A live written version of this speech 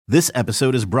This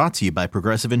episode is brought to you by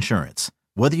Progressive Insurance.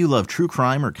 Whether you love true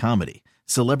crime or comedy,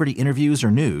 celebrity interviews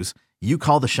or news, you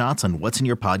call the shots on what's in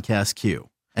your podcast queue.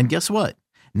 And guess what?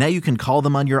 Now you can call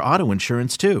them on your auto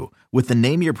insurance too with the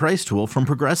Name Your Price tool from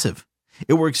Progressive.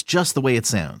 It works just the way it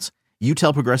sounds. You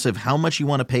tell Progressive how much you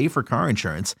want to pay for car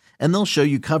insurance, and they'll show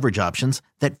you coverage options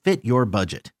that fit your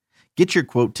budget. Get your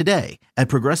quote today at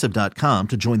Progressive.com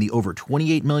to join the over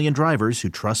 28 million drivers who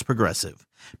trust Progressive.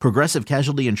 Progressive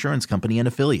Casualty Insurance Company and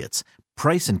Affiliates.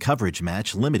 Price and coverage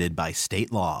match limited by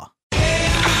state law.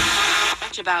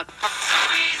 About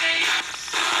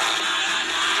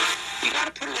you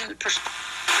gotta put it in perspective.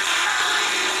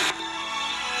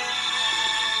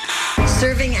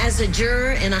 Serving as a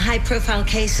juror in a high-profile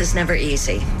case is never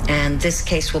easy, and this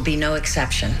case will be no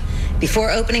exception.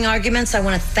 Before opening arguments, I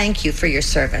want to thank you for your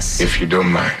service. If you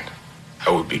don't mind,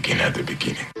 I will begin at the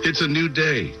beginning. It's a new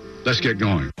day. Let's get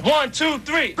going. 1, 2,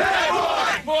 3.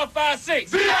 Bad boy. 4, 5,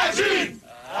 6. VIG.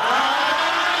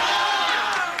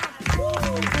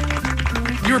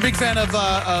 You're a big fan of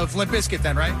Limp Bizkit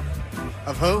then, right?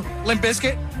 Of who? Limp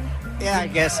Bizkit? Yeah, I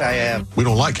guess I am. We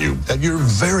don't like you. At your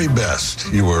very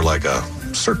best, you were like a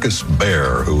circus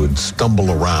bear who would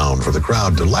stumble around for the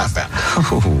crowd to laugh at.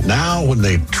 Now, when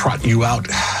they trot you out,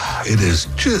 it is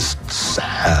just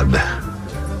sad.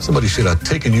 Somebody should have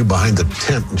taken you behind the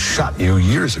tent and shot you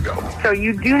years ago. So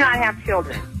you do not have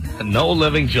children? No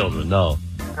living children, no.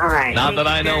 All right. Not that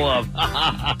I know of.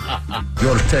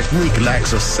 Your technique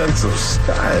lacks a sense of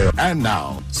style. And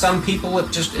now, some people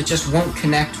it just won't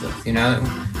connect with, you know,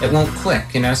 it won't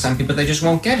click, you know, some people they just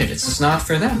won't get it. It's just not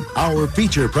for them. Our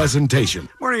feature presentation.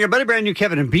 Morning, everybody. Brand new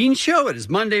Kevin and Bean show. It is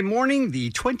Monday morning, the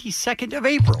 22nd of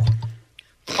April.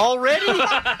 Already?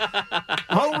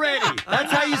 Already.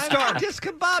 That's how you start. I'm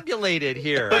discombobulated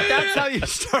here. But that's how you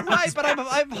start. Right, but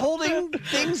I'm holding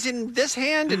things in this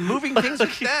hand and moving things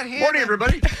with that hand. Morning,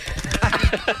 everybody.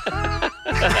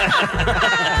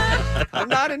 I'm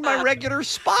not in my regular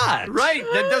spot. Right.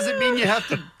 That doesn't mean you have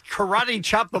to karate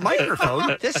chop the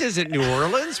microphone. This isn't New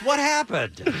Orleans. What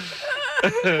happened?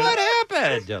 What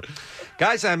happened?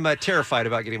 Guys, I'm terrified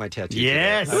about getting my tattoo.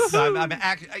 Yes.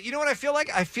 You know what I feel like?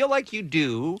 I feel like you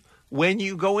do when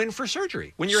you go in for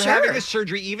surgery. When you're Sure. having a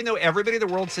surgery, even though everybody in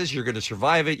the world says you're going to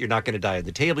survive it, you're not going to die on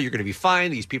the table, you're going to be fine.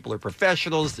 These people are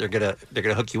professionals. They're going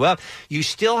to hook you up. You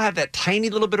still have that tiny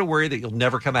little bit of worry that you'll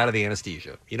never come out of the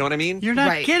anesthesia. You know what I mean? You're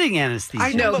not getting anesthesia.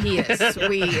 I know he is.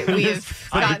 We've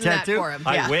gotten that for him.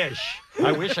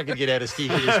 I wish I could get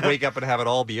anesthesia, just wake up and have it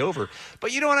all be over.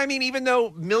 But you know what I mean? Even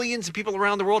though millions of people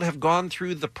around the world have gone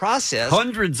through the process.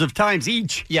 Hundreds of times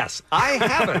each. Yes, I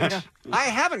haven't. I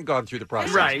haven't gone through the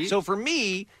process. Right. So for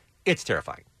me, it's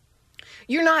terrifying.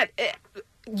 You're not.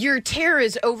 Your terror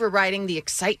is overriding the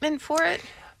excitement for it?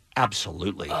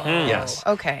 Absolutely. Oh, yes.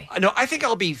 Okay. No, I think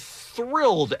I'll be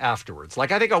thrilled afterwards.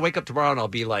 Like, I think I'll wake up tomorrow and I'll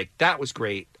be like, that was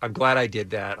great. I'm glad I did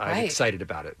that. I'm excited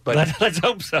about it. But Let's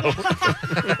hope so. Wouldn't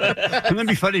that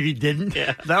be funny if you didn't?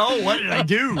 Yeah. No, what did I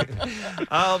do?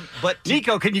 But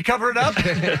Nico, can you cover it up?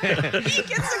 He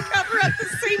gets a cover up the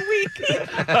same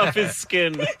week. Off his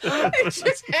skin. It's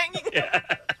just hanging. Yeah.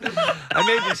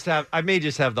 I may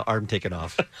just have the arm taken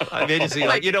off. I may just be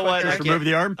like, you know what? Just remove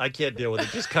the arm? I can't deal with it.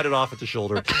 Just cut it off at the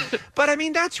shoulder. But I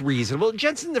mean, that's reasonable.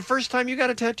 Jensen, the first time you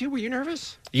got a tattoo, were you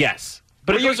nervous? Yes.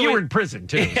 But But you were in prison,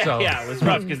 too. So. Yeah, it was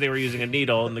rough because they were using a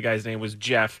needle, and the guy's name was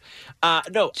Jeff.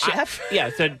 Jeff?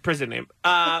 It said prison name.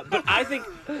 But I think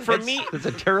for me... It's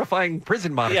a terrifying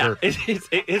prison moniker. Yeah,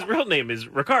 his real name is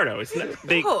Ricardo. It's not,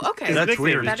 okay. His That's nickname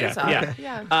weird. is That Jeff. is odd.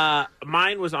 Yeah.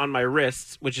 Mine was on my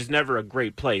wrists, which is never a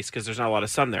great place because there's not a lot of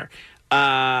sun there.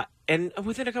 And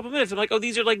within a couple of minutes, I'm like, oh,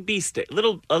 these are like bee sting, a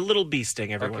little bee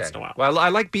sting every once in a while. Well, I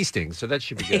like bee stings, so that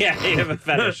should be good. Yeah, you have a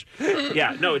fetish.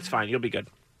 Yeah, no, it's fine. You'll be good.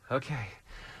 Okay.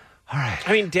 All right.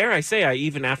 I mean, dare I say, I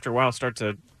even after a while start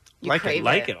to like it a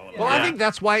little. Well, I think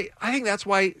that's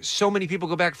why so many people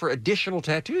go back for additional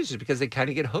tattoos is because they kind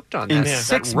of get hooked on that. In that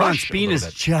 6 rush months, a Bean little is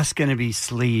bit. just going to be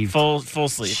sleeved. full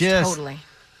sleeve. Just Totally.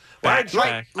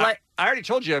 I already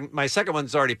told you my second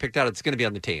one's already picked out. It's going to be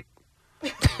on the taint.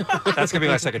 That's going to be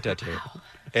my second tattoo.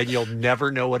 And you'll never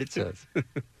know what it says.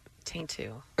 Taint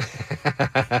too.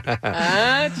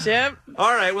 Chip.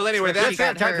 All right. Well, anyway, that's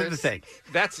time for the thing.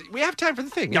 We have time for the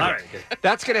thing. All Yeah. right.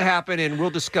 That's going to happen, and we'll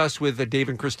discuss with Dave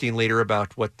and Christine later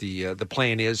about what the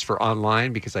plan is for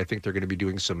online, because I think they're going to be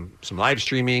doing some live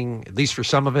streaming, at least for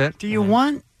some of it. Do you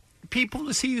want people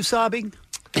to see you sobbing?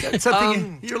 That's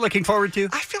something you're looking forward to?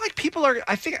 I feel like people are.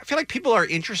 I feel like people are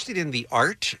interested in the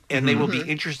art, and they will be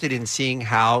interested in seeing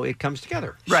how it comes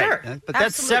together. Right, Sure. but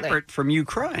that's Absolutely. separate from you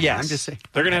crying. Yes. I'm just saying.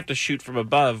 They're going to have to shoot from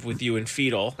above with you in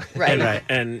fetal. Right.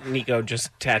 And Nico just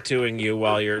tattooing you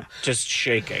while you're just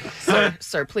shaking.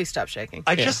 Sir, please stop shaking.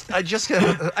 I just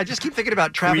keep thinking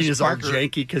about Travis Queen is all Barker.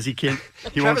 janky because he can't.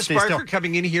 He won't Travis stay Barker still.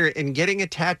 coming in here and getting a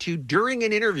tattoo during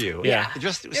an interview. Yeah.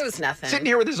 Just It was nothing. sitting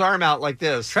here with his arm out like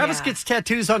this. Travis gets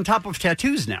tattoos on top of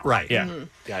tattoos now. Right. Yeah.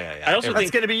 Yeah. I also That's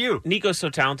think going to be you. Nico's so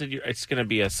talented, it's going to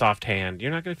be a soft hand.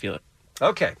 You're not going to feel it.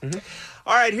 Okay.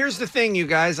 All right, here's the thing, you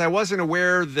guys. I wasn't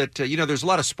aware that, there's a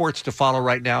lot of sports to follow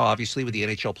right now, obviously, with the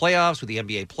NHL playoffs, with the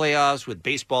NBA playoffs, with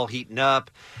baseball heating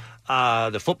up.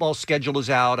 The football schedule is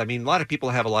out. I mean, a lot of people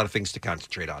have a lot of things to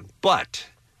concentrate on. But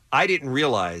I didn't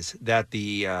realize that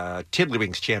the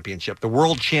Tiddlywinks Championship, the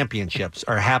World Championships,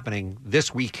 are happening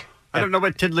this week. I don't know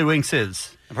what Tiddlywinks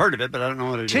is. I've heard of it, but I don't know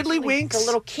what it is. Tiddlywinks, The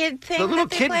little kid thing. the little that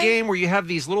they kid play? game where you have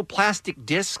these little plastic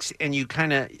discs and you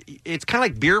it's kind of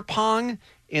like beer pong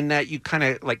in that you kind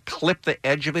of like clip the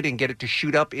edge of it and get it to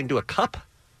shoot up into a cup.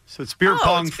 So it's beer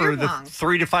pong it's for beer the pong.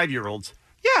 3 to 5 year olds.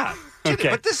 Yeah. Okay.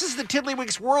 But this is the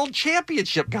Tiddlywinks World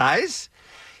Championship, guys.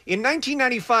 In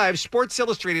 1995, Sports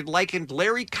Illustrated likened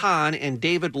Larry Kahn and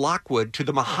David Lockwood to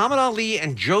the Muhammad Ali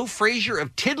and Joe Frazier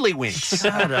of Tiddlywinks.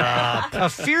 Shut up. A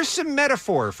fearsome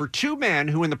metaphor for two men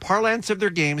who, in the parlance of their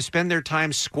game, spend their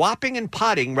time squapping and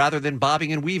potting rather than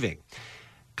bobbing and weaving.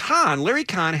 Larry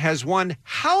Kahn, has won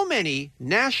how many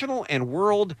national and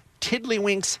world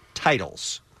Tiddlywinks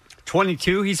titles?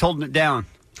 22. He's holding it down.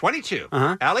 22.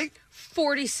 Uh-huh. Allie?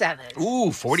 47.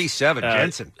 Ooh, 47.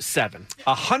 Jensen. 7.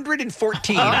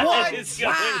 114. What is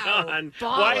going on?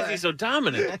 Why is he so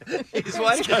dominant? He's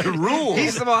what? rules.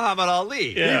 He's the Muhammad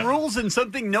Ali. Yeah. He rules in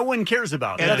something no one cares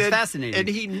about. And That's then- fascinating. And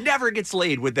he never gets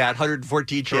laid with that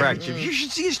 114 championship. You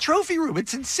should see his trophy room.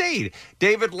 It's insane.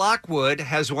 David Lockwood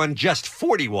has won just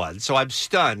 41, so I'm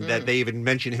stunned that they even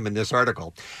mention him in this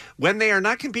article. When they are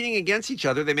not competing against each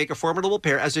other, they make a formidable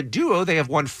pair. As a duo, they have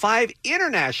won 5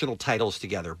 international titles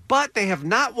together, but they have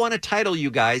not won a title,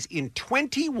 you guys, in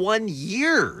 21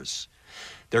 years.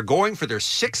 They're going for their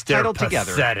 6th title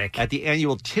together at the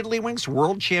annual Tiddlywinks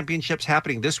World Championships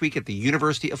happening this week at the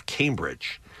University of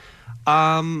Cambridge.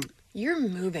 You're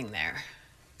moving there.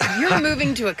 You're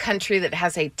moving to a country that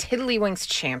has a Tiddlywinks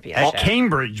championship.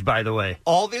 Cambridge, by the way.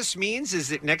 All this means is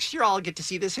that next year I'll get to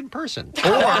see this in person.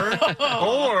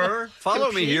 Or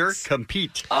follow me here,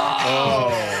 compete. Rocky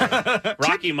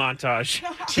montage.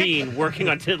 Teen working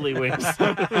on Tiddlywinks.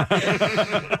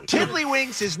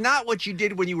 Tiddlywinks is not what you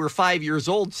did when you were 5 years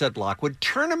old, said Lockwood.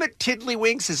 Tournament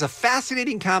Tiddlywinks is a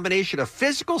fascinating combination of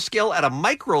physical skill at a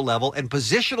micro level and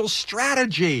positional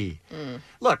strategy.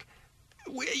 Look,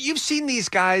 you've seen these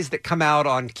guys that come out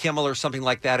on Kimmel or something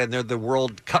like that, and they're the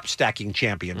World Cup stacking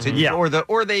champions, and, Yeah.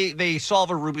 or they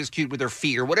solve a Rubik's Cube with their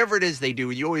feet, or whatever it is they do.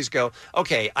 And you always go,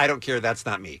 okay, I don't care, that's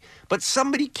not me. But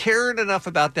somebody cared enough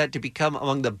about that to become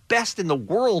among the best in the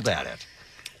world at it.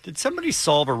 Did somebody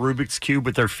solve a Rubik's Cube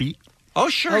with their feet? Oh,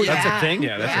 sure, yeah. That's a thing?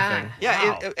 Yeah, that's a thing.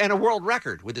 Yeah, Wow. and a world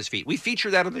record with his feet. We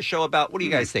featured that on the show about, what do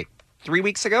you guys think? 3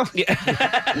 weeks ago? Yeah.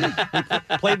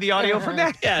 Played the audio from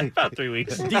that? Yeah, about 3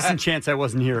 weeks. Decent chance I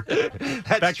wasn't here.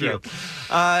 That's Back to true.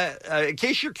 you. In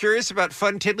case you're curious about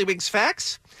fun Tiddlywinks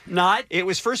facts, Not. it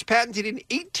was first patented in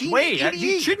Wait,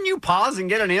 1888. shouldn't you pause and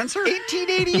get an answer?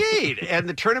 1888, and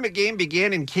the tournament game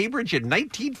began in Cambridge in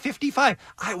 1955.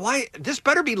 This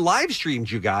better be live streamed,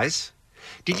 you guys.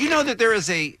 Did you know that there is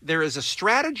a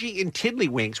strategy in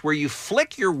Tiddlywinks where you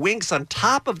flick your winks on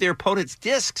top of their opponent's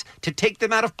discs to take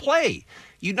them out of play?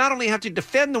 You not only have to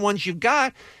defend the ones you've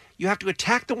got, you have to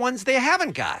attack the ones they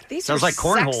haven't got. These Sounds are like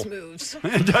cornhole. sex moves.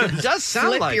 It does sound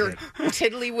Flip like your it.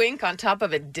 tiddlywink on top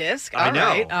of a disc. I All know.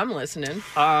 right, I'm listening.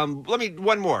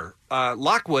 One more.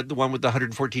 Lockwood, the one with the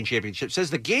 114 championship, says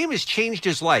the game has changed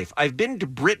his life. I've been to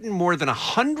Britain more than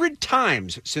 100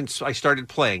 times since I started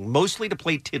playing, mostly to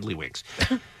play Tiddlywinks.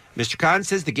 Mr. Kahn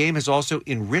says the game has also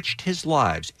enriched his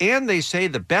lives. And they say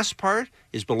the best part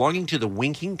is belonging to the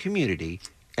winking community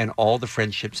and all the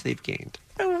friendships they've gained.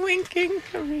 A winking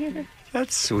community.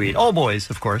 That's sweet. All boys,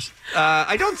 of course.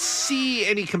 I don't see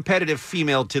any competitive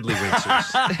female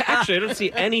Tiddlywinksters. Actually, I don't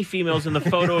see any females in the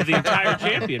photo of the entire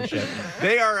championship.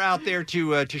 They are out there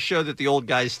to show that the old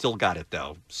guys still got it,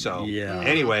 though. So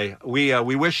anyway,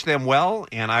 we wish them well,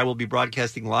 and I will be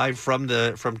broadcasting live from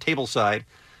tableside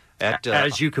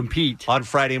as you compete on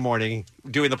Friday morning,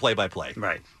 doing the play-by-play.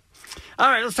 Right. All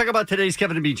right, let's talk about today's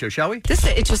Kevin and Bean Show, shall we?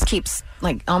 It just keeps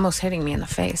almost hitting me in the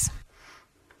face.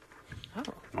 Oh,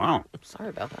 wow. Sorry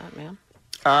about that, man.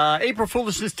 April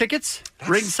Foolishness tickets,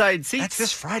 ringside seats. That's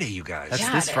this Friday, you guys. That's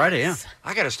this Friday, yeah.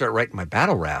 I got to start writing my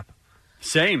battle rap.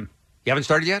 Same. You haven't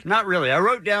started yet? Not really. I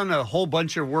wrote down a whole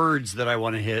bunch of words that I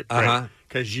want to hit.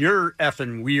 Because you're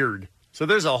effing weird. So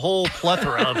there's a whole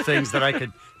plethora of things that I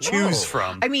could choose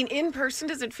from. I mean, in person,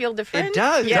 does it feel different? It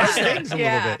does. Yeah. It stings a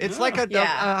little bit. It's like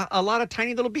a lot of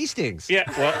tiny little bee stings. Yeah,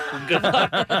 well, good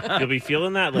luck. You'll be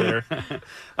feeling that later.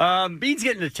 Bean's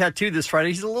getting a tattoo this Friday.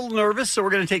 He's a little nervous, so we're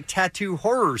going to take tattoo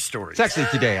horror stories. It's actually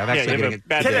today. I'm actually getting it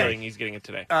bad today. feeling he's getting it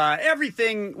today.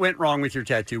 Everything went wrong with your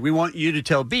tattoo. We want you to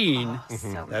tell Bean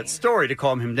that story to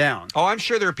calm him down. Oh, I'm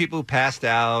sure there are people who passed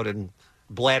out and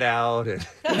bled out. And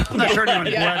I'm not sure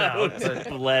anyone bled out. But...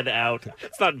 bled out.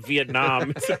 It's not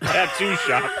Vietnam. It's a tattoo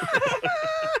shop.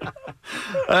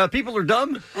 People are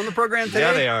dumb on the program today.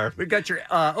 Yeah, they are. We've got your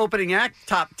opening act,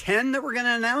 top 10 that we're going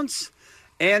to announce.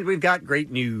 And we've got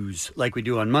great news like we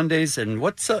do on Mondays. And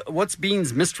what's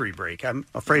Bean's mystery break? I'm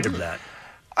afraid of that.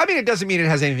 I mean, it doesn't mean it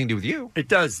has anything to do with you. It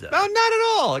does, though. No, not at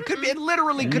all. It could be. It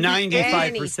literally could 95%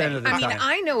 be 95% of the time. I mean,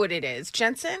 I know what it is.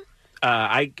 Jensen?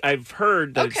 I've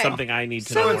heard that it's something I need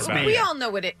to know about. We all know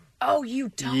what it... Oh, you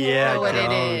don't Yeah, know what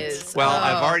don't. it is. Well, Oh.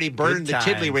 I've already burned the Good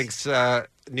times. Tiddlywinks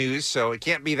news, so it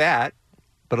can't be that.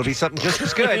 But it'll be something just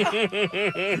as good.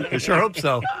 I sure hope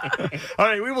so. All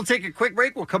right, we will take a quick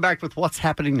break. We'll come back with what's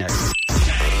happening next.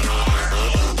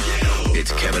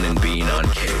 It's Kevin and Bean on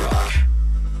K-Rock.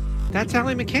 That's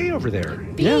Allie McKay over there.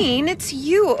 Bean, it's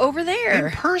you over there.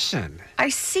 In person. I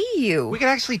see you. We could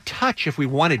actually touch if we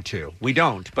wanted to. We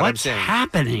don't, but I'm What's saying.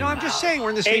 happening? No, I'm just saying we're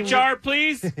in the same HR,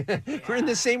 please. We're in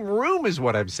the same room is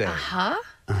what I'm saying. Huh?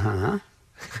 Uh-huh.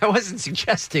 I wasn't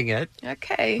suggesting it.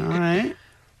 Okay. All right.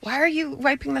 Why are you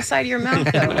wiping the side of your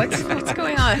mouth, though? What's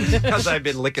going on? Because I've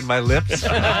been licking my lips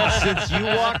since you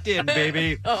walked in,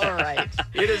 baby. All right.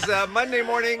 It is Monday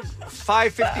morning,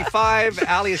 5:55.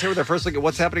 Allie is here with our first look at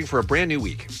what's happening for a brand new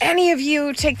week. Any of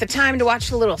you take the time to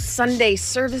watch the little Sunday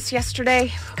service yesterday,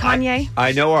 Kanye?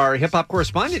 I know our hip-hop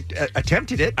correspondent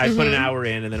attempted it. I put an hour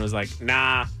in and then was like,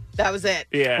 nah. That was it.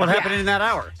 Yeah. What happened in that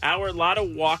hour? A lot of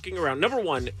walking around. Number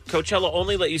one, Coachella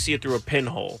only let you see it through a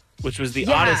pinhole, which was the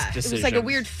Yeah, oddest it decision. was like a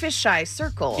weird fisheye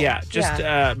circle. Yeah, just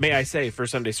may I say, for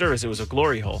Sunday service, it was a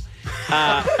glory hole.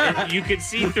 And you could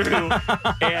see through,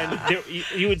 and there,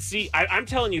 you would see. I'm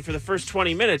telling you, for the first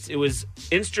 20 minutes, it was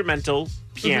instrumental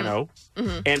piano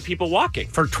and people walking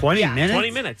For 20 minutes? 20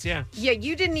 minutes, yeah. Yeah,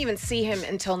 you didn't even see him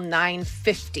until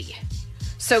 9:50.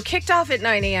 So kicked off at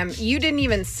 9 a.m. You didn't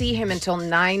even see him until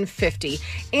 9:50.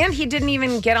 And he didn't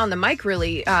even get on the mic,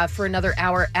 really, for another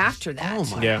hour after that. Oh,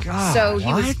 my God. So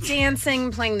he was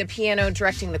dancing, playing the piano,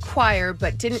 directing the choir,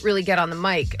 but didn't really get on the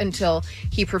mic until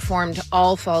he performed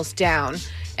All Falls Down.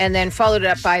 And then followed it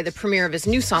up by the premiere of his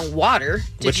new song, Water.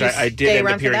 Which I did stay end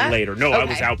around up for hearing that? later. No, I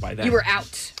was out by then. You were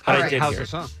out. I All right. did How's hear the it.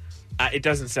 song? It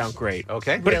doesn't sound great.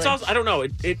 Okay. But it's Really? also, I don't know,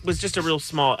 it was just a real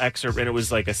small excerpt and it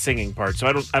was like a singing part. So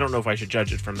I don't know if I should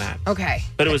judge it from that. Okay.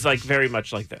 But it was like very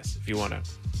much like this, if you want to.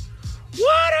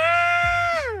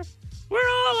 Water! We're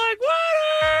all like,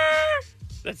 water!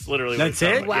 That's literally what That's it it?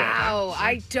 sounded like. Wow.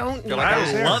 I don't know. like I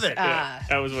was there. Love it. Yeah,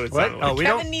 that was what it What? sounded like. Oh, we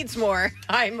Kevin don't needs more.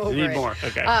 I'm over need it. more.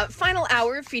 Okay. Final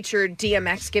hour featured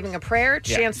DMX giving a prayer,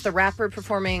 Yeah. Chance the Rapper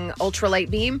performing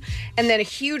Ultralight Beam, and then a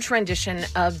huge rendition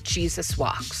of Jesus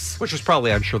Walks. Which was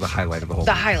probably, I'm sure, the highlight of the whole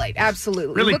The thing. highlight,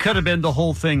 absolutely. Really Look- could have been the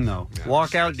whole thing, though.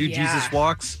 Walk out, do Yeah. Jesus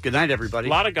walks. Good night, everybody.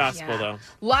 A lot of gospel, Yeah. though.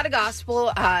 A lot of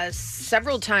gospel.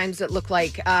 Several times it looked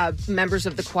like members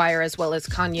of the choir as well as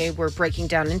Kanye were breaking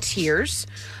down in tears.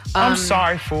 I'm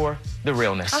sorry for the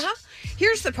realness.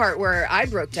 Here's the part where I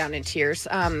broke down in tears.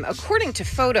 According to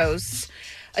photos,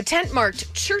 a tent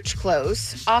marked church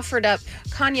clothes offered up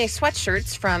Kanye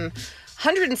sweatshirts from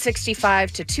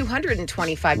 $165 to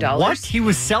 $225. What? He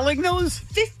was selling those?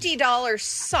 $50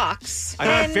 socks. I'm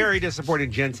and very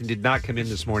disappointed Jensen did not come in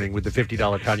this morning with the $50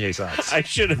 Kanye socks. I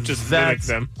should have just mimicked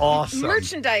them. Awesome.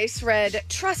 merchandise read,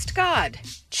 Trust God,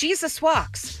 Jesus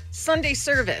Walks, Sunday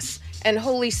Service, and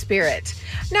Holy Spirit.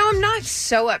 Now, I'm not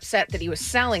so upset that he was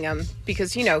selling them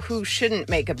because, you know, who shouldn't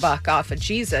make a buck off of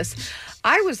Jesus?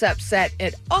 I was upset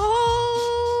at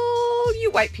all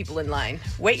you white people in line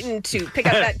waiting to pick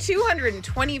up that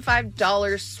 $225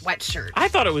 sweatshirt. I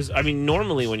thought it was, I mean,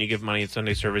 normally when you give money at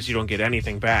Sunday service, you don't get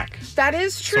anything back. That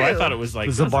is true. So I thought it was like... It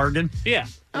was a bargain? Yeah.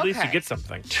 At least you Okay. get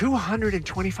something.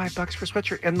 $225 for a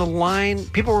sweatshirt. And the line,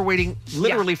 people were waiting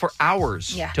literally for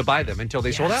hours Yeah. to buy them until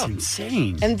they sold That's out.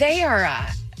 insane. And they are,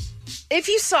 if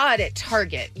you saw it at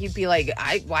Target, you'd be like,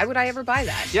 why would I ever buy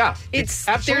that? Yeah, It's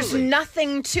absolutely. There's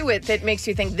nothing to it that makes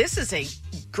you think this is a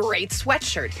great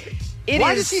sweatshirt.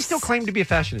 Why does he still claim to be a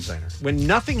fashion designer when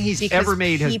nothing he's Because ever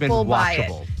made has been people buy it.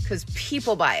 watchable? because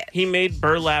people buy it. He made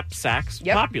burlap sacks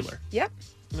Yep. popular. Yep.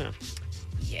 Yeah.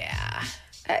 Yeah.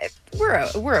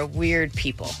 We're a weird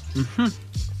people.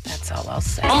 That's all I'll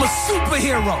say. I'm a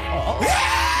superhero.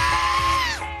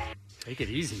 Take it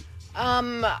easy.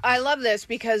 I love this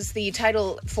because the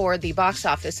title for the box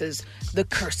office is The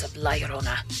Curse of La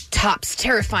Llorona. Tops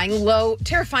terrifyingly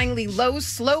low,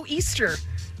 slow Easter.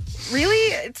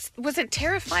 Really? Was it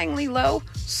terrifyingly low,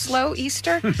 slow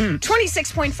Easter?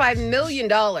 $26.5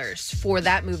 million for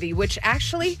that movie, which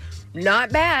actually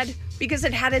not bad because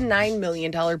it had a $9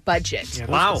 million budget. Yeah,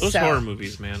 those horror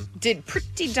movies, man. Did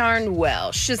pretty darn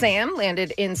well. Shazam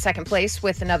landed in second place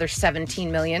with another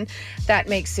 $17 million. That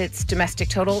makes its domestic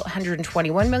total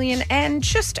 $121 million and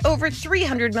just over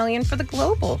 $300 million for the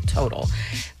global total.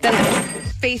 Then the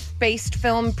faith-based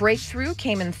film Breakthrough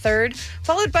came in third,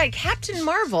 followed by Captain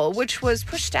Marvel, which was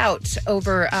pushed out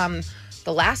over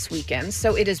the last weekend.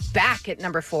 So it is back at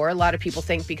number 4. A lot of people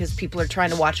think because people are trying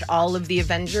to watch all of the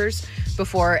Avengers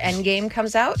before Endgame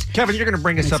comes out. Kevin, you're going to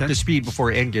bring us up to speed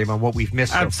before Endgame on what we've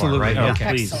missed so far, right? Yeah. Okay.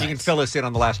 Please. You can fill us in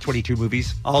on the last 22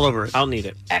 movies. All over it. I'll need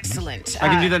it. Excellent. I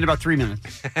can do that in about 3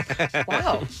 minutes.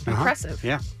 Wow. Impressive.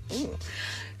 Yeah. Ooh.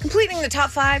 Completing the top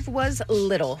 5 was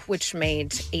Little, which made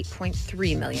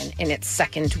 $8.3 million in its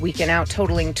second weekend out,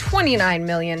 totaling $29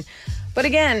 million. But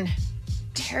again,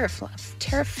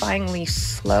 terrifyingly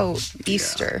slow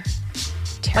Easter.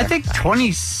 I think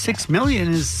 $26 million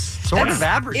is sort of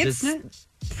average, isn't it?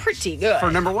 Pretty good. For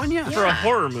number 1, yeah. For a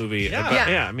horror movie.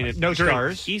 Yeah. I mean, No during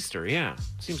stars. Easter, yeah.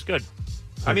 Seems good.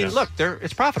 I mean, look,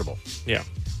 it's profitable. Yeah.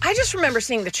 I just remember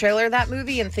seeing the trailer of that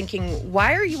movie and thinking,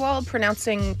 why are you all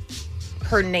pronouncing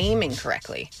her name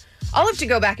incorrectly? I'll have to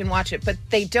go back and watch it, but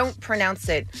they don't pronounce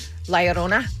it La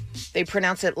Llorona. They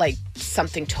pronounce it like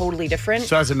something totally different.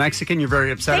 So as a Mexican, you're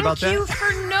very upset about that? Thank you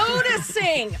for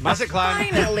noticing. Mazatlan.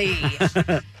 Finally.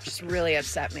 Just really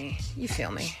upset me. You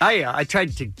feel me. I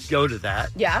tried to go to that.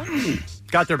 Yeah?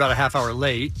 Got there about a half hour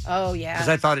late. Oh, yeah. Because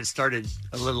I thought it started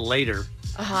a little later.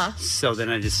 Uh-huh. So then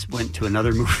I just went to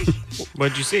another movie.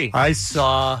 What'd you see? I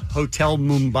saw Hotel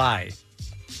Mumbai.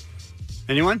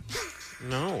 Anyone?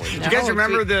 No. Do you guys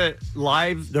remember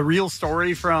the real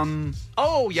story from...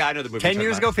 Oh, yeah, I know the movie. 10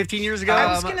 years ago, 15 years ago? I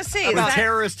was going to say, when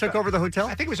terrorists took over the hotel?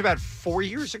 I think it was about 4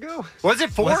 years ago. Was it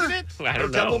 4? Wasn't it? I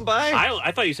don't Hotel know. Mumbai?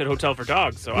 I thought you said Hotel for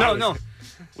Dogs. So No.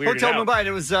 weirded Hotel out. Mumbai. And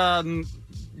it was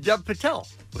Dev Patel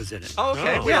was in it. Oh,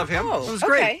 okay. Oh. We love him. Oh, It was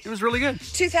great. okay. It was really good.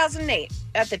 2008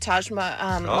 at the Taj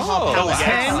Mahal Oh, Palace.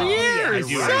 yes. 10 I years.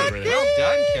 do remember that. Well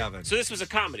done, Kevin. So this was a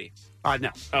comedy. No.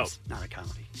 Oh. It's not a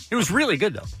comedy. It was really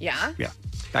good, though. Yeah? Yeah.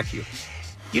 Back to you.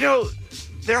 You know,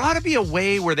 there ought to be a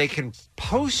way where they can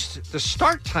post the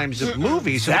start times of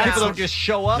movies so that people don't just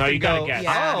show up No, and you go, gotta guess.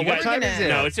 Yeah. oh, You what gotta- time is it?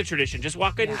 No, it's a tradition. Just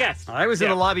walk in and guess. I was in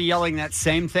the lobby yelling that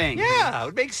same thing. Yeah, it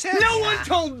would make sense. No one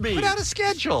told me. Put out a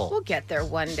schedule. We'll get there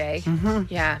one day.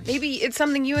 Yeah. Maybe it's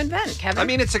something you invent, Kevin. I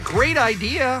mean, it's a great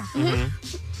idea.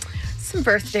 some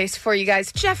birthdays for you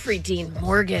guys. Jeffrey Dean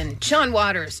Morgan, John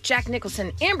Waters, Jack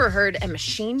Nicholson, Amber Heard, and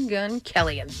Machine Gun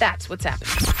Kelly. And that's what's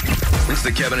happening. It's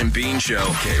the Kevin and Bean Show.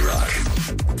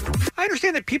 K-Rock. I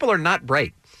understand that people are not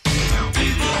bright.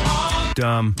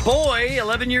 Dumb. Boy,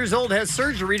 11 years old, has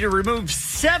surgery to remove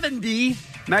 70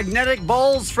 magnetic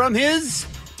balls from his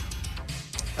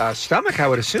stomach, I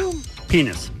would assume.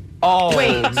 Penis. Oh,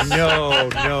 Wait.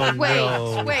 no.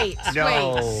 Wait.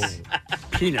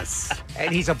 Penis.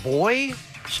 And he's a boy?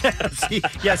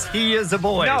 Yes, he is a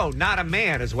boy. No, not a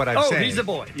man is what I'm saying. Oh, he's a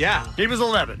boy. Yeah. He was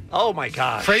 11. Oh, my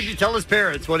gosh. Afraid to tell his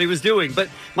parents what he was doing. But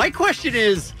my question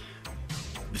is,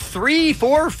 3,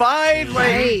 4, 5?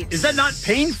 Right. Is that not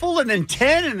painful? And then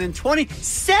 10, and then 20,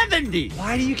 70.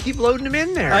 Why do you keep loading them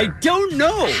in there? I don't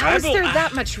know. How is there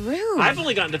that much room? I've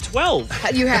only gotten to 12.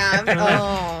 You have?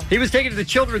 Oh. He was taken to the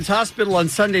Children's Hospital on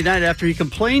Sunday night after he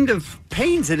complained of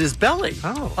pains in his belly.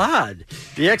 Oh. Odd.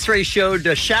 The x-ray showed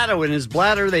a shadow in his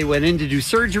bladder. They went in to do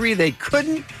surgery. They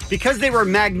couldn't, because they were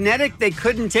magnetic, they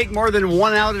couldn't take more than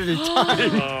one out at a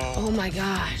time. Oh, my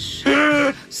gosh.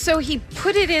 So he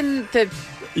put it in the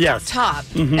Yes. top,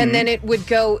 Mhm. and then it would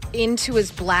go into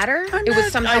his bladder? It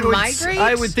would somehow migrate?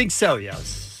 I would think so,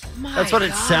 yes. My That's what it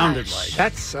gosh. sounded like.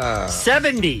 That's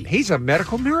 70. He's a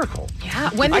medical miracle. Yeah.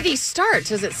 When did he start?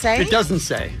 Does it say? It doesn't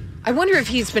say. I wonder if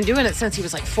he's been doing it since he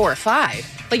was like 4 or 5.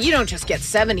 Like, you don't just get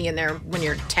 70 in there when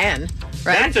you're 10,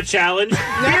 right? That's a challenge.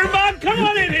 Beer Mom, come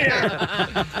on in here.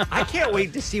 I can't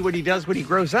wait to see what he does when he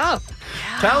grows up.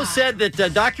 Tao said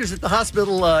that doctors at the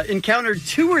hospital encountered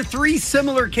 2 or 3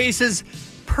 similar cases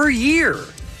per year,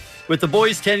 with the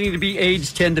boys tending to be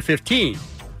aged 10 to 15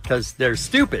 because they're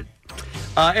stupid.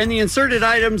 And the inserted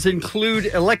items include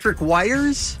electric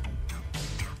wires,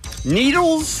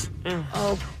 needles,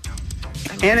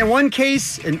 And in one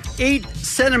case, an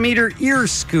 8-centimeter ear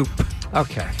scoop.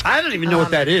 Okay. I don't even know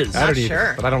what that is. I don't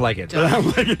either, but I don't like it.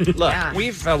 Look, Yeah.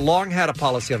 we've long had a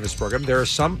policy on this program. There are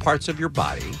some parts of your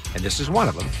body, and this is one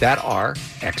of them, that are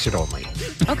exit only.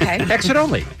 Okay. Exit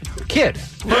only. Kid,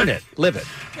 learn it, live it,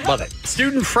 love it.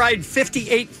 Student fried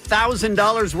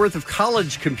 $58,000 worth of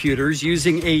college computers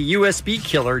using a USB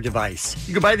killer device.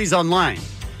 You can buy these online.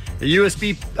 A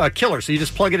USB killer. So you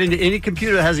just plug it into any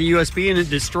computer that has a USB and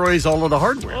it destroys all of the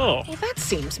hardware. Oh. Well, that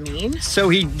seems mean. So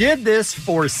he did this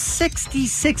for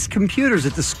 66 computers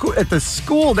at the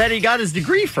school that he got his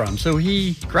degree from. So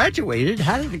he graduated,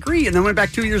 had a degree, and then went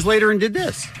back 2 years later and did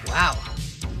this. Wow.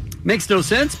 Makes no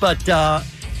sense, but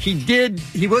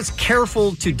he was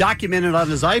careful to document it on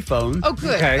his iPhone. Oh,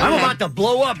 good. Okay. I'm about to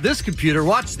blow up this computer.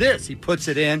 Watch this. He puts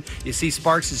it in. You see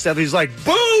sparks and stuff. He's like,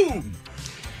 boom!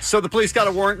 So the police got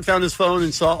a warrant and found his phone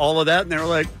and saw all of that, and they were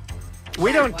like,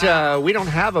 We don't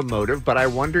have a motive, but I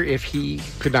wonder if he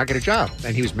could not get a job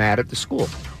and he was mad at the school.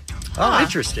 oh,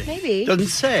 interesting. maybe. Doesn't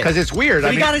say. Because it's weird.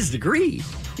 But he got his degree.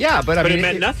 Yeah, but I But mean, it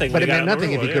meant nothing But when it he meant got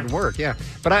nothing if approval, he couldn't work. Yeah,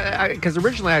 but because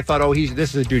originally I thought,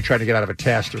 this is a dude trying to get out of a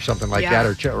test or something like Yeah.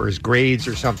 that, or his grades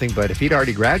or something. But if he'd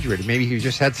already graduated, maybe he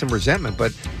just had some resentment.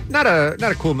 But not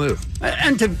a cool move.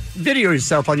 And to video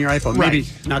yourself on your iPhone, maybe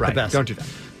not the best. Don't do that.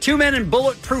 2 men in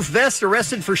bulletproof vests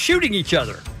arrested for shooting each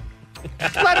other.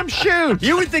 Let them shoot.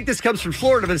 You would think this comes from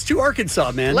Florida, but it's 2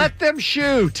 Arkansas men. Let them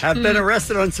shoot. Have been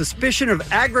arrested on suspicion of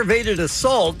aggravated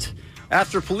assault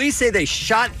after police say they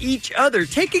shot each other,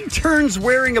 taking turns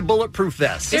wearing a bulletproof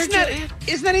vest. Isn't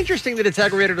that interesting that it's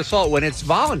aggravated assault when it's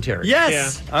voluntary?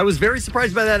 Yes, I was very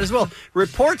surprised by that as well.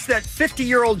 Reports that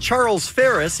 50-year-old Charles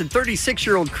Ferris and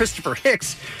 36-year-old Christopher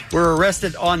Hicks were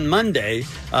arrested on Monday.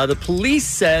 The police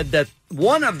said that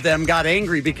one of them got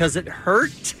angry because it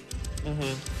hurt.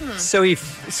 So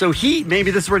he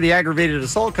maybe this is where the aggravated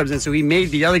assault comes in. So he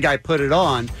made the other guy put it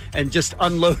on and just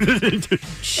unloaded it.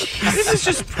 This is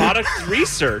just product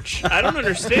research. I don't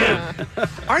understand.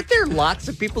 Aren't there lots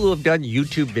of people who have done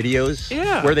YouTube videos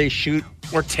where they shoot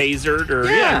or tasered or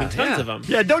tons of them.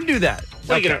 Yeah, don't do that.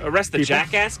 What, are you going to arrest the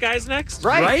jackass guys next?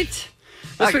 Right?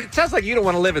 It sounds like you don't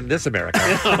want to live in this America.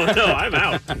 No, I'm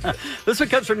out. This one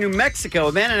comes from New Mexico.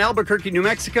 A man in Albuquerque, New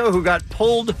Mexico, who got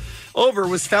pulled over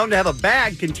was found to have a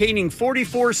bag containing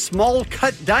 44 small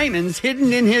cut diamonds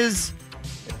hidden in his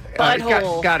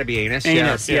butthole. Got to be anus.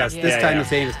 Anus, Yeah. yes. This time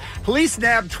it's anus. Police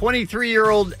nabbed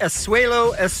 23-year-old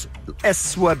Esuelo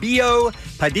Esuabio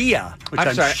Padilla, which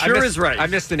I'm sorry, sure is right. I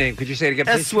missed the name. Could you say it again,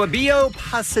 please? Esuabio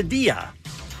Pasadilla.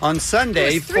 On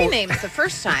Sunday. It was 3 names the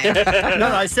first time. No,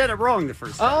 I said it wrong the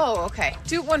first time. Oh, okay.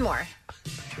 Do one more.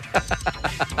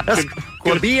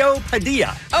 Esuabio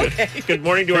Padilla. Okay. Good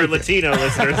morning to our Latino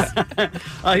listeners.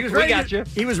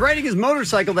 He was riding his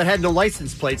motorcycle that had no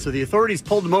license plate, so the authorities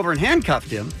pulled him over and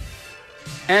handcuffed him.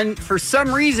 And for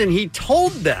some reason, he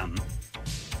told them,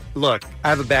 "Look, I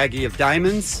have a baggie of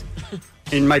diamonds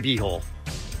in my beehole."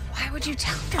 Why would you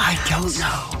tell them I don't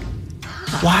know.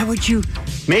 Why would you?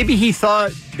 Maybe he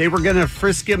thought they were going to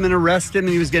frisk him and arrest him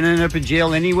and he was going to end up in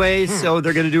jail anyway, so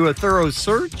they're going to do a thorough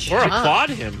search. Or applaud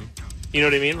him. You know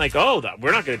what I mean? Like,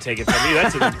 we're not going to take it from you.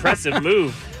 That's an impressive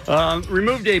move.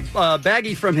 Removed a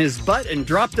baggie from his butt and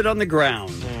dropped it on the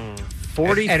ground.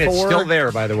 44. And it's still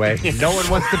there, by the way. No one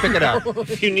wants to pick it up.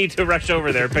 You need to rush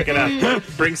over there, pick it up.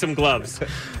 Bring some gloves.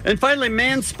 And finally,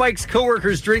 man spikes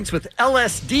coworkers' drinks with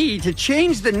LSD to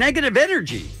change the negative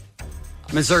energy.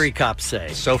 Missouri cops say.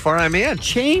 So far, I'm in.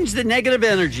 Change the negative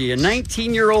energy. A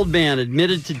 19-year-old man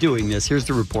admitted to doing this. Here's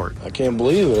the report. I can't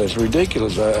believe it. It's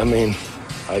ridiculous. I mean,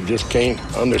 I just can't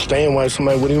understand why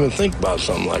somebody would even think about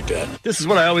something like that. This is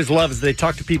what I always love is they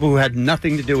talk to people who had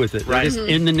nothing to do with it. Right. Just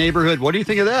in the neighborhood. What do you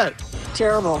think of that?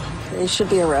 Terrible. They should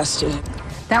be arrested.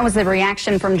 That was the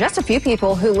reaction from just a few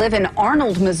people who live in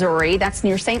Arnold, Missouri. That's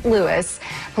near St. Louis.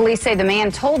 Police say the man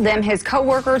told them his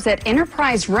coworkers at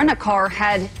Enterprise Rent-A-Car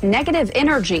had negative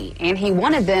energy, and he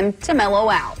wanted them to mellow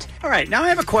out. All right, now I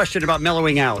have a question about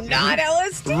mellowing out. Not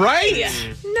LSD.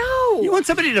 Right? No. You want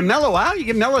somebody to mellow out? You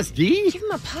give them LSD? Give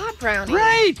him a pot brownie.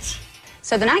 Right.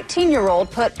 So the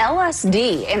 19-year-old put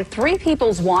LSD in 3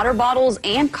 people's water bottles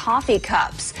and coffee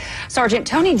cups. Sergeant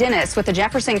Tony Dennis with the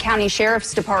Jefferson County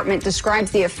Sheriff's Department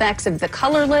describes the effects of the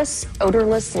colorless,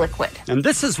 odorless liquid. And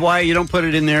this is why you don't put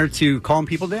it in there to calm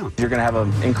people down. You're going to have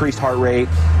an increased heart rate,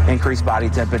 increased body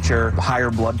temperature, higher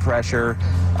blood pressure.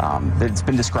 It's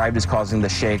been described as causing the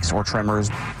shakes or tremors.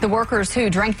 The workers who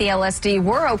drank the LSD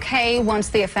were okay once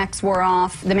the effects wore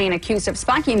off. The man accused of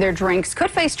spiking their drinks could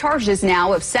face charges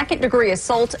now of second-degree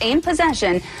assault and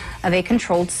possession of a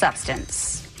controlled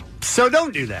substance. So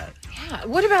don't do that. Yeah.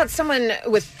 What about someone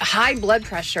with high blood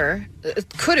pressure? It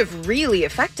could have really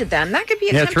affected them. That could be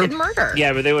attempted murder.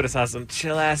 Yeah, but they would have saw some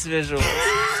chill-ass visuals.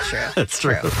 It's true. That's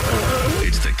true.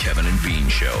 It's the Kevin and Bean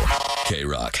Show.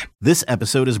 K-Rock. This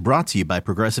episode is brought to you by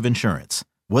Progressive Insurance.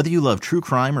 Whether you love true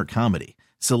crime or comedy,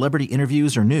 celebrity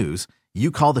interviews or news,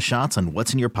 you call the shots on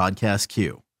what's in your podcast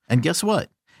queue. And guess what?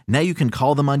 Now you can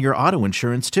call them on your auto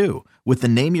insurance too with the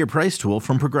Name Your Price tool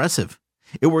from Progressive.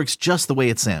 It works just the way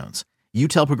it sounds. You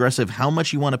tell Progressive how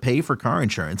much you want to pay for car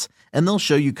insurance, and they'll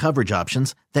show you coverage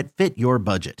options that fit your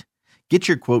budget. Get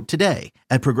your quote today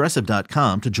at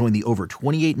Progressive.com to join the over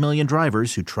 28 million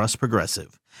drivers who trust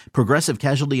Progressive. Progressive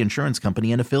Casualty Insurance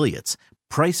Company and Affiliates.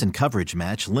 Price and coverage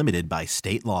match limited by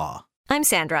state law. I'm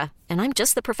Sandra, and I'm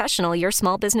just the professional your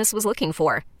small business was looking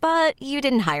for. But you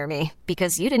didn't hire me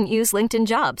because you didn't use LinkedIn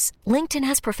Jobs. LinkedIn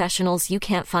has professionals you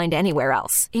can't find anywhere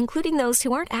else, including those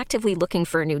who aren't actively looking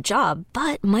for a new job,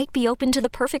 but might be open to the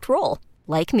perfect role,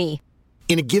 like me.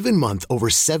 In a given month, over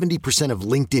 70% of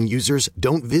LinkedIn users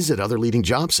don't visit other leading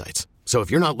job sites. So if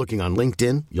you're not looking on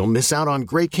LinkedIn, you'll miss out on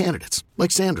great candidates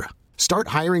like Sandra. Start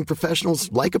hiring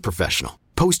professionals like a professional.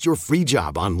 Post your free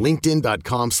job on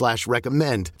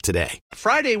linkedin.com/recommend today.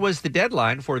 Friday was the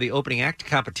deadline for the opening act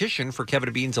competition for Kevin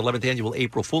and Bean's 11th annual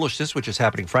April Foolishness, which is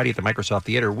happening Friday at the Microsoft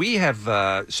Theater. We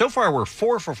have, so far, we're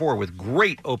 4 for 4 with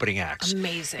great opening acts.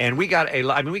 Amazing. And we got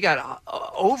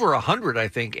over 100, I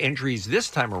think, entries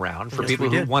this time around for people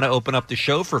who want to open up the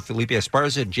show for Felipe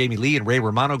Esparza and Jamie Lee and Ray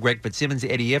Romano, Greg Fitzsimmons,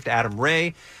 Eddie Ift, Adam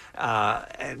Ray.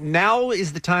 Now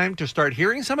is the time to start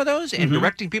hearing some of those and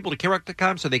directing people to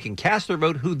KROC.com so they can cast their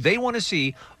vote who they want to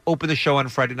see open the show on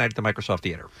Friday night at the Microsoft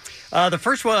Theater. The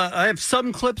first one, I have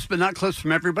some clips, but not clips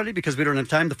from everybody because we don't have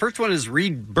time. The first one is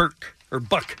Reed Buck.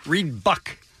 Reed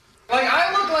Buck. Like,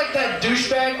 I look like that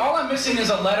douchebag. All I'm missing is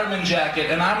a Letterman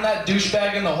jacket, and I'm that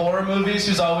douchebag in the horror movies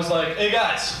who's always like, hey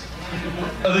guys,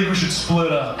 I think we should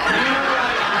split up.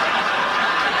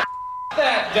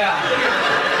 That guy.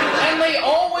 And they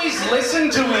always listen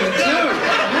to him, too.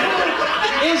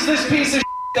 Who is this piece of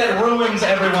that ruins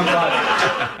everyone's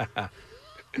life?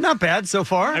 Not bad so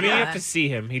far. I mean, you have to see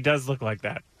him. He does look like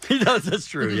that. He does, that's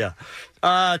true, yeah.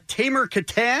 Tamer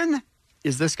Katan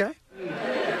is this guy?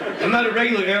 I'm not a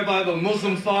regular Arab. I have a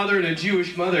Muslim father and a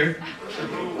Jewish mother.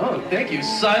 Oh, thank you.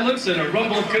 Silence and a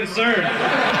rumble of concern.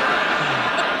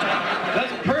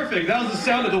 That's perfect. That was the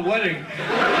sound of the wedding.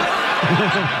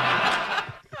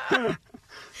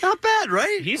 Not bad,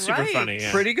 right? He's super funny.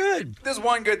 Yeah. Pretty good. There's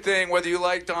one good thing, whether you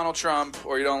like Donald Trump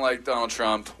or you don't like Donald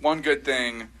Trump, one good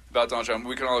thing about Donald Trump,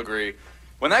 we can all agree.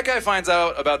 When that guy finds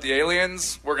out about the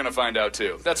aliens, we're going to find out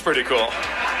too. That's pretty cool.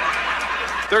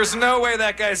 There's no way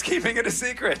that guy's keeping it a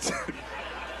secret.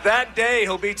 That day,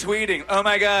 he'll be tweeting, oh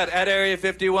my God, at Area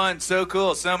 51, so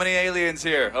cool, so many aliens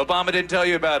here. Obama didn't tell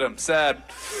you about them. Sad.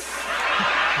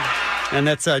 And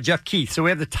that's Jeff Keith. So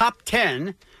we have the top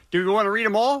 10. Do we want to read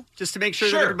them all just to make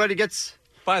sure that everybody gets...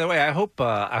 By the way, I hope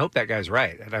that guy's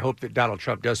right, and I hope that Donald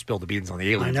Trump does spill the beans on the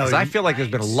aliens. I know. I feel like there's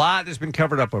been a lot that's been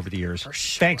covered up over the years. For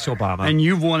sure. Thanks, Obama. And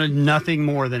you've wanted nothing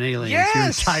more than aliens your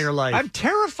entire life. I'm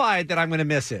terrified that I'm going to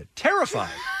miss it. Terrified.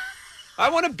 I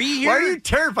want to be here. Why are you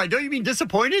terrified? Don't you mean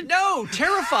disappointed? No,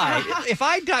 terrified. If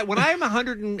I die, when I'm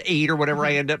 108 or whatever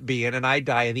I end up being, and I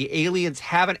die, and the aliens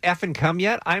haven't effing come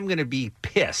yet, I'm going to be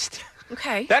pissed.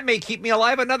 Okay. That may keep me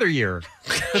alive another year.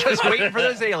 Just waiting for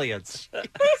those aliens.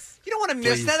 You don't want to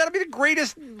miss that. That'll be the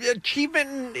greatest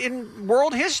achievement in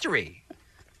world history.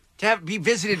 To be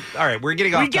visited. All right, we're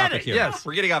getting off topic here. Yes.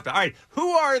 We're getting off topic. All right, who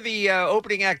are the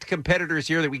opening act competitors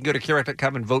here that we can go to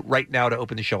KROC.com and vote right now to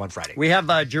open the show on Friday? We have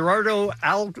Gerardo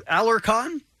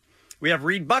Alarcon. We have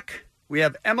Reed Buck. We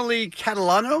have Emily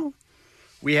Catalano.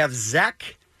 We have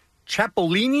Zach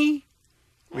Cipollini.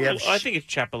 I think it's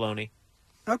Cipollone.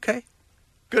 Okay.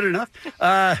 Good enough.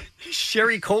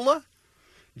 Sherry Cola,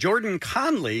 Jordan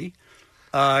Conley,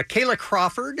 Kayla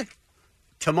Crawford,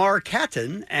 Tamar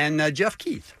Catton, and Jeff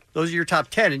Keith. Those are your top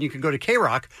 10, and you can go to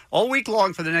KROC all week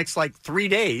long for the next, 3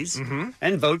 days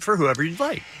and vote for whoever you'd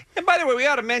like. And by the way, we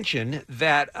ought to mention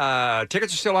that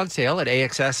tickets are still on sale at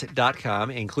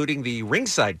AXS.com, including the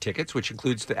ringside tickets, which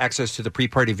includes the access to the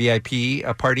pre-party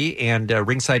VIP party and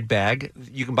ringside bag.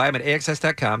 You can buy them at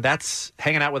AXS.com. That's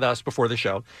hanging out with us before the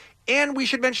show. And we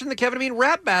should mention the Kevin and Bean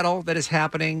rap battle that is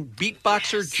happening.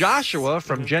 Beatboxer Joshua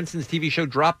from Jensen's TV show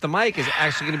Drop the Mic is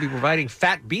actually going to be providing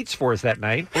fat beats for us that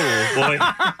night. Oh, boy.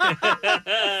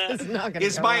 It's not going to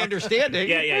Is my understanding.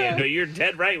 Yeah. No, you're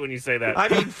dead right when you say that. I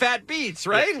mean, fat beats,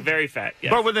 right? Yes, very fat,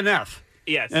 yes. But with an F.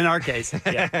 Yes. In our case.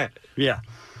 Yeah. Yeah.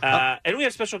 And we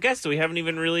have special guests, so we haven't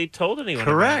even really told anyone.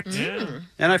 Correct. Yeah.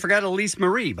 And I forgot Elise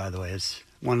Marie, by the way, is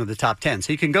one of the top 10.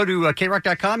 So you can go to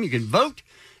KROC.com, you can vote,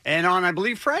 And on, I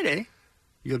believe, Friday,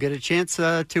 you'll get a chance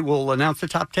we'll announce the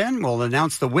top 10. We'll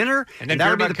announce the winner. And then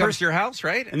that'll Beer Mug comes to your house,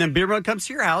 right? And then Beer Mug comes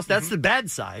to your house. That's the bad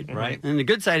side. Right. And the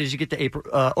good side is you get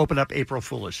to open up April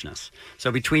Foolishness.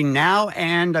 So between now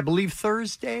and, I believe,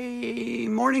 Thursday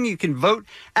morning, you can vote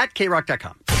at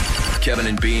kroq.com. Kevin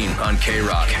and Bean on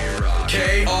K-Rock.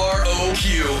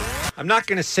 K-R-O-Q. I'm not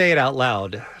going to say it out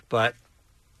loud, but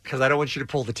because I don't want you to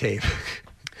pull the tape.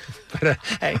 But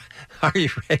hey, are you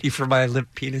ready for my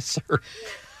limp penis, sir?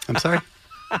 I'm sorry?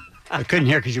 I couldn't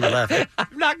hear because you were laughing.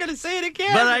 I'm not going to say it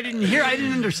again. But I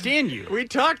didn't understand you. We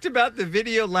talked about the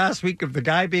video last week of the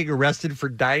guy being arrested for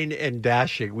dying and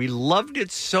dashing. We loved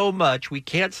it so much, we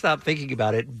can't stop thinking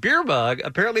about it. Beer Mug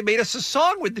apparently made us a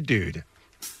song with the dude.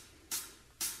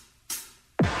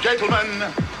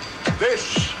 Gentlemen,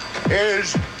 this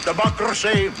is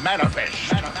Democracy Manifest.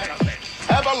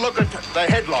 Have a look at the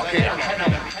headlock here.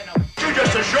 You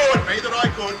just assured me that I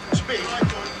could speak.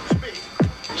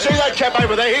 See that chap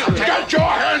over there? Get your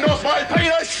hand off my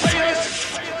penis!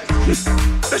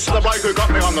 This is the bloke who got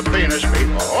me on the penis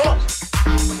before.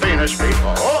 Penis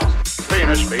before.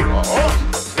 Penis before.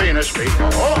 Penis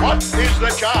before. What is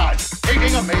the charge?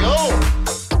 Eating a meal?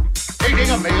 Eating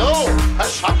a meal? A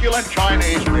succulent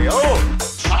Chinese meal?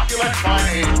 Succulent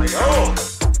Chinese meal?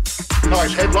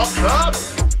 Nice headlocks up.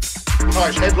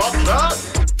 Nice headlocks up.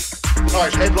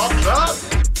 Nice headlocks up.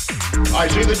 I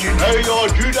see that you know your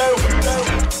judo.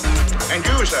 And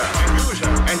you, sir.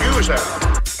 And you, sir.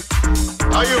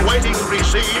 Are you waiting to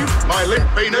receive my limp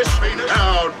penis?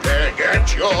 Now,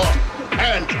 get your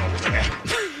hand.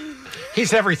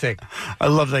 He's everything. I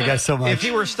love that guy so much. If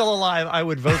he were still alive, I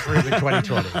would vote for him in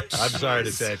 2020. I'm sorry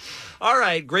to say. All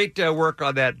right, great work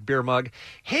on that, Beer Mug.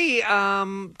 Hey,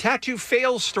 tattoo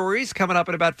fail stories coming up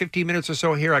in about 15 minutes or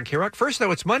so here on K-Rock. First,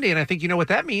 though, it's Monday, and I think you know what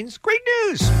that means. Great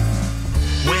news.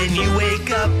 When you wake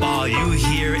up, all you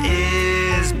hear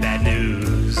is bad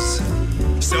news.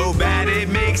 So bad it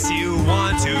makes you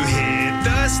want to hit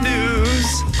the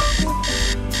snooze.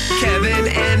 Kevin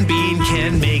and Bean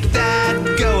can make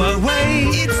that go away.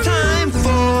 It's time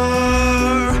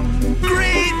for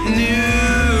great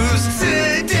news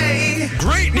today.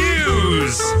 Great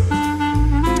news!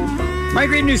 My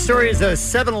great news story is a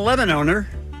 7-Eleven owner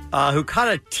who caught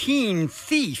a teen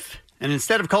thief. And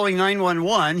instead of calling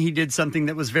 911, he did something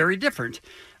that was very different.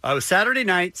 It was Saturday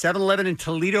night, 7-Eleven in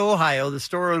Toledo, Ohio. The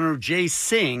store owner, Jay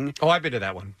Singh. Oh, I've been to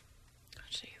that one.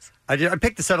 I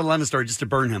picked the 7-Eleven store just to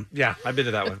burn him. Yeah, I've been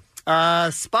to that one.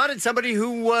 Spotted somebody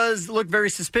who looked very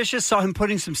suspicious, saw him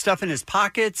putting some stuff in his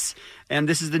pockets, and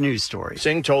this is the news story.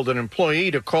 Singh told an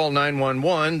employee to call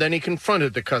 911, then he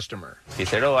confronted the customer. He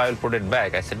said, "Oh, I'll put it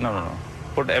back." I said, No.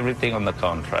 Put everything on the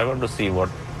counter. I want to see what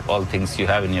all things you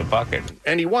have in your pocket.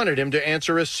 And he wanted him to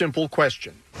answer a simple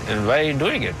question. And why are you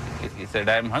doing it? He said,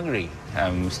 "I'm hungry.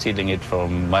 I'm stealing it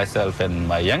from myself and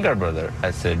my younger brother."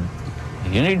 I said,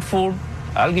 "You need food?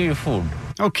 I'll give you food."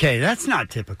 Okay, that's not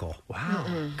typical.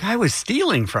 Wow. Guy was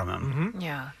stealing from him.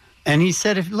 Yeah. And he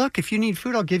said, if you need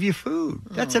food, I'll give you food.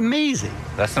 That's amazing.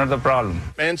 That's not the problem.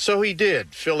 And so he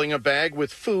did, filling a bag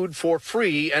with food for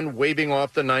free and waving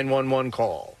off the 911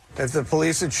 call. If the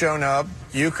police had shown up,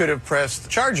 you could have pressed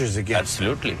charges against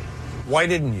him. Absolutely. Why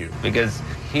didn't you? Because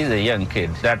he's a young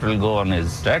kid. That will go on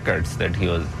his records that he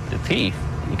was a thief.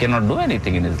 He cannot do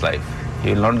anything in his life.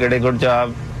 He will not get a good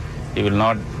job. He will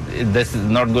not. This is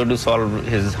not going to solve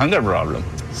his hunger problem.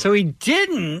 So he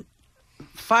didn't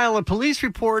file a police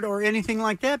report or anything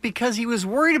like that because he was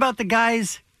worried about the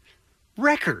guy's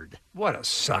record. What a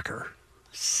sucker.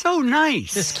 So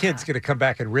nice. This kid's going to come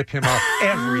back and rip him off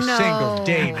every single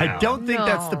day now. I don't think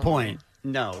that's the point.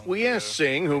 No. We asked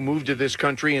Singh, who moved to this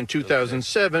country in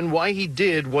 2007, why he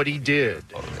did what he did.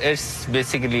 It's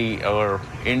basically our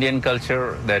Indian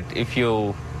culture that if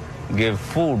you give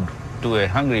food to a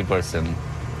hungry person,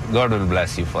 God will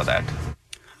bless you for that.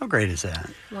 How great is that?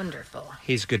 Wonderful.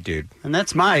 He's a good dude. And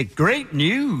that's my great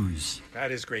news.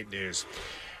 That is great news.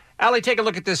 Allie, take a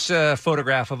look at this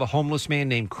photograph of a homeless man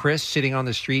named Chris sitting on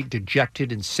the street,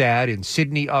 dejected and sad in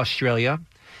Sydney, Australia.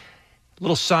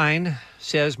 Little sign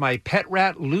says, "My pet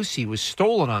rat Lucy was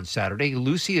stolen on Saturday.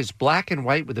 Lucy is black and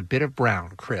white with a bit of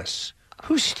brown, Chris."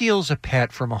 Who steals a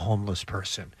pet from a homeless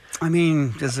person? I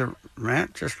mean, does a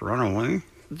rat just run away?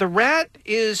 The rat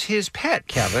is his pet,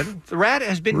 Kevin. The rat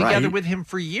has been together with him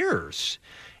for years.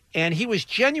 And he was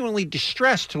genuinely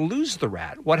distressed to lose the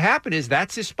rat. What happened is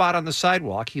that's his spot on the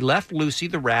sidewalk. He left Lucy,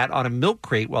 the rat, on a milk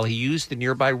crate while he used the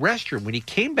nearby restroom. When he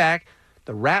came back,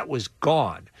 the rat was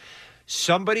gone.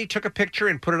 Somebody took a picture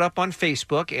and put it up on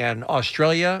Facebook, and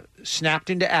Australia snapped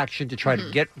into action to try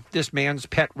to get this man's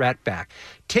pet rat back.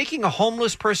 Taking a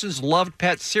homeless person's loved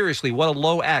pet seriously. What a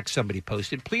low act, somebody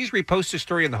posted. Please repost the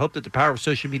story in the hope that the power of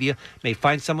social media may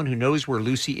find someone who knows where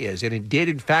Lucy is. And it did,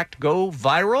 in fact, go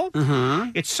viral.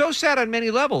 It's so sad on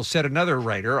many levels, said another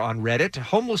writer on Reddit.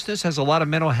 Homelessness has a lot of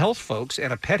mental health folks,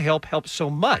 and a pet help helps so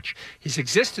much. His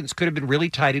existence could have been really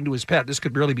tied into his pet. This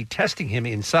could really be testing him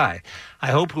inside.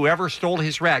 I hope whoever stole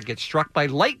his rat gets struck by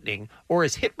lightning or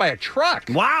is hit by a truck.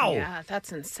 Wow. Yeah,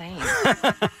 that's insane.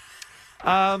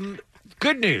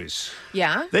 Good news.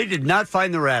 Yeah? They did not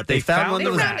find the rat. They found one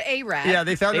that was... found a rat. Yeah,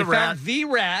 they found a rat. Found the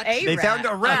rat. They found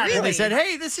a rat, and they said,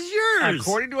 hey, this is yours.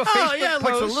 According to a Facebook it post,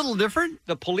 looks a little different.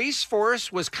 The police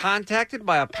force was contacted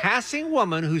by a passing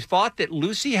woman who thought that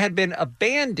Lucy had been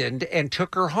abandoned and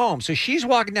took her home. So she's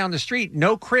walking down the street,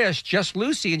 no Chris, just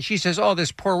Lucy, and she says, oh,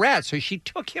 this poor rat. So she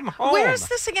took him home. Where is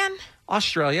this again?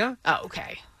 Australia. Oh,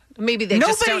 okay. Maybe they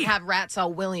just don't have rats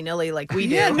all willy-nilly like we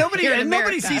do. Yeah, nobody here in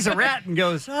nobody America. sees a rat and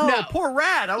goes, oh, poor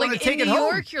rat, I want to take it home. In New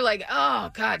York, you're like,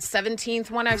 oh, God, 17th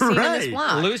one I've seen in this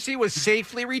block. Lucy was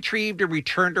safely retrieved and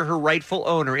returned to her rightful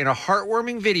owner. In a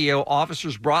heartwarming video,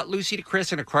 officers brought Lucy to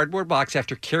Chris in a cardboard box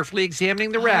after carefully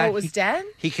examining the rat. Oh, it was dead?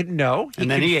 He ate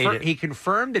it. He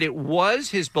confirmed that it was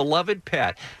his beloved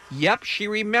pet. Yep, she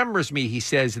remembers me, he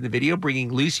says in the video,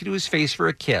 bringing Lucy to his face for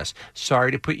a kiss.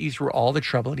 Sorry to put you through all the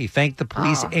trouble. And he thanked the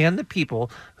police and the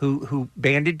people who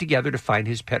banded together to find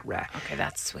his pet rat. Okay,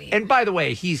 that's sweet. And by the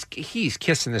way, he's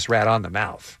kissing this rat on the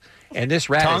mouth. And this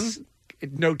rat is...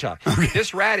 No tongue.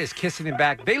 This rat is kissing him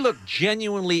back. They look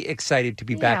genuinely excited to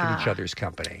be back in each other's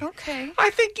company. Okay. I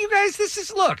think you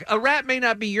guys, look, a rat may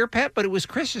not be your pet, but it was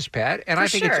Chris's pet. And I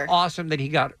think it's awesome that he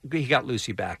got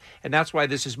Lucy back. And that's why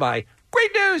this is my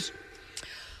great news.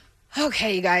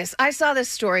 Okay, you guys, I saw this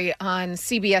story on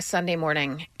CBS Sunday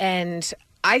Morning, and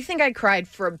I think I cried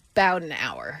for about an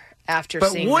hour after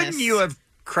seeing this. But wouldn't you have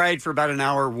cried for about an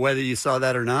hour whether you saw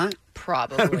that or not?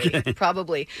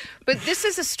 Probably. But this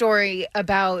is a story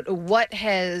about what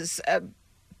has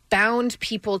bound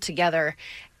people together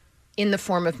in the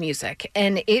form of music.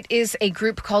 And it is a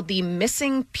group called the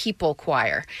Missing People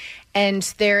Choir. And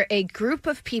they're a group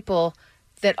of people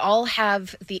that all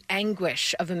have the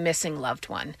anguish of a missing loved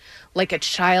one, like a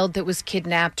child that was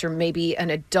kidnapped or maybe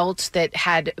an adult that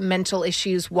had mental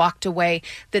issues, walked away,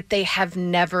 that they have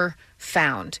never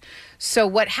found. So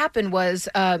what happened was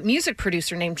a music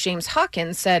producer named James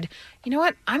Hawkins said, you know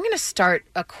what, I'm going to start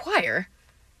a choir.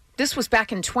 This was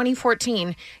back in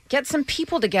 2014. Get some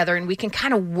people together and we can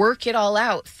kind of work it all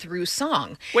out through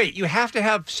song. Wait, you have to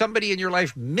have somebody in your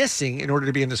life missing in order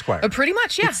to be in this choir? Pretty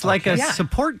much, yeah. It's like a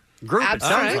support group.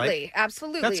 Absolutely.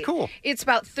 That's cool. It's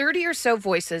about 30 or so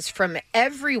voices from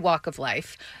every walk of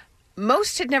life.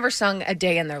 Most had never sung a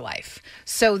day in their life.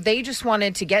 So they just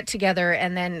wanted to get together.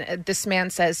 And then this man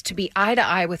says to be eye to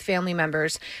eye with family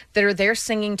members that are there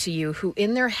singing to you, who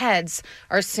in their heads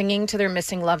are singing to their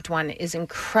missing loved one, is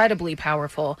incredibly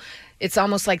powerful. It's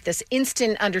almost like this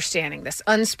instant understanding, this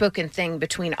unspoken thing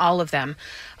between all of them.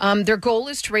 Their goal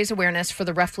is to raise awareness for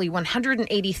the roughly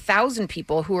 180,000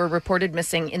 people who are reported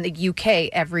missing in the UK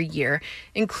every year,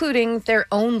 including their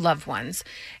own loved ones.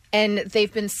 And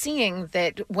they've been seeing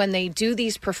that when they do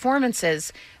these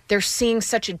performances, they're seeing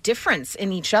such a difference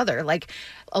in each other, like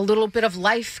a little bit of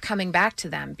life coming back to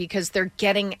them because they're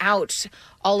getting out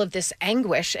all of this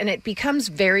anguish and it becomes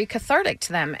very cathartic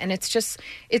to them. And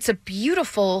it's a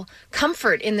beautiful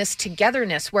comfort in this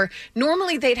togetherness where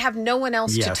normally they'd have no one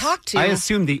else to talk to. I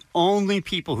assume the only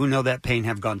people who know that pain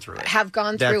have gone through it.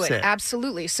 That's it.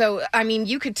 Absolutely. So, I mean,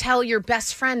 you could tell your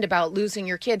best friend about losing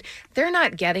your kid. They're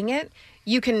not getting it.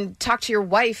 You can talk to your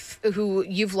wife who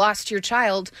you've lost your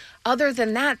child. Other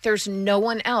than that, there's no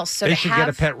one else. So they should get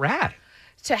a pet rat.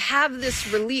 To have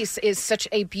this release is such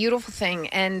a beautiful thing.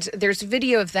 And there's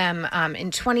video of them in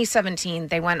 2017.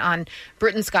 They went on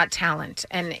Britain's Got Talent.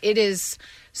 And it is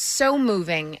so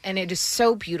moving and it is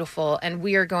so beautiful. And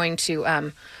we are going to,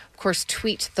 of course,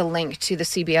 tweet the link to the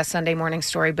CBS Sunday Morning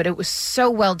story. But it was so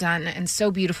well done and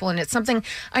so beautiful. And it's something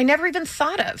I never even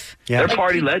thought of. Yeah. They're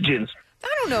party legends. I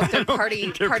don't know if they're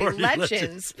party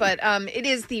legends, but it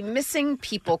is the Missing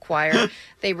People Choir.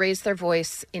 They raise their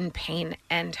voice in pain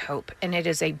and hope, and it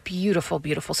is a beautiful,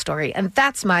 beautiful story. And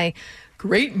that's my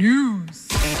great news.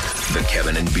 The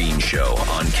Kevin and Bean Show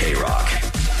on K-Rock.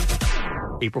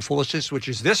 April Foolishness, which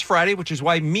is this Friday, which is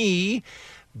why me,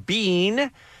 Bean,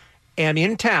 am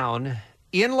in town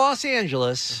in Los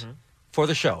Angeles for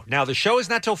the show. Now, the show is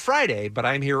not till Friday, but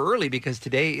I'm here early because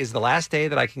today is the last day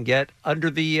that I can get under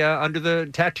the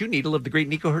tattoo needle of the great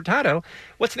Nico Hurtado.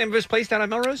 What's the name of his place down on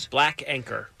Melrose? Black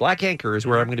Anchor. Black Anchor is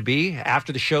where I'm going to be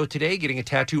after the show today, getting a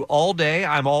tattoo all day.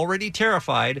 I'm already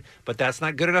terrified, but that's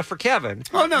not good enough for Kevin.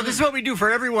 Oh, no, this is what we do for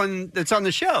everyone that's on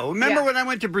the show. Remember when I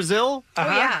went to Brazil? Oh,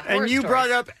 yeah. And you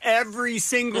brought up every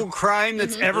single crime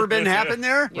that's ever been happened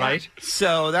there? Yeah. Right.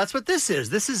 So that's what this is.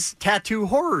 This is tattoo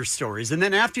horror stories. And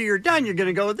then after you're done, you're going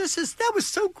to go, that was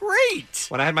so great.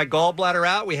 When I had my gallbladder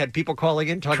out, we had people calling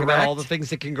in talking about Correct. all the things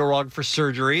that can go wrong for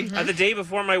surgery. The day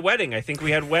before my wedding, I think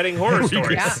we had wedding horror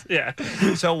stories. Yeah.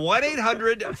 So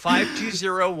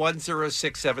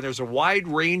 1-800-520-1067. There's a wide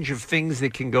range of things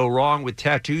that can go wrong with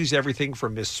tattoos, everything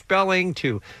from misspelling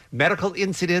to medical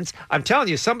incidents. I'm telling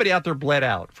you, somebody out there bled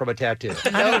out from a tattoo.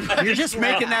 You're just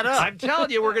making that up. I'm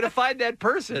telling you, we're going to find that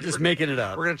person. Just making it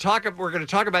up. We're going to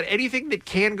talk about anything that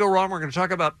can go wrong. We're going to talk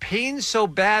about pain so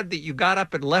bad that you got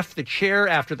up and left the chair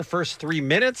after the first 3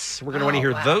 minutes. We're going to want to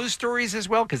hear those stories as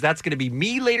well, because that's going to be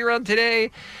me later on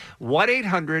today.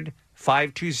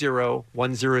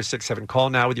 1-800-520-1067. Call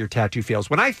now with your tattoo fails.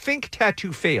 When I think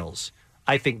tattoo fails,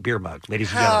 I think beer mug, ladies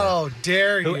and gentlemen. How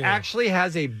dare you? Who actually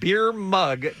has a beer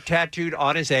mug tattooed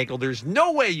on his ankle. There's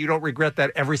no way you don't regret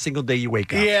that every single day you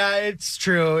wake up. Yeah, it's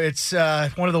true. It's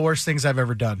one of the worst things I've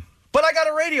ever done. But I got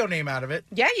a radio name out of it.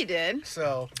 Yeah, you did.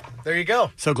 So there you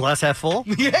go. So glass half full?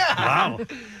 Yeah. Wow.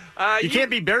 You can't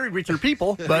be buried with your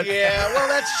people, but yeah, well,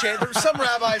 that's changed. Some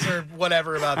rabbis are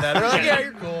whatever about that. They're like, yeah,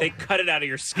 you're cool. They cut it out of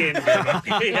your skin.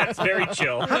 Yeah, it's very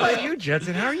chill. How about you,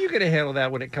 Jensen? How are you going to handle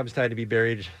that when it comes time to be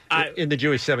buried in the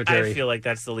Jewish cemetery? I feel like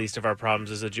that's the least of our problems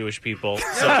as a Jewish people,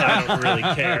 so I don't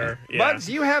really care. Yeah. Muggs,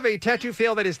 you have a tattoo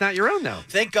fail that is not your own, though.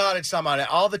 Thank God it's not mine.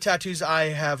 All the tattoos I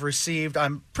have received,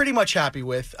 I'm pretty much happy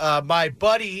with. My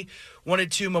buddy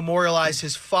wanted to memorialize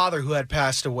his father who had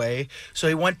passed away, so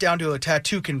he went down to a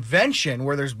tattoo convention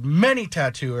where there's many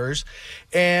tattooers,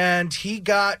 and he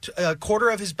got a quarter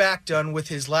of his back done with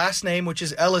his last name, which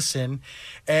is Ellison,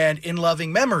 and In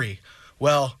Loving Memory.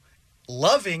 Well,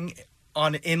 loving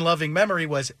on In Loving Memory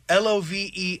was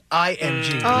Loving.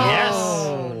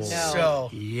 Oh, no. So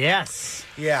yes.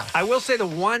 Yeah. I will say the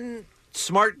one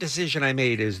smart decision I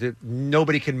made is that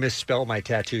nobody can misspell my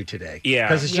tattoo today. Yeah.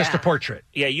 Because it's just a portrait.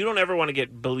 Yeah, you don't ever want to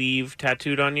get Believe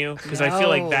tattooed on you, because I feel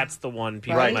like that's the one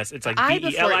people mess. It's like I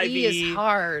before B-E-L-I-V. E is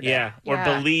hard. Yeah, or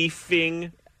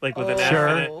beliefing. Like with an F Sure.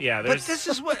 in it. Yeah, But this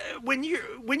is what when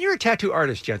you're a tattoo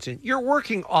artist, Jensen, you're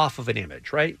working off of an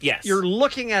image, right? Yes. You're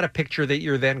looking at a picture that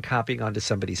you're then copying onto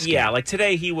somebody's skin. Yeah, like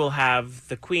today he will have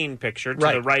the Queen picture to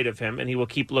the right of him, and he will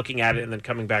keep looking at it and then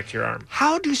coming back to your arm.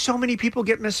 How do so many people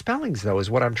get misspellings, though,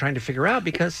 is what I'm trying to figure out,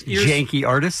 because you're janky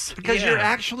artists. Because you're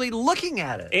actually looking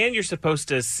at it. And you're supposed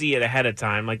to see it ahead of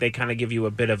time. Like they kind of give you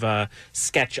a bit of a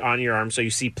sketch on your arm so you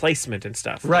see placement and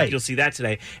stuff. Right. Like, you'll see that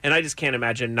today. And I just can't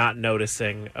imagine not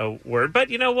noticing a word. But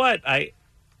you know what?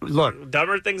 Look,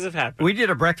 dumber things have happened. We did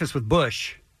a breakfast with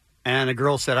Bush, and a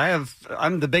girl said,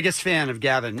 I'm the biggest fan of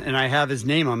Gavin, and I have his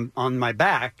name on my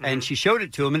back. And she showed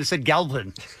it to him, and it said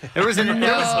Galvin. It was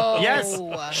yes,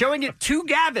 showing it to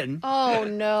Gavin. Oh,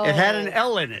 no. It had an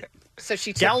L in it. So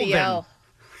she took Galvin. the L.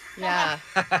 Yeah.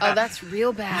 Oh, that's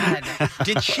real bad.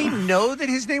 Did she know that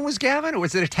his name was Gavin, or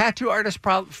was it a tattoo artist's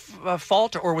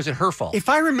fault, or was it her fault? If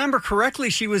I remember correctly,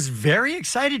 she was very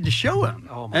excited to show him.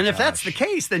 Oh my and if gosh. that's the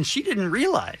case, then she didn't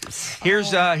realize.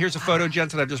 Here's a photo,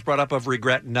 Jensen, I've just brought up of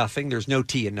regret nothing. There's no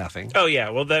T in nothing. Oh, yeah.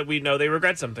 Well, that we know they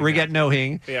regret something. Regret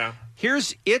nothing. Yeah.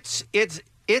 Here's It's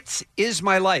Is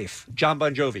My Life, John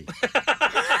Bon Jovi.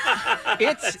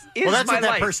 It's Is Well, that's My what that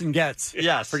Life. person gets.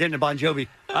 Yes. For getting a Bon Jovi.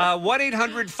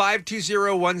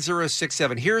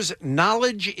 1-800-520-1067. Here's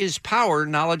Knowledge is Power.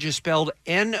 Knowledge is spelled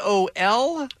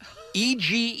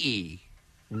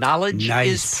Knowledge. Knowledge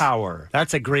is power.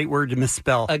 That's a great word to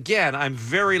misspell. Again, I'm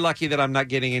very lucky that I'm not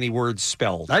getting any words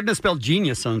spelled. I've misspelled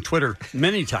genius on Twitter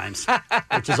many times,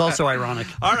 which is also ironic.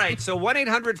 All right, so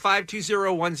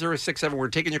 1-800-520-1067. We're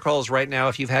taking your calls right now.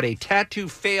 If you've had a tattoo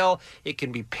fail, it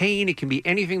can be pain, it can be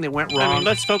anything that went wrong. I mean,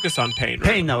 let's focus on pain. Right?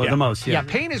 Pain, though, the most, yeah. Yeah,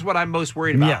 pain is what I'm most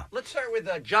worried about. Yeah. Let's start with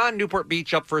John, Newport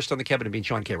Beach, up first on the Kevin and Bean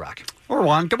Show on K-Rock. Or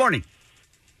Juan, good morning.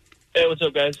 Hey, what's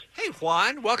up, guys? Hey,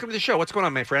 Juan. Welcome to the show. What's going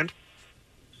on, my friend?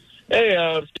 Hey,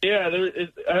 I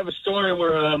have a story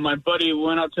where my buddy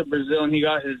went out to Brazil and he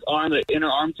got his inner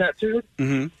arm tattooed.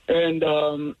 Mm-hmm. And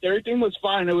everything was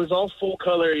fine. It was all full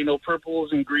color,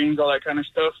 purples and greens, all that kind of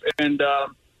stuff. And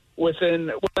when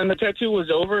the tattoo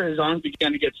was over, his arms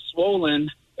began to get swollen.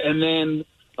 And then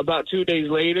about 2 days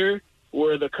later,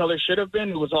 where the color should have been,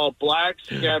 it was all black,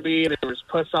 scabby, there was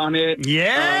pus on it.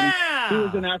 Yeah! He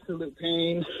was in absolute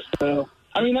pain. So,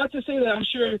 I mean, not to say that I'm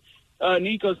sure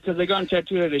Nico's because I got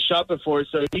tattooed at his shop before,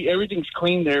 so everything's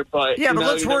clean there. But yeah, but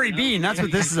let's worry Bean. That's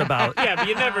what this is about. Yeah, but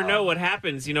you never know what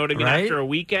happens. You know what I mean? Right? After a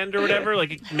weekend or whatever,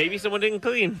 like maybe someone didn't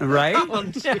clean. Right? Oh,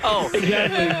 no.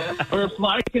 Exactly. Or a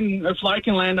fly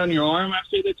can land on your arm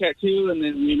after the tattoo, and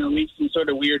then leave some sort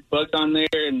of weird bug on there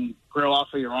and grow off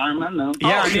of your arm. I don't know.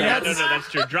 Yeah, that's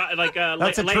true.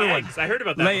 That's a lay true one. eggs. I heard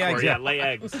about that Lay before. eggs, Yeah, yeah. lay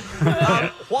eggs.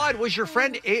 Juan, was your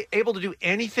friend able to do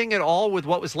anything at all with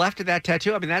what was left of that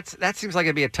tattoo? I mean, that seems like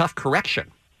it'd be a tough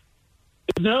correction.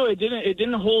 No, it didn't. It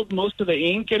didn't hold most of the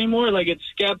ink anymore. Like it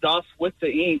scabbed off with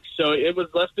the ink, so it was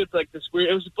left with like this weird.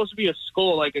 It was supposed to be a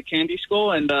skull, like a candy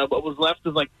skull, and what was left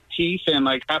was like teeth and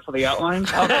like half of the outline.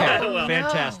 Okay, Oh,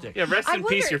 fantastic. Yeah, rest I in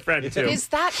peace, wonder, your friend too. Is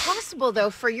that possible though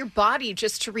for your body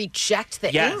just to reject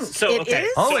the Yes. ink? So It okay.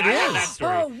 is? So it I have is. that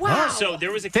story. Oh, wow. So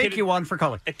there was a Thank kid. you, Juan, for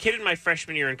calling. A kid in my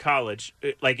freshman year in college,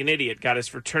 like an idiot, got his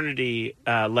fraternity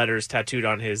letters tattooed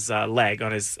on his leg,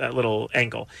 on his little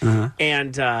ankle,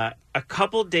 and a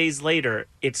couple days later,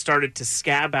 it started to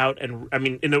scab out, and I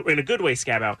mean, in a good way,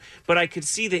 scab out. But I could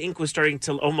see the ink was starting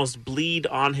to almost bleed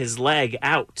on his leg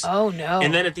out. Oh no!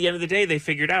 And then at the end of the day, they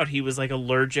figured out he was like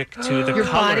allergic to the Your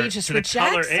color. body just to the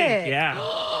color rejects ink. it.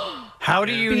 Yeah. How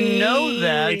do you know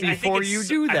that I think before it's- you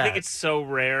do that? I think it's so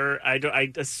rare.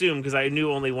 I assume because I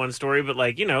knew only one story, but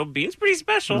like Bean's pretty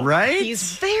special, right?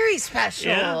 He's very special.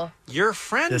 Yeah. Your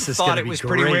friend This is thought gonna it be was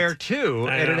pretty great. rare too,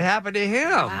 I and it know. happened to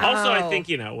him. Also, I Wow. think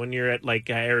when you're at like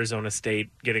Arizona State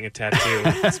getting a tattoo,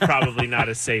 it's probably not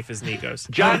as safe as Nico's.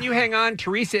 John, you hang on.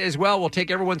 Teresa as well. We'll take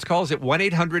everyone's calls at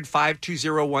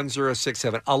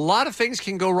 1-800-520-1067. A lot of things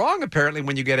can go wrong, apparently,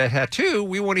 when you get a tattoo.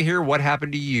 We want to hear what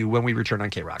happened to you when we return on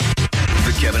K-Rock.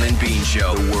 The Kevin and Bean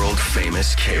Show, the world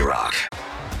famous K-Rock.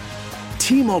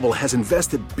 T-Mobile has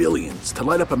invested billions to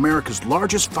light up America's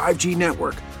largest 5G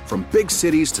network, from big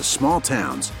cities to small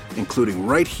towns, including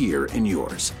right here in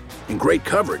yours. And great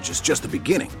coverage is just the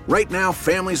beginning. Right now,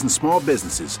 families and small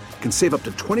businesses can save up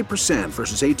to 20%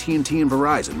 versus AT&T and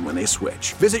Verizon when they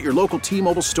switch. Visit your local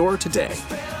T-Mobile store today.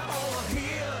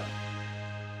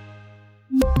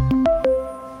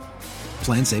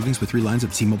 Plan savings with 3 lines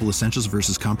of T-Mobile Essentials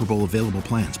versus comparable available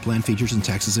plans. Plan features and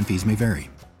taxes and fees may vary.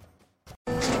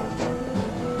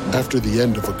 After the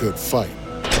end of a good fight,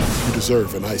 you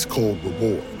deserve an ice-cold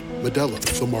reward. Modelo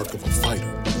is the mark of a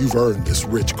fighter. You've earned this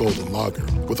rich golden lager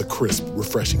with a crisp,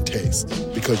 refreshing taste.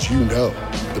 Because you know,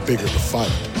 the bigger the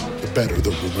fight, the better the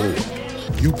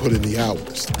reward. You put in the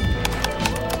hours,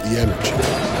 the energy,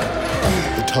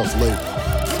 the tough labor.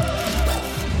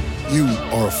 You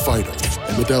are a fighter,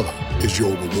 and Modelo is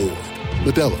your reward.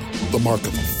 Modelo, the mark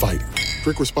of a fighter.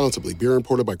 Drink responsibly. Beer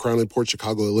imported by Crown Imports,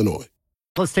 Chicago, Illinois.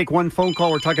 Let's take one phone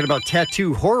call. We're talking about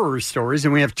tattoo horror stories,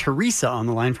 and we have Teresa on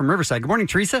the line from Riverside. Good morning,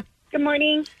 Teresa. Good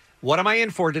morning. What am I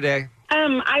in for today?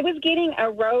 I was getting a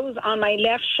rose on my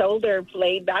left shoulder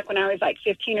blade back when I was like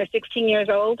 15 or 16 years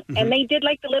old. And they did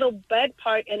like the little bud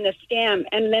part in the stem.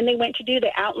 And then they went to do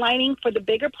the outlining for the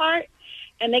bigger part.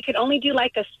 And they could only do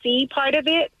like a C part of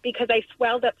it because I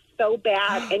swelled up so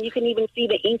bad. And you couldn't even see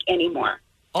the ink anymore.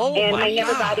 Oh, and my I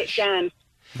never got it done.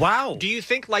 Wow. Do you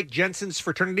think, like Jensen's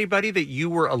fraternity buddy, that you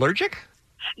were allergic?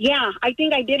 Yeah, I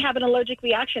think I did have an allergic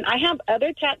reaction. I have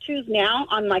other tattoos now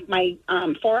on like my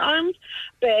forearms,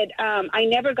 but I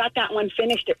never got that one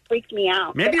finished. It freaked me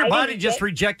out. Maybe But your I body didn't just get-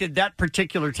 rejected that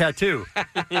particular tattoo.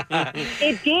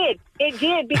 It did. It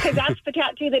did, because that's the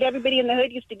tattoo that everybody in the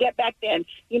hood used to get back then.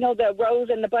 You know, the rose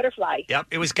and the butterfly. Yep,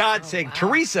 it was God saying,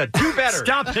 Teresa, do better.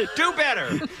 Stop it. Do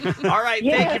better. All right,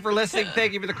 Yeah. thank you for listening.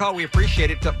 Thank you for the call. We appreciate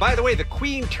it. By the way, the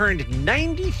Queen turned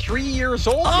 93 years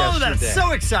old Oh, yesterday. that's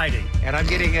so exciting. And I'm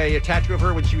getting a tattoo of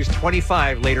her when she was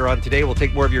 25 later on today. We'll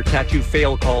take more of your tattoo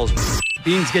fail calls.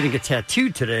 Bean's getting a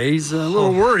tattoo today. He's a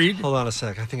little worried. Hold on a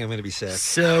sec. I think I'm going to be sick.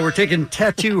 So we're taking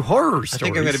tattoo horror stories. I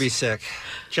think I'm going to be sick.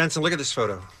 Jensen, look at this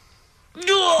photo.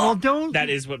 Well, don't. That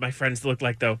is what my friends look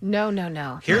like, though. No.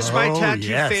 Here's my Oh, tattoo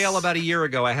yes. fail about a year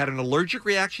ago. I had an allergic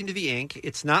reaction to the ink.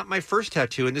 It's not my first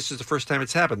tattoo, and this is the first time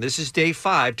it's happened. This is day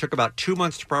 5. Took about 2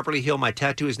 months to properly heal. My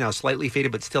tattoo is now slightly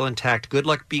faded, but still intact. Good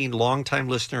luck, being longtime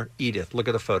listener Edith. Look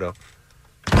at the photo.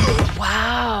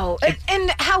 Wow.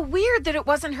 And how weird that it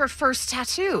wasn't her first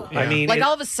tattoo. I mean, like it-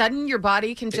 all of a sudden your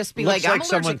body can just be Looks like, I'm like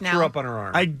someone allergic now. threw up on her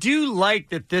arm. I do like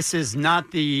that this is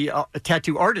not the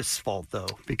tattoo artist's fault, though,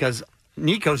 because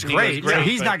Nico's great, so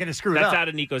he's but not going to screw it up. That's out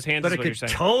of Nico's hands, But is it what you're could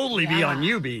saying. totally be on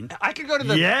you, Bean. I could go to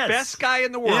the Yes. best guy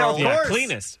in the world. Yeah, of course.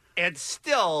 Cleanest. And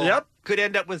still, Yep. could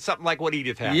end up with something like what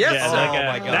Edith had. Yes. Yeah, Oh,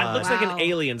 my God. That looks like an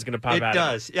alien's going to pop It out.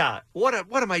 does, yeah. What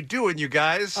am I doing, you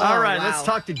guys? All right, let's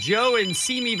talk to Joe in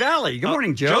Simi Valley. Good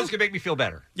morning, Joe. Joe's going to make me feel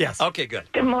better. Yes. Okay,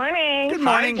 good. Good morning. Good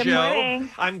morning, Hi, Good Joe. morning.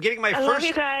 I'm getting my I first. love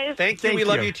you guys. Thank you. We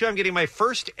love you too. I'm getting my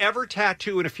first ever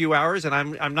tattoo in a few hours, and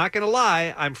I'm not going to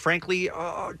lie. I'm frankly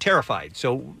terrified.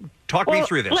 So talk me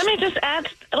through this. Let me add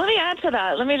to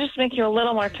that. Let me just make you a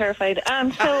little more terrified.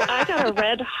 So I got a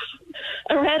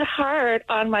red heart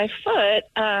on my foot,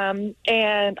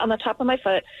 and on the top of my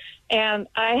foot, and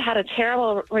I had a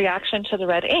terrible reaction to the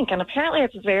red ink. And apparently,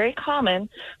 it's very common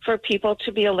for people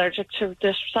to be allergic to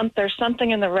this. There's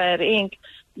something in the red ink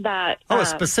that a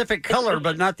specific color,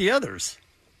 but not the others.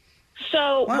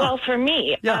 So, Wow. well, for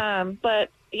me, but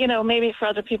maybe for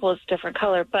other people it's different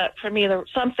color. But for me,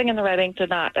 something in the red ink did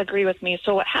not agree with me.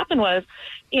 So what happened was,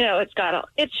 it's got all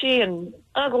itchy and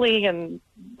ugly and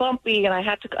bumpy, and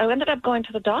I ended up going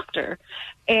to the doctor,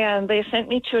 and they sent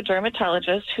me to a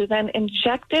dermatologist who then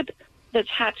injected the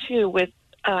tattoo with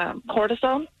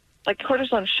cortisone, like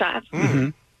cortisone shots.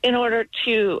 Mm-hmm. In order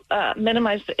to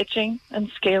minimize the itching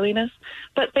and scaliness.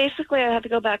 But basically, I had to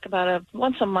go back about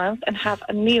once a month and have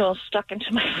a needle stuck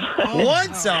into my foot.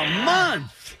 Once a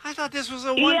month? I thought this was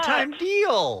a one-time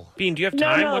deal. Bean, do you have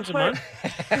time once a month?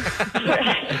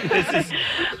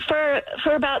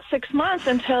 For about 6 months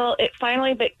until it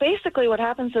finally, basically what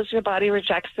happens is your body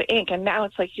rejects the ink, and now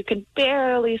it's like you can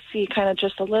barely see kind of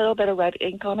just a little bit of red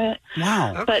ink on it.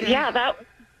 Wow. But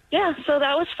so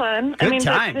that was fun. Good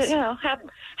times.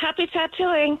 Happy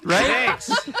tattooing. Right?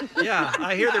 Thanks. Yeah,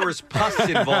 I hear there was pus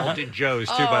involved in Joe's,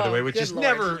 too, by the way, which is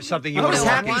never something you I want was to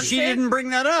happy she didn't bring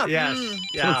that up. Yes.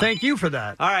 So thank you for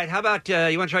that. All right, how about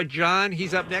you want to try John?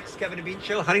 He's up next, Kevin and Bean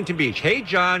Show, Huntington Beach. Hey,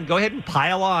 John, go ahead and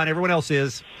pile on. Everyone else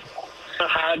is.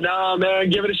 Nah, man,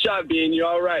 give it a shot, Bean. You're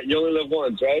all right. You only live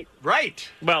once, right? Right.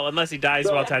 Well, unless he dies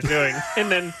while tattooing.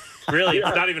 And then, really,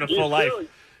 it's not even a full life.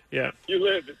 Yeah. You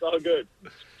lived. It's all good.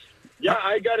 Yeah,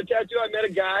 I got a tattoo. I met a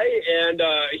guy, and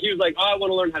he was like, I want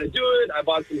to learn how to do it. I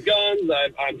bought some guns.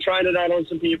 I'm trying it out on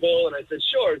some people. And I said,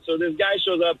 sure. So this guy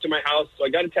shows up to my house. So I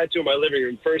got a tattoo in my living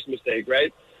room. First mistake,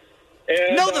 right?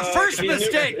 And, No, the first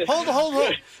mistake. Hold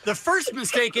on. The first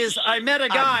mistake is I met a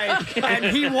guy and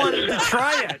he wanted to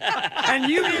try it. And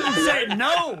you didn't say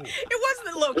no. It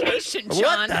wasn't the location,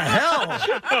 John. What the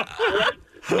hell?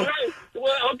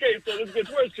 Well, okay, so this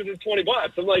gets worse because it's $20.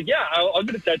 I'm like, yeah, I'll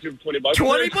get a tattoo for $20.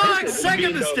 $20?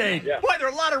 Second mistake. Yeah. Boy, there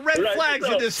are a lot of red flags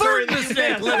in this Third story.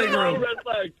 mistake, living room. Red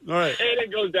flags. All right. And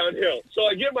it goes downhill. So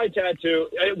I get my tattoo.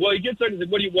 He gets there and he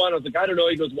said, what do you want? I was like, I don't know.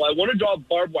 He goes, well, I want to draw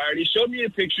barbed wire. And he showed me a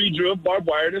picture. He drew a barbed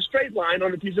wire in a straight line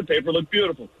on a piece of paper. It looked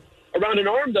beautiful. Around an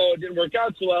arm, though, it didn't work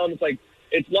out so well. And it's like,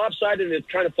 it's lopsided and it's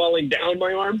kind of falling down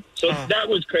my arm. So that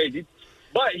was crazy.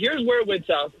 But here's where it went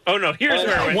south. Oh, no, here's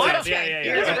where it went south.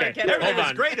 Yeah. Okay. Hold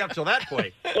on. Great up till that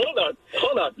point. Hold on.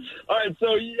 All right,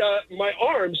 so my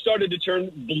arm started to turn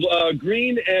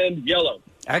green and yellow.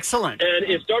 Excellent.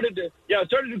 And it started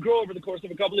to grow over the course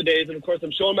of a couple of days. And, of course,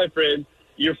 I'm showing my friend.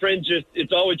 Your friend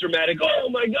it's always dramatic. Oh,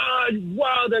 my God,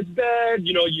 wow, that's bad.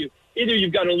 Either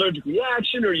you've got an allergic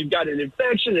reaction or you've got an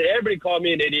infection. And everybody called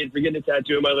me an idiot for getting a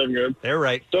tattoo in my living room. They're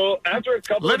right. So after a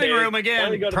couple Living of days, room again,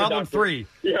 finally go to the problem doctor. 3.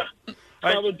 Yeah.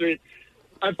 Problem 3.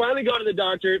 I finally go to the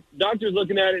doctor. Doctor's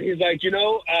looking at it. He's like,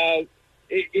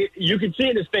 you could see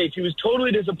in his face. He was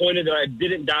totally disappointed that I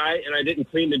didn't die and I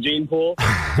didn't clean the gene pool.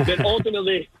 Then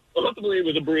ultimately it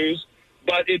was a bruise.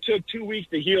 But it took 2 weeks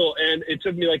to heal, and it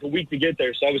took me like a week to get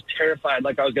there. So I was terrified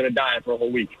like I was going to die for a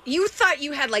whole week. You thought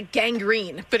you had like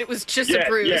gangrene, but it was just a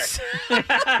bruise. Big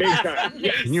time.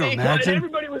 Yeah. Can you And imagine?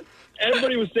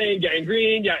 everybody was saying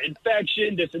gangrene,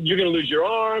 infection, you're going to lose your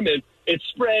arm, and it's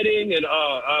spreading, and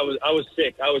I was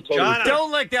sick. I was totally John, sick.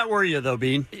 Don't let that worry you, though,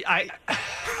 Bean. I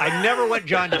never want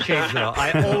John to change, though.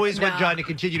 I always want John to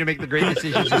continue to make the great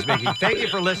decisions he's making. Thank you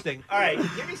for listeing. All right,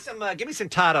 give me some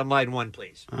Todd on line 1,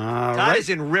 please. Todd is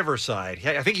in Riverside.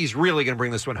 I think he's really going to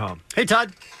bring this one home. Hey,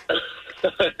 Todd. Hey,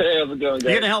 how's it going, guys? You're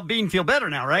going to help Bean feel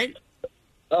better now, right?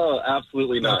 Oh,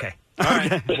 absolutely not. Okay. All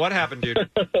right. What happened, dude?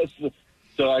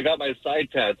 So I got my side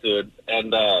tattooed,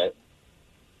 and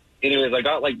anyways, I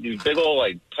got like these big old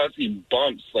like pussy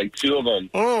bumps, like 2 of them.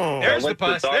 Oh, there's the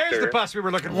pus. There's the pus we were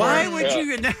looking for. Why would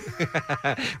you?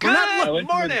 Good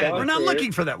morning. We're not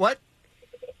looking for that. What?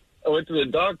 I went to the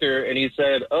doctor, and he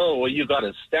said, "Oh, well, you got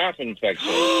a staph infection."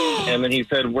 And then he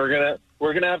said, "We're gonna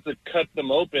have to cut them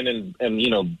open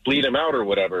and bleed them out or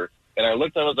whatever." And I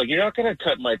looked, and I was like, "You're not gonna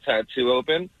cut my tattoo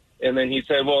open." And then he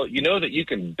said, well, you know that you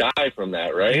can die from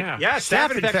that, right? Yeah,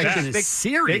 staph infection is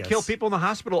serious. They kill people in the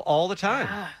hospital all the time.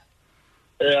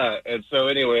 Yeah, and so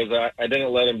anyways, I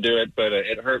didn't let him do it, but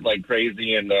it hurt like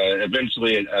crazy, and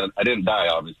eventually I didn't die,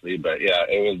 obviously, but yeah,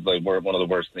 it was like one of the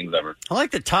worst things ever. I like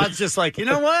that Todd's just like, you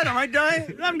know what? I might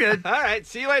die. I'm good. All right,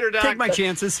 see you later, Doc. Take my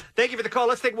chances. Thank you for the call.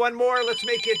 Let's take one more. Let's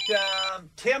make it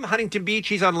Tim, Huntington Beach.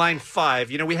 He's on line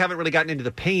 5. You know, we haven't really gotten into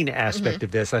the pain aspect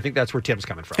of this. I think that's where Tim's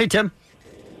coming from. Hey, Tim.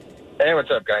 Hey, what's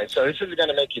up, guys? So this is going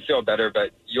to make you feel better,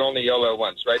 but you only YOLO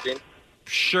once, right, Dean?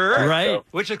 Sure. Right. So,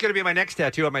 which is going to be my next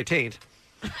tattoo on my taint.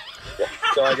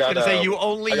 so I got going to say you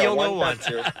only I got YOLO one once.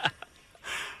 tattoo.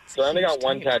 So I only got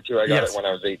one tattoo. I got it when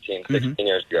I was 18, 16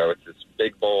 years ago. It's this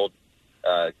big, bold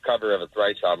cover of a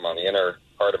Thrice album on the inner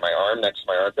part of my arm next to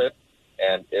my armpit,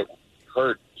 and it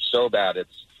hurt so bad.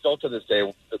 It's still to this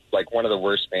day like one of the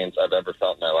worst pains I've ever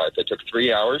felt in my life. It took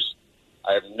 3 hours.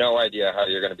 I have no idea how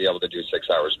you're going to be able to do 6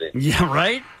 hours, Dean. Yeah,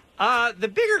 right? The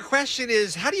bigger question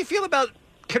is, how do you feel about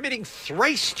committing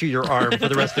thrice to your arm for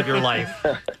the rest of your life?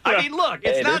 I mean, look,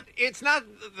 it's not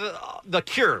the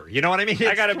cure. You know what I mean?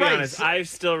 I got to be thrice. honest. I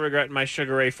still regret my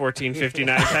Sugar Ray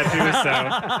 1459 tattoo.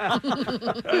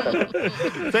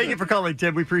 So Thank you for calling,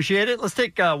 Tim. We appreciate it. Let's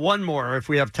take one more if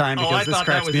we have time, because I this thought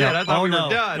cracks that was me it. up. I thought we were no.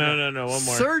 done. No, one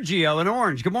more. Sergio in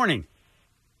Orange. Good morning.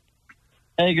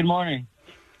 Hey, good morning.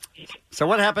 So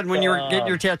what happened when you were getting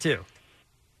your tattoo?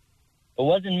 It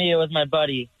wasn't me. It was my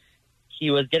buddy.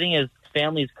 He was getting his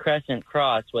family's crescent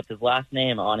cross with his last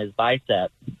name on his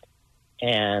bicep,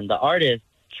 and the artist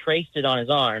traced it on his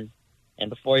arm, and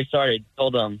before he started,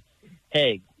 told him,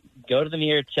 hey, go to the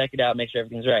mirror, check it out, make sure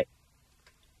everything's right.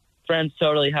 Friend's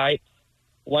totally hyped,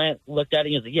 went, looked at it, and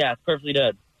he was like, yeah, it's perfectly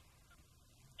done.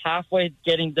 Halfway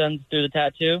getting done through the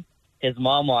tattoo, his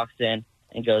mom walks in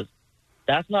and goes,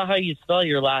 that's not how you spell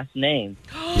your last name.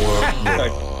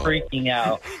 Starts freaking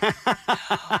out.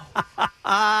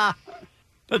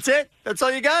 That's it? That's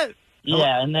all you got?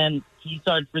 Yeah, and then he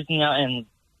started freaking out, and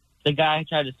the guy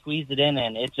tried to squeeze it in,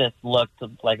 and it just looked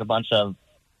like a bunch of...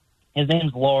 His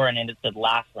name's Lauren, and it said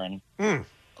Laughrin.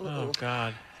 Oh,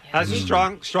 God. That's a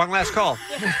strong last call.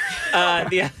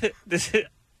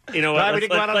 You know what? Glad we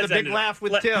didn't go out on the big laugh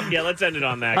with Tim. Yeah, let's end it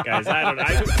on that, guys. I don't know.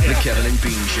 The Kevin and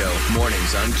Bean Show,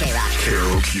 mornings on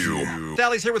KROQ.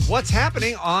 Sally's here with what's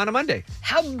happening on a Monday.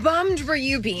 How bummed were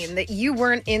you being that you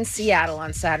weren't in Seattle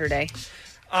on Saturday?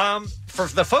 For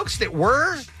the folks that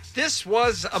were, this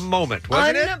was a moment,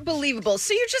 wasn't it? Unbelievable.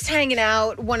 So you're just hanging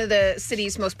out, one of the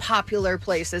city's most popular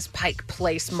places, Pike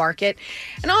Place Market,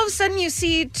 and all of a sudden you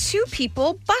see two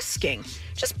people busking,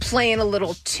 just playing a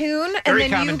little tune. Very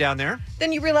and then common down there.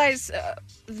 Then you realize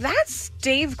that's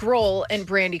Dave Grohl and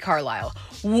Brandi Carlile.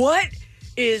 What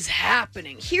is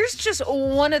happening? Here's just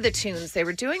one of the tunes they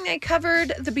were doing. They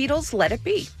covered the Beatles' Let It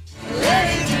Be. Let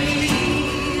it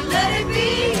be, let it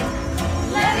be,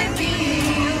 let it be,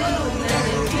 oh, let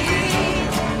it be.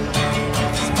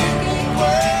 Speaking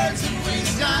words of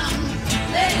wisdom,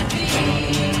 let it be.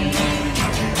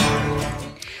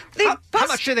 How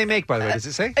much do they make, by the way? Does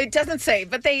it say? It doesn't say,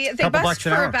 but they bust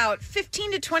for about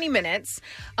 15 to 20 minutes.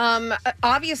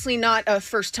 Obviously not a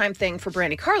first-time thing for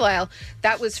Brandi Carlile.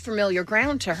 That was familiar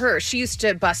ground to her. She used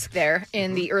to busk there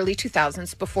in the early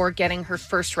 2000s before getting her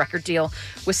first record deal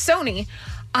with Sony.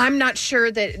 I'm not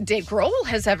sure that Dave Grohl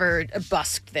has ever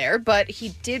busked there, but he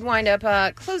did wind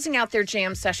up closing out their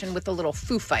jam session with the little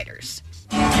Foo Fighters.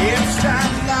 It's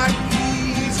times like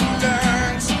these you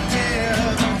learn to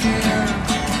live again.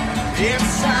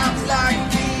 It's times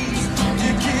like these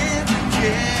you give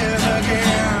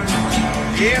again.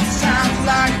 It's times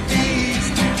like these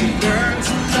you learn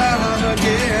to love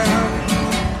again.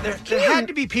 There had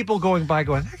to be people going by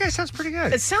going, that guy sounds pretty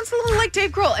good. It sounds a little like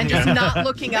Dave Grohl, and just not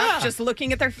looking up, just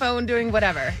looking at their phone, doing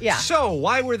whatever. Yeah. So,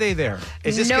 why were they there?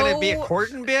 Is this going to be a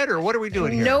Corton bid, or what are we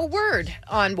doing here? No word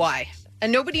on why.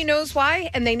 And nobody knows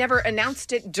why, and they never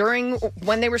announced it during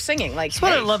when they were singing. Like, That's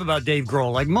what I love about Dave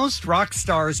Grohl. Like, most rock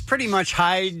stars pretty much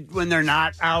hide when they're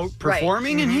not out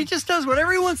performing, and he just does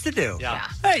whatever he wants to do. Yeah.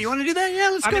 Hey, you want to do that? Yeah,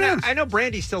 let's go down. I know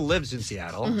Brandi still lives in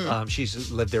Seattle.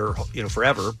 She's lived there,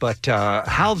 forever. But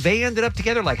how they ended up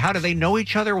together, like, how do they know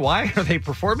each other? Why are they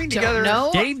performing together?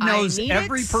 know. Dave knows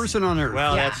every person on earth.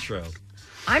 Well, Yeah. that's true.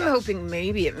 I'm hoping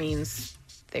maybe it means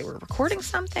they were recording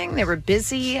something. They were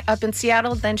busy up in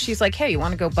Seattle. Then she's like, hey, you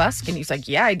want to go busk? And he's like,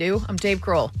 yeah, I do. I'm Dave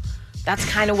Grohl. That's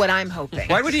kind of what I'm hoping.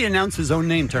 Why would he announce his own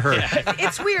name to her?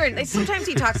 It's weird. Sometimes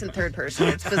he talks in third person.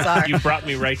 It's bizarre. You brought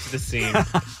me right to the scene.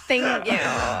 Thank you.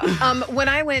 When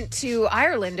I went to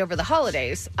Ireland over the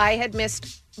holidays, I had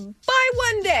missed by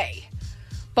one day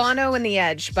Bono and the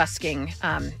Edge busking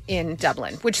in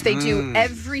Dublin, which they do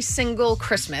every single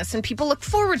Christmas, and people look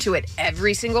forward to it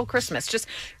every single Christmas, just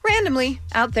randomly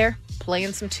out there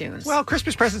playing some tunes. Well,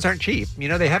 Christmas presents aren't cheap. You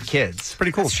know, they have kids.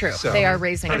 Pretty cool. That's true. So- They are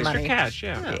raising Extra money. cash,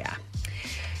 yeah. Yeah.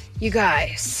 You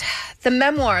guys, the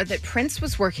memoir that Prince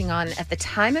was working on at the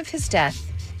time of his death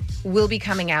will be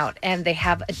coming out, and they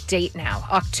have a date now,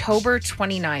 October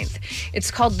 29th. It's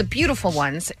called The Beautiful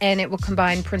Ones, and it will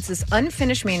combine Prince's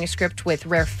unfinished manuscript with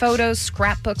rare photos,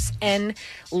 scrapbooks, and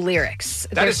lyrics.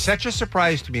 That is such a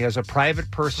surprise to me as a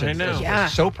private person. I know. It's Yeah.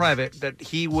 so private that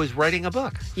he was writing a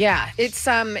book. Yeah,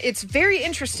 it's very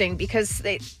interesting because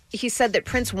he said that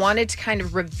Prince wanted to kind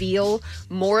of reveal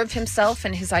more of himself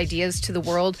and his ideas to the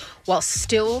world while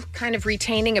still kind of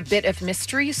retaining a bit of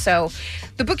mystery. So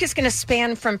the book is going to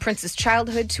span from Prince's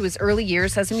childhood to his early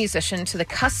years as a musician to the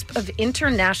cusp of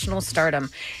international stardom.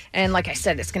 And like I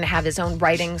said, it's going to have his own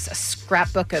writings, a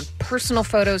scrapbook of personal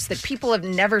photos that people have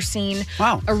never seen.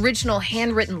 Wow. Original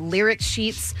handwritten lyric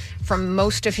sheets from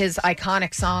most of his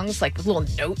iconic songs, like with little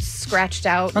notes scratched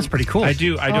out. That's pretty cool. I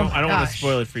don't want to gosh.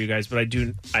 spoil it for you guys, but I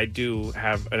do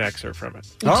have an excerpt from it.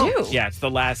 You do? Yeah, it's the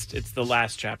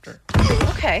last chapter.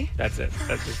 Okay. That's it.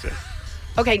 That's just it.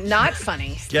 Okay, not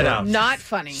funny. Get out. Not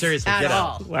funny. Seriously, at get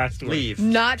all. out. Last word. Leave.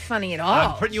 Not funny at all.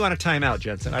 I'm putting you on a timeout,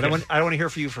 Jensen. I don't want to hear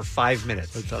from you for 5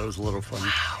 minutes. I thought it was a little funny.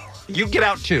 You get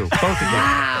out too, both of you.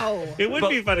 Wow. It would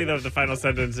be funny though if the final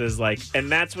sentence is like,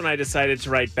 and that's when I decided to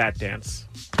write Bat Dance.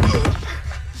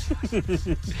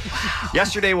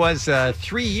 Yesterday was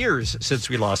 3 years since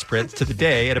we lost Prince to the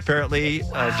day, and apparently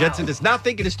Jensen does not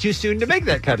think it is too soon to make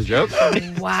that kind of joke.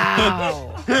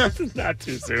 Wow. Not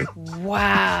too soon.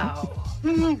 Wow.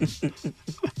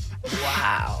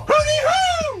 Wow.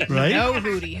 Right? No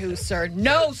hootie hoo, sir.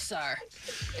 No, sir.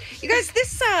 You guys,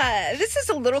 this is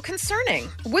a little concerning.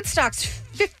 Woodstock's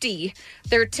 50,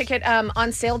 their ticket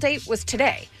on sale date was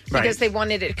today because Right. they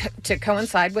wanted it to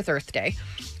coincide with Earth Day.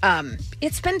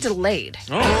 It's been delayed.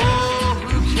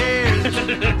 Who cares?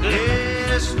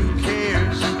 Yes, who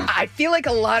cares? I feel like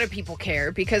a lot of people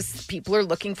care because people are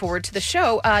looking forward to the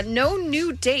show. No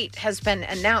new date has been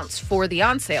announced for the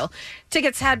on sale.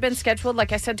 Tickets had been scheduled,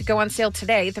 like I said, to go on sale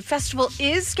today. The festival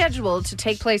is scheduled to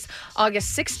take place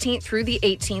August 16th through the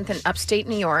 18th in upstate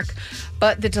New York.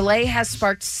 But the delay has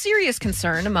sparked serious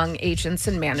concern among agents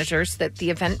and managers that the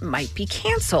event might be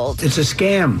canceled. It's a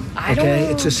scam. I don't know.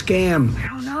 It's a scam. I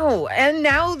don't know. And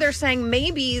now they're saying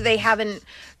maybe they haven't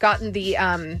gotten the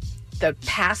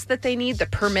pass that they need, the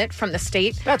permit from the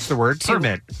state. That's the word,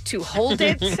 permit. To hold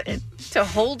it to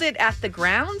hold it at the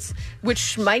grounds,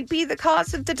 which might be the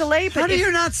cause of the delay. But How do you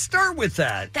not start with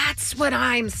that? That's what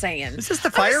I'm saying. Is this the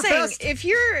I'm Fire saying, Fest? if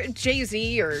you're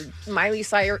Jay-Z or Miley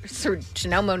Cyrus or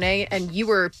Janelle Monáe and you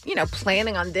were,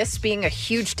 planning on this being a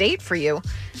huge date for you,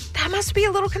 that must be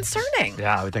a little concerning.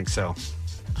 Yeah, I would think so.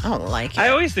 I don't like it. I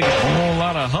always think it's a whole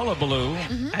lot of hullabaloo.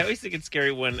 I always think it's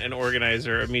scary when an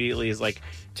organizer immediately is like,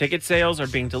 ticket sales are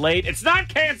being delayed. It's not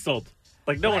canceled.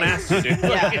 Like, no one asked you to.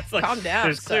 Yeah, It's like, calm down,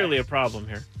 There's sir. clearly a problem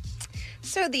here.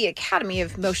 So the Academy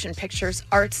of Motion Pictures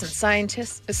Arts and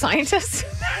Scientists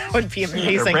would be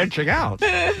amazing. They're branching out.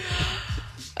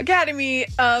 Academy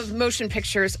of Motion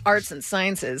Pictures Arts and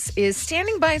Sciences is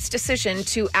standing by its decision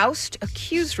to oust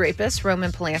accused rapist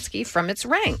Roman Polanski from its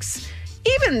ranks,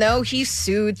 even though he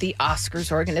sued the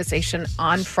Oscars organization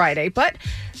on Friday. But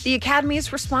the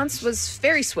Academy's response was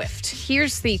very swift.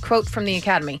 Here's the quote from the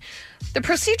Academy. The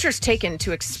procedures taken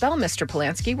to expel Mr.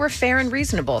 Polanski were fair and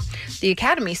reasonable. The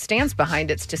Academy stands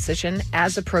behind its decision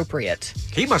as appropriate.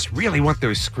 He must really want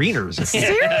those screeners.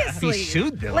 Seriously. He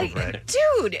sued them Like, over it.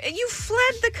 dude, you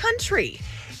fled the country.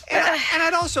 And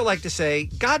I'd also like to say,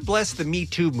 God bless the Me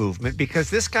Too movement, because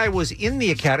this guy was in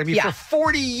the Academy Yeah. for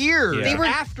 40 years They were-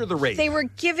 after the rape. They were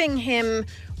giving him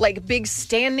like big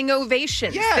standing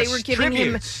ovations. Yes, they were giving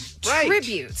tributes. him Right.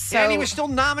 tributes. So And he was still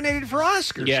nominated for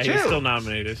Oscars, Yeah, too. he was still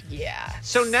nominated. Yeah.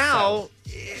 So now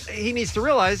he needs to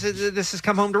realize that this has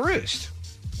come home to roost.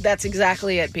 That's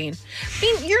exactly it, Bean.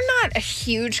 Bean, you're not a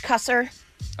huge cusser.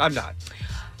 I'm not.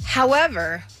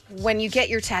 However, when you get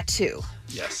your tattoo,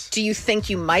 Yes. do you think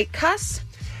you might cuss?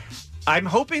 I'm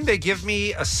hoping they give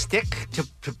me a stick to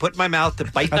put in my mouth to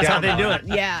bite That's down how they do on.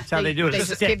 it. Yeah. That's how they do it. They It's a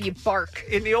just stick. give you bark.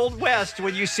 In the Old West,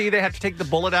 when you see they have to take the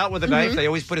bullet out with a knife, they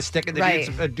always put a stick in the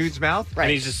Right. dude's mouth. And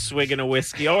he's just swigging a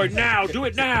whiskey. Oh, now, do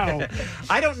it now.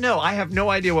 I don't know. I have no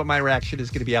idea what my reaction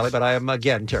is going to be, Allie, but I am,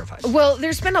 again, terrified. Well,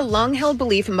 there's been a long-held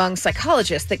belief among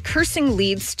psychologists that cursing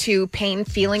leads to pain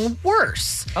feeling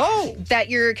worse. Oh.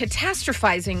 That you're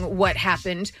catastrophizing what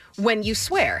happened when you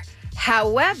swear.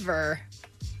 However,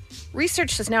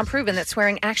 Research has now proven that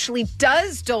swearing actually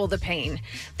does dull the pain.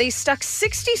 They stuck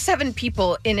 67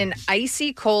 people in an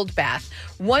icy cold bath.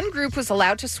 One group was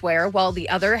allowed to swear while the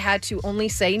other had to only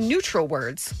say neutral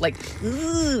words like,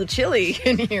 ooh, chilly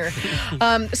in here.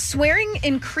 Swearing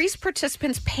increased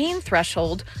participants' pain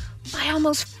threshold by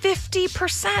almost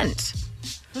 50%.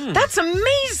 That's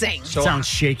amazing. Sounds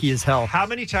shaky as hell. How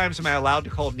many times am I allowed to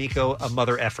call Nico a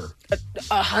mother effer?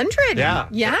 100. Yeah.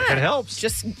 Yeah. It helps.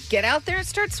 Just get out there and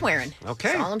start swearing.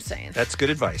 Okay. That's all I'm saying. That's good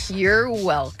advice. You're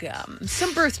welcome.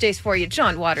 Some birthdays for you.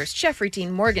 John Waters, Jeffrey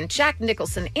Dean Morgan, Jack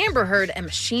Nicholson, Amber Heard, and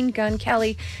Machine Gun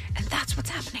Kelly. And that's what's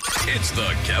happening. It's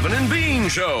the Kevin and Bean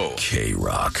Show.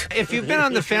 K-Rock. If you've been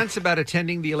on the fence about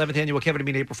attending the 11th annual Kevin and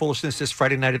Bean April Foolishness this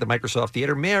Friday night at the Microsoft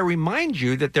Theater, may I remind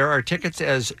you that there are tickets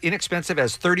as inexpensive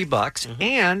as $30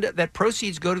 and that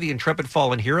proceeds go to the Intrepid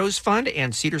Fallen Heroes Fund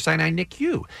and Cedar-Sinai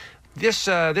NICU. This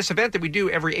event that we do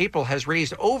every April has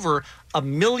raised over $1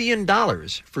 million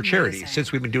for charity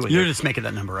since we've been doing it. You're just making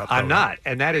that number up. I'm not,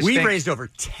 and that is We've raised over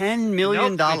 $10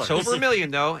 million. Nope, it's over $1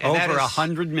 million though, and that over is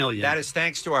 $100 million. That is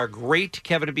thanks to our great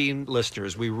Kevin and Bean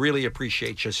listeners. We really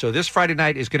appreciate you. So this Friday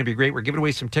night is going to be great. We're giving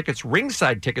away some tickets,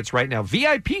 ringside tickets right now,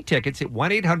 VIP tickets at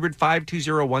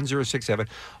 1-800-520-1067.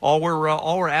 All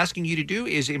we're asking you to do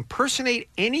is impersonate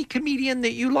any comedian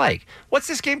that you like. What's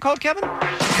this game called, Kevin?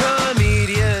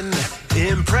 Comedian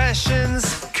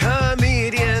impressions,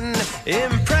 comedian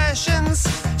impressions.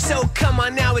 So come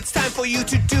on now, it's time for you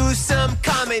to do some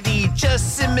comedy.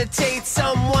 Just imitate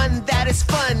someone that is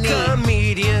funny.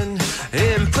 Comedian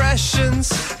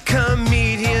impressions,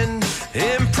 comedian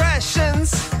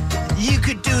impressions. You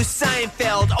could do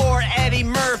Seinfeld or Eddie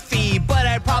Murphy, but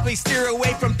I'd probably steer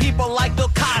away from people like Bill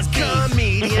Cosby.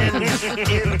 Comedian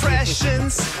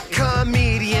impressions,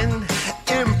 comedian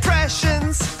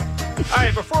impressions. All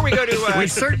right, before we go to... we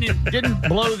certainly didn't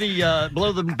blow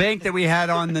the bank that we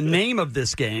had on the name of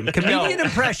this game. Comedian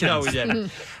impressions. No, we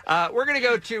didn't. We're going to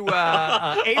go to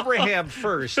Abraham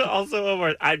first. Also,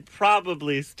 Omar, I'd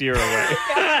probably steer away.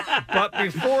 But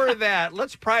before that,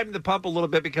 let's prime the pump a little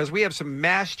bit because we have some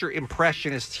master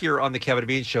impressionists here on the Kevin and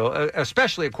Bean Show,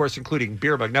 especially, of course, including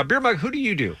Beer Mug. Now, Beer Mug, who do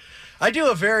you do? I do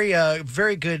a very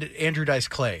good Andrew Dice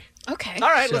Clay. Okay.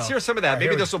 All right, let's hear some of that. Maybe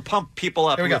here we this will pump people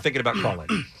up Here we who are go. thinking about calling.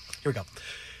 Here we go.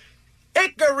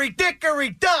 Hickory dickory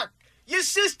dock, your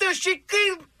sister she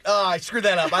came. Oh, I screwed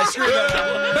that up. I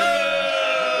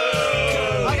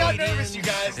got nervous, you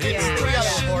guys. We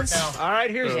got on board now. All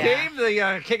right, here's Dave,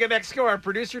 the King of Mexico, our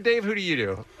producer. Dave, who do you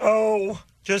do? Oh,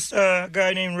 just a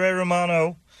guy named Ray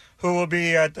Romano, who will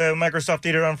be at the Microsoft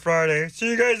Theater on Friday. See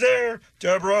you guys there,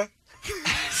 Deborah.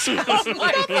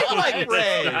 like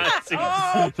Ray.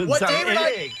 What Dave and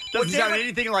I doesn't sound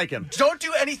anything like him. Don't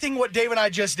do anything what Dave and I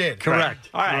just did. Correct.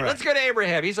 All right, let's go to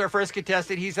Abraham. He's our first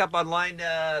contestant. He's up on line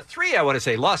 3, I want to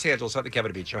say, Los Angeles on the Kevin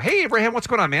and Bean Show. Hey, Abraham, what's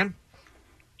going on, man?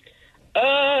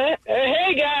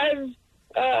 Hey guys.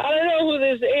 I don't know who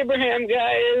this Abraham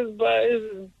guy is, but this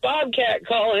is Bobcat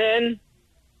calling in.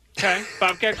 Okay,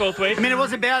 Bobcat Goldthwait. I mean, it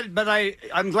wasn't bad, but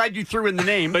I'm glad you threw in the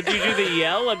name. But you do the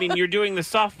yell? I mean, you're doing the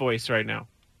soft voice right now.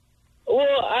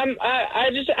 Well, I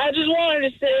just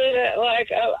wanted to say that, like,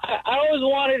 I always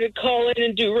wanted to call in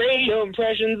and do radio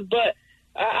impressions, but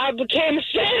I became a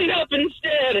stand-up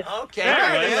instead. Okay.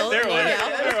 There it was.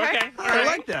 Okay. I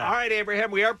like that. All right,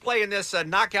 Abraham, we are playing this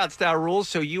knockout-style rules,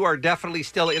 so you are definitely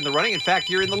still in the running. In fact,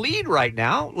 you're in the lead right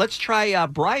now. Let's try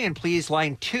Brian, please,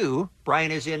 line 2.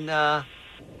 Brian is in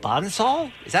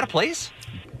Bonsall? Is that a place?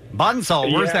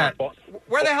 Bonsall, where's that?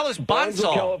 Where the hell is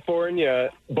Bonsall? California.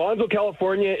 Bonsall,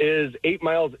 California is 8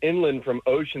 miles inland from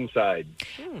Oceanside.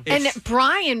 And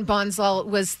Brian Bonsall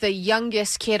was the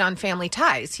youngest kid on Family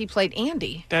Ties. He played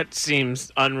Andy. That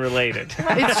seems unrelated.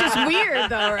 It's just weird,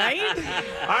 though, right?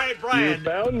 All right, Brian. You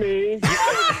found me.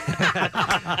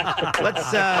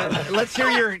 Let's hear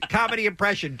your comedy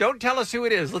impression. Don't tell us who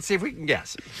it is. Let's see if we can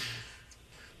guess.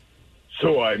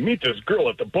 So I meet this girl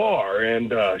at the bar,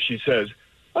 and she says,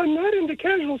 I'm not into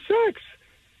casual sex.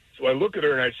 So I look at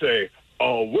her and I say,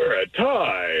 I'll wear a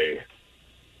tie.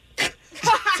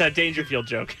 It's a Dangerfield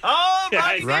joke. Oh,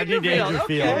 Rodney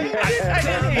Dangerfield.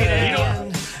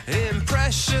 Okay.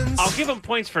 Impressions. I'll give him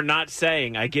points for not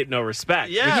saying I get no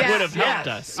respect, which would have helped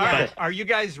us. All right. But Are you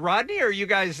guys Rodney or are you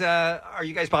guys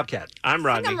Bobcat? I'm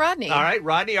Rodney. I'm Rodney. All right,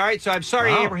 Rodney. All right, so I'm sorry,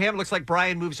 Wow. Abraham. Looks like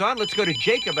Brian moves on. Let's go to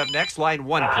Jacob up next. Line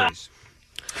 1, please.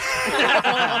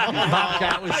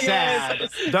 Bobcat was sad.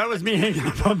 That was me hanging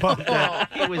up on Bobcat.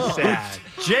 It was sad.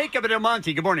 Jacob and El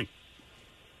Monte, good morning.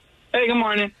 Hey, good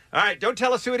morning. All right, don't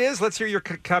tell us who it is. Let's hear your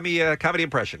comedy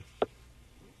impression.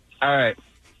 All right.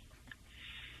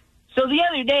 So the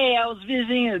other day, I was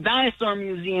visiting a dinosaur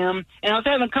museum, and I was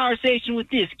having a conversation with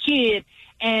this kid,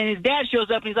 and his dad shows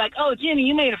up, and he's like, "Oh, Jimmy,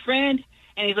 you made a friend?"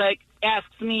 And he's like,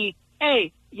 asks me,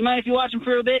 "Hey, you mind if you watch him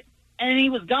for a bit?" And then he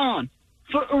was gone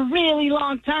for a really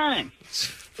long time.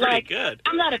 Pretty good.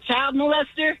 I'm not a child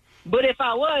molester, but if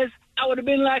I was, I would have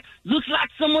been like, "Looks like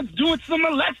someone's doing some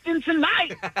molesting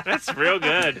tonight." That's real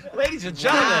good. Ladies and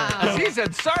gentlemen, he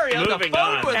said sorry on the Moving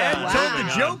phone on. with us. And told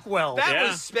the joke well. That Yeah.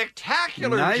 was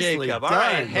spectacular, Nicely Jacob. All done.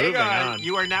 right, hang Moving on. on.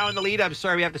 You are now in the lead. I'm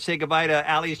sorry we have to say goodbye to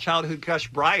Allie's childhood crush,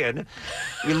 Brian.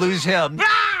 We lose him.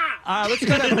 Let's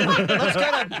go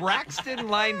to Braxton,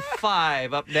 line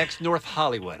 5, up next, North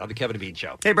Hollywood, on the Kevin and Bean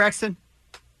Show. Hey, Braxton.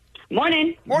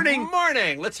 Morning.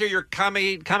 Morning. Let's hear your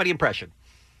comedy impression.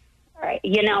 All right.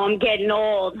 You know, I'm getting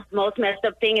old. Most messed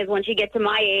up thing is once you get to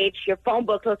my age, your phone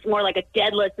book looks more like a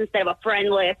dead list instead of a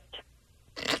friend list.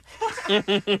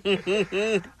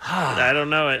 I don't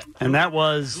know it. And that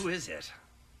was... Who is it?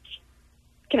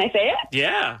 Can I say it?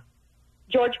 Yeah.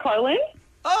 George Carlin?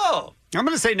 Oh. I'm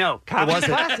going to say no. It Comedy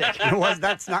wasn't. classic.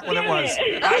 That's not what it was.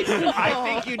 I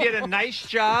think you did a nice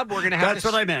job. We're gonna have That's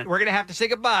what I meant. We're gonna have to say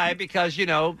goodbye because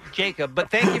Jacob.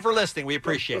 But thank you for listening. We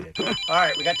appreciate it. All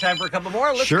right, we got time for a couple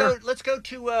more. Let's go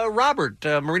to Robert,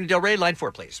 Marina Del Rey, line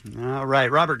 4, please. All right,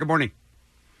 Robert. Good morning.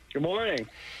 Good morning.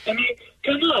 I mean,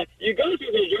 come on. You go to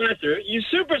the dresser, you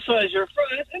supersize your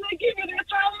fries, and they give you their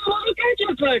tiny little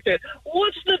ketchup packet.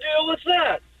 What's the deal with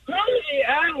that? How are the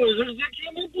hours that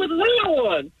came up with that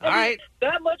one? All right.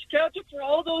 That much ketchup for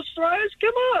all those fries?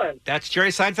 Come on. That's Jerry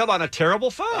Seinfeld on a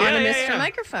terrible phone. On a Mr.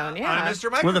 Microphone, yeah. On a Mr.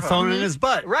 Microphone. With a phone in his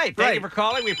butt. Right. Thank you for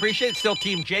calling. We appreciate it. Still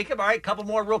Team Jacob. All right, couple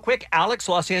more real quick. Alex,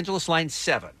 Los Angeles, line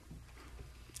 7.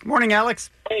 Good morning, Alex.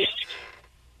 Hey,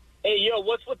 yo,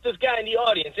 what's with this guy in the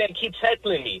audience and keeps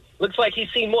heckling me? Looks like he's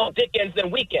seen more dickends than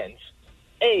weekends.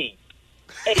 Hey,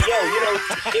 yo,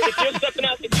 if you're stepping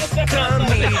out,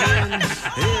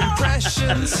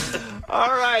 Impressions. All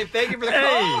right, thank you for the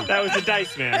call. That was the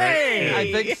Dice Man, Hey, right?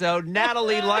 I think so.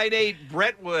 Natalie, line 8,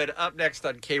 Brentwood, up next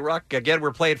on K-Rock. Again,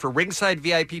 we're playing for ringside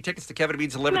VIP tickets to Kevin and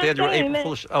Bean's 11th annual April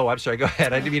Fool's. Oh, I'm sorry. Go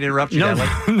ahead. I didn't mean to interrupt you,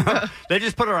 Natalie. No, they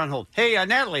just put her on hold. Hey,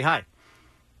 Natalie, hi.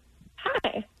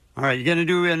 Hi. All right, you going to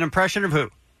do an impression of who?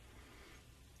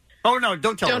 Oh, no,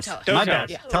 don't tell us. Don't My tell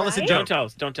bad. us. Tell us a Don't joke. tell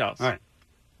us. Don't tell us. All right.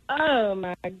 Oh,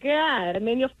 my God. I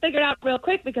mean, you'll figure it out real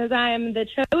quick because I am the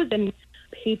chosen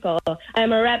people.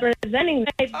 I'm representing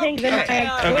nice things in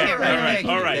my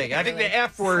All right. I think the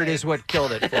F word is what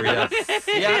killed it for you.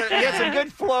 You had some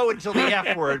good flow until the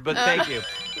F word, but thank you.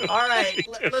 All right,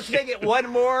 let's make it one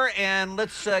more, and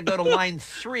let's go to line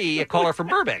 3, a caller from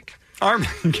Burbank. Armin,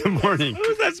 good morning.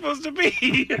 Who's that supposed to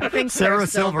be? I think Sarah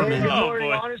Silverman. Good Oh, morning.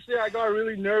 boy. Honestly, I got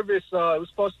really nervous. It was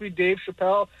supposed to be Dave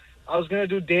Chappelle. I was going to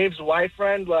do Dave's wife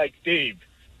friend, like, Dave,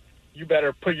 you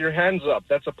better put your hands up.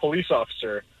 That's a police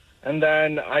officer. And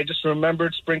then I just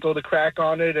remembered, sprinkled the crack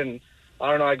on it, and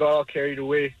I don't know, I got all carried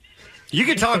away. You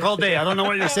can talk all day. I don't know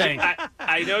what you're saying.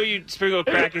 I know you sprinkle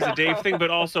crack is a Dave thing, but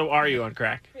also, are you on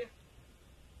crack?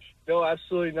 No,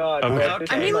 absolutely not. Okay.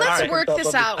 I mean, let's work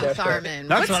this out with Armin.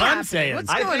 That's What's what I'm happening? saying. What's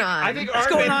I going think- on? I think What's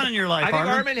going on in your life, I think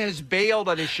Armin? Armin has bailed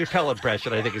on his Chappelle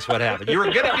impression, I think is what happened. You were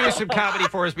going to do some comedy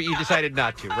for us, but you decided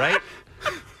not to, right?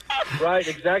 Right,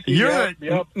 exactly. You're the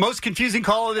Yep. most confusing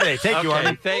call of the day. Thank you, Okay,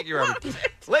 Armin. Thank you, Armin.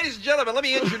 Ladies and gentlemen, let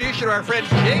me introduce you to our friend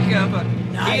Jacob.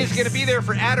 He is going to be there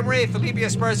for Adam Ray, Felipe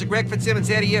Esparza, Greg Fitzsimmons,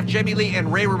 Eddie F., Jemmy Lee,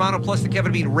 and Ray Romano, plus the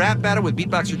Kevin Bean rap battle with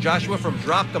beatboxer Joshua from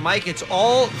Drop the Mic. It's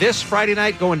all this Friday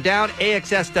night going down.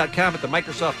 AXS.com at the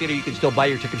Microsoft Theater. You can still buy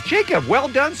your tickets. Jacob, well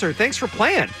done, sir. Thanks for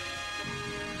playing.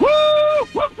 Woo!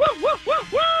 Woo, woo, woo, woo,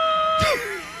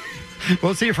 woo!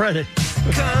 We'll see you Friday.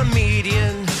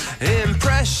 Comedian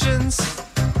impressions.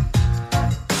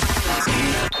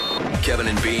 Kevin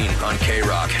and Bean on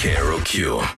K-Rock,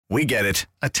 KROQ. We get it.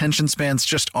 Attention spans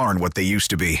just aren't what they used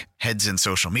to be. Heads in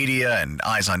social media and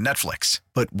eyes on Netflix.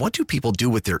 But what do people do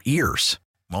with their ears?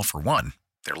 Well, for one,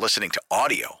 they're listening to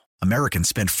audio. Americans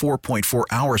spend 4.4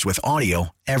 hours with audio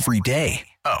every day.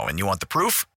 Oh, and you want the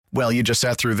proof? Well, you just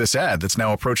sat through this ad that's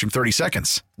now approaching 30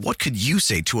 seconds. What could you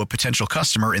say to a potential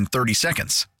customer in 30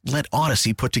 seconds? Let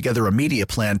Odyssey put together a media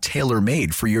plan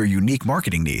tailor-made for your unique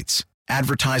marketing needs.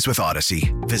 Advertise with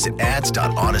Odyssey. Visit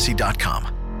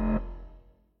ads.odyssey.com.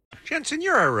 Jensen,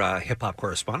 you're our hip-hop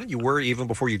correspondent. You were even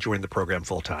before you joined the program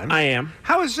full-time. I am.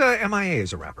 How is MIA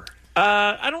as a rapper?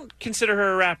 I don't consider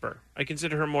her a rapper. I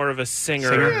consider her more of a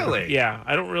singer. Really? Yeah,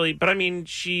 I don't really. But I mean,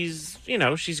 she's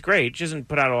she's great. She doesn't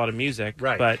put out a lot of music,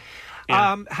 Right. But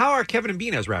how are Kevin and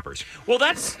Bean as rappers? well,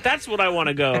 that's what I want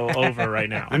to go over right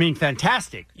now. I mean,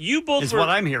 fantastic. You both is were, what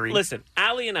I'm hearing. Listen,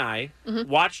 Allie and I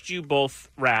watched you both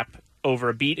rap over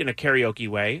a beat in a karaoke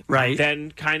way, Right.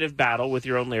 then kind of battle with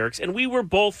your own lyrics. And we were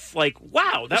both like,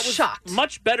 wow, that was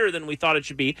much better than we thought it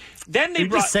should be. Then they You're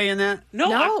brought... just saying that?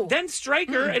 No. Then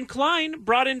Stryker and Klein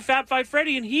brought in Fat Five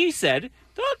Freddy, and he said,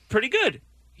 oh, pretty good.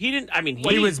 He didn't, I mean,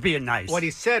 He was being nice. What he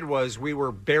said was we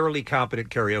were barely competent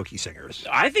karaoke singers.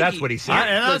 I think that's what he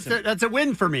said. That's a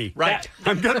win for me. Right.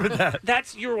 I'm good with that.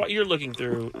 That's you're looking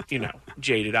through,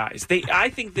 jaded eyes. I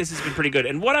think this has been pretty good.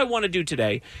 And what I want to do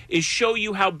today is show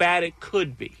you how bad it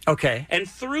could be. Okay. And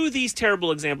through these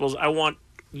terrible examples, I want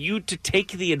you to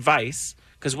take the advice,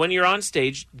 because when you're on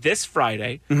stage this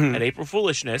Friday at April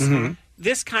Foolishness,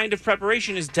 this kind of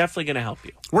preparation is definitely going to help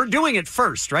you. We're doing it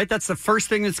first, right? That's the first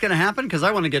thing that's going to happen because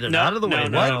I want to get it out of the way.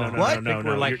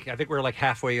 I think we're like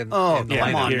halfway in. Oh, in the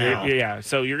come on now. Yeah.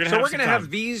 So you're going to. So have we're some going to time.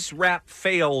 have these rap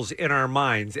fails in our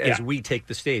minds as we take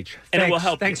the stage, and it will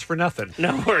help. Thanks for nothing.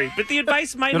 No worry, but the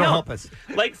advice might It'll help. help us.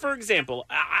 Like for example,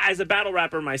 as a battle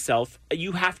rapper myself,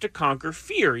 you have to conquer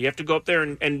fear. You have to go up there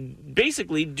and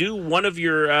basically do one of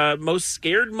your most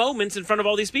scared moments in front of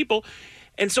all these people.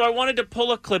 And so I wanted to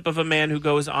pull a clip of a man who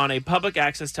goes on a public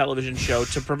access television show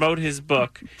to promote his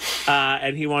book,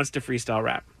 and he wants to freestyle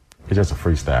rap. It's just a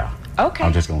freestyle. Okay.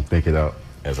 I'm just going to think it up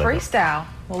as I go. Freestyle.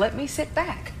 Well, let me sit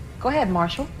back. Go ahead,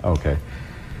 Marshall. Okay.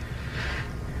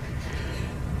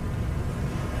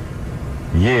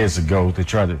 Years ago, they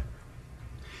tried to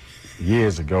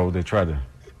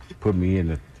put me in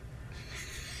the...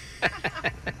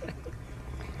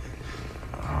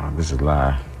 This is a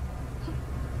lie.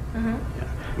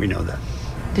 We know that.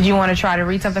 Did you want to try to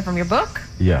read something from your book?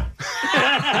 Yeah.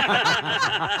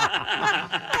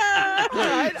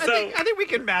 I think we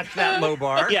can match that low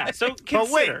bar. Yeah, so But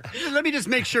wait, consider. let me just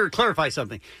make sure, clarify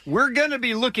something. We're going to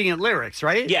be looking at lyrics,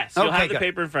 right? Yes, you'll Okay, have the good.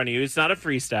 paper in front of you. It's not a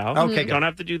freestyle. Okay, You good. don't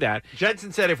have to do that.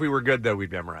 Jensen said if we were good, though,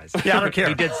 we'd memorize. Yeah, I don't care.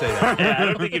 He did say that. Yeah, I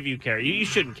don't think if you care. You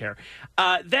shouldn't care.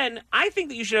 Then I think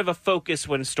that you should have a focus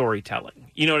when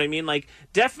storytelling. You know what I mean? Like,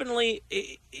 definitely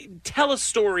tell a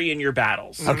story in your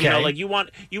battles. Okay. You know, like you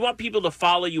want people to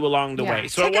follow you along the way.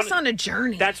 Take us on a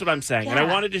journey. That's what I'm saying. And I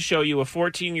Yeah. wanted to show you a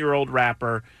 14-year-old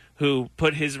rapper who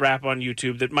put his rap on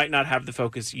YouTube that might not have the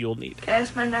focus you'll need.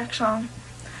 That's my next song.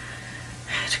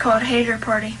 It's called Hater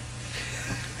Party.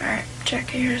 Alright,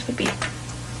 check it. Here's the beat.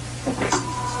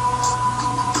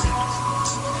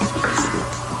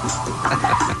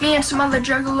 Me and some other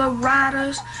Juggalo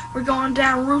riders were going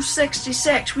down Route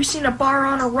 66. We seen a bar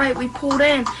on the right. We pulled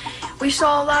in. We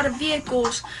saw a lot of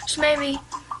vehicles. So maybe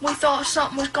we thought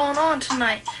something was going on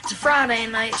tonight. It's a Friday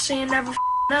night, so you never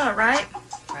know, right?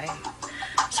 Right.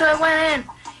 So I went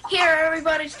in. Here,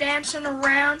 everybody's dancing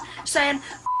around, saying,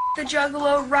 the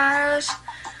Juggalo riders.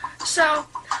 So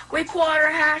we pull out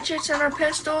our hatchets and our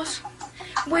pistols.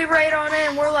 We raid on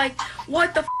in. We're like,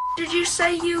 what the did you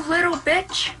say, you little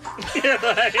bitch?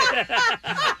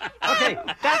 Okay,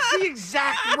 that's the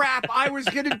exact rap I was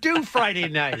going to do Friday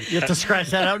night. You have to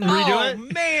scratch that out and redo it?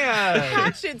 Oh, man.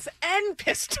 Hatchets and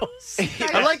pistols.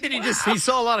 I like that he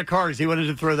saw a lot of cars. He wanted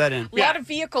to throw that in. A lot of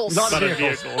vehicles. Lot of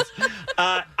vehicles.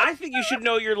 I think you should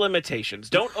know your limitations.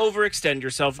 Don't overextend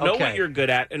yourself. Know Okay. what you're good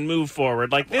at and move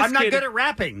forward. Like this I'm not kid- good at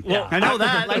rapping. Well, I know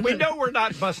that. Like, we know we're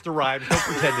not Busta Rhymes. Don't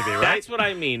pretend to be, right? That's what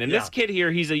I mean. And Yeah. this kid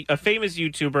here, he's a famous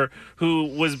YouTuber who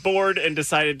was bored and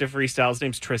decided to freestyle. His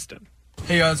name's Tristan.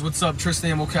 Hey guys, what's up?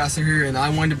 Tristan Amilcaster here, and I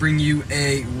wanted to bring you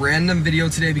a random video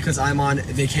today because I'm on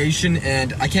vacation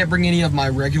and I can't bring any of my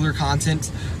regular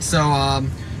content. So,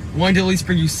 wanted to at least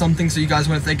bring you something so you guys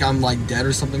wouldn't think I'm like dead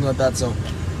or something like that. So,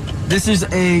 this is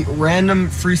a random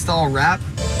freestyle rap.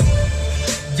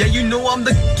 Yeah, you know I'm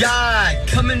the guy,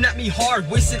 coming at me hard,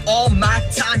 wasting all my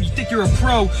time. You think you're a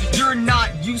pro, you're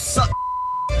not, you suck.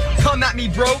 Come at me,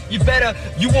 bro, you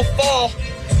will fall.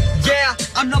 Yeah,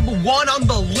 I'm number one on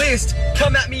the list.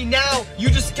 Come at me now, you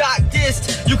just got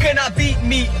dissed. You cannot beat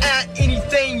me at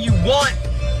anything you want.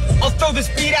 I'll throw this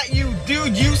beat at you,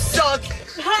 dude, you suck.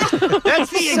 That's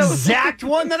the exact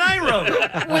one that I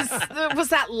wrote. Was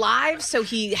that live? So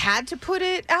he had to put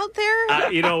it out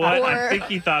there. You know what? Or- I think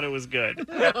he thought it was good.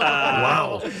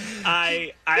 Wow.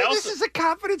 I This also is a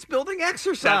confidence building That's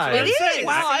exercise. what I'm saying.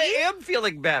 Wow, I am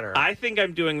feeling better. I think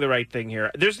I'm doing the right thing here.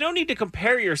 There's no need to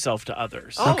compare yourself to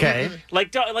others. Okay.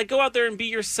 Like go out there and be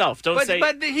yourself. Don't say.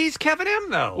 But he's Kevin M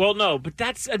though. Well, no, but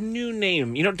that's a new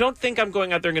name. You know, don't think I'm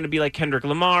going out there and going to be like Kendrick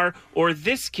Lamar or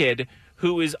this kid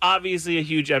who is obviously a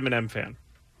huge Eminem fan.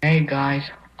 Hey guys,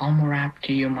 I'm gonna rap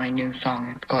to you my new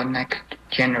song. It's called Next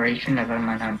Generation of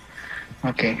Eminem.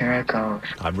 Okay, here it goes.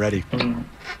 I'm ready.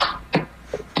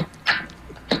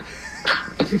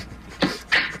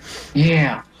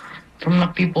 Yeah, from the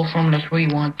people from the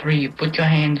 313, put your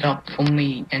hands up for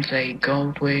me and say,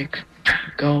 go Twix,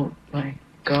 go, like,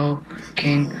 Go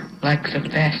King likes a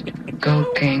fest.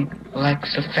 Go King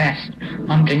likes a fest.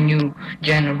 I'm the new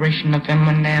generation of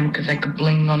Eminem, cause I could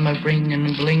bling on my ring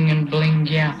and bling,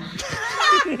 yeah.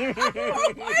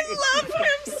 I love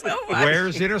him so much.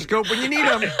 Where's Interscope when you need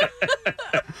him?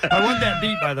 I want that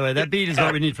beat, by the way. That beat is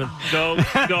what we need for...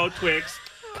 Go, Twix.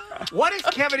 What if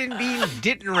Kevin and Bean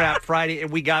didn't rap Friday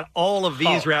and we got all of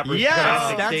these rappers? yes, put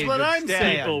on the that's stage what I'm instead?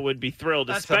 saying. People would be thrilled,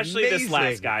 That's especially this amazing.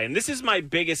 last guy. And this is my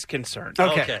biggest concern.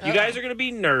 Okay. You guys are going to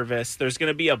be nervous. There's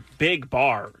going to be a big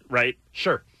bar, right?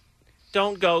 Sure.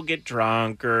 Don't go get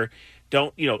drunk or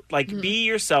don't, be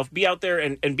yourself. Be out there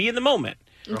and be in the moment.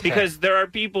 Okay. Because there are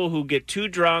people who get too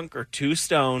drunk or too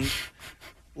stoned,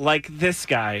 like this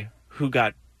guy who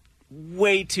got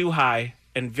way too high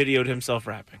and videoed himself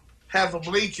rapping. Have them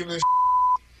leaking and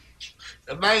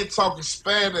and I ain't talking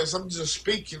Spanish, I'm just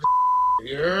speaking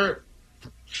you heard?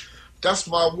 That's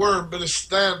my word, better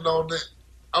stand on it.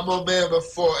 I'm a man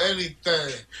before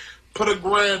anything. Put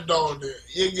 $1,000 on it,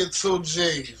 you get 2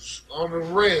 G's on the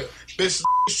real. Bitch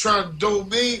trying to do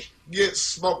me, get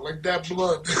smoked like that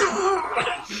blunt.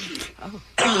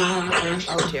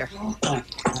 Oh, dear.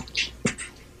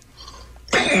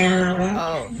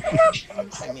 I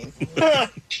mean...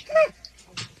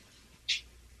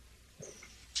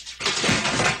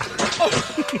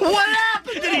 What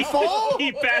happened? Did he fall?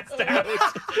 He passed out.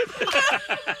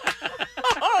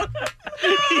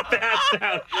 He passed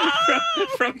out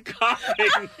from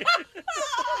coughing.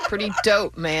 Pretty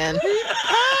dope, man.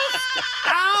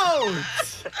 Out!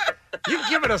 You've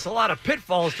given us a lot of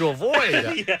pitfalls to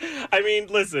avoid. Yeah. I mean,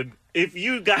 listen, if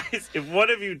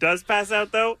one of you does pass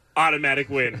out, though, automatic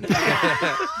win.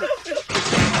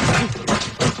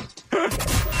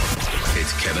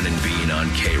 It's Kevin and Bean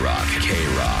on K-Rock.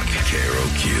 K-Rock.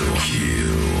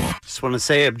 K-R-O-Q. Just want to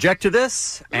say object to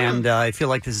this, and I feel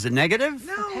like this is a negative.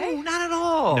 No, not at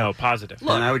all. No, positive.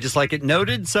 And I would just like it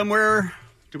noted somewhere.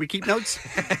 Do we keep notes?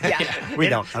 Yeah. We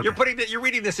don't. Okay. You're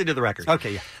reading this into the record.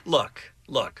 Okay, yeah. Look.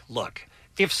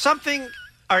 If something...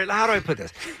 All right, how do I put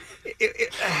this?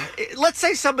 Let's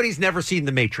say somebody's never seen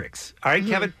The Matrix. All right,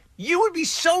 Kevin? You would be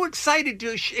so excited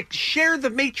to share The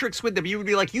Matrix with them. You would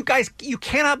be like, you guys, you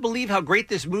cannot believe how great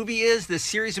this movie is, this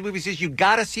series of movies is. You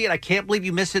got to see it. I can't believe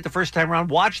you missed it the first time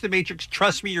around. Watch The Matrix.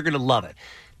 Trust me, you're going to love it.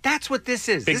 That's what this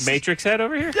is. Big this Matrix head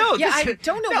over here? No, Yeah, I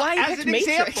don't know why you as picked an Matrix.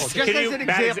 example. Just Can as you, an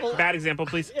example. bad example,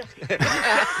 please?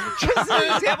 Just as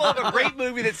an example of a great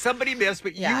movie that somebody missed,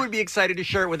 but you would be excited to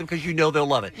share it with them because you know they'll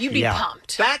love it. You'd be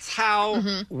pumped. That's how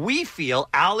we feel,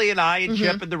 Allie and I and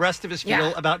Chip and the rest of us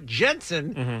feel about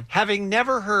Jensen having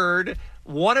never heard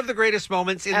one of the greatest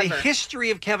moments in the history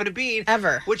of Kevin and Bean.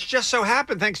 Ever. Which just so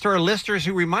happened, thanks to our listeners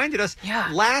who reminded us,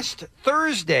 last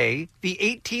Thursday, the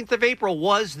 18th of April,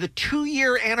 was the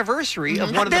 2-year anniversary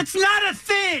of one of the... That's not a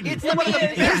thing! It's one of the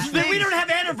best things. We don't have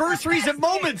anniversaries at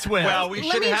moments with. Well, we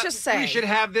Let should me have, just say- we should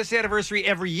have this anniversary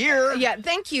every year. Yeah,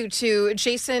 thank you to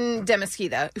Jason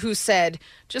Demesquita, who said,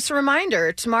 just a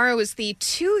reminder, tomorrow is the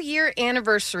 2-year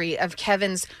anniversary of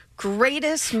Kevin's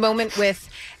greatest moment with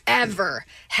ever.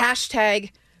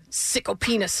 Hashtag sickle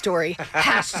penis story.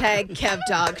 Hashtag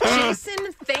KevDog.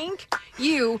 Jason, thank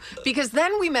you. Because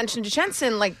then we mentioned to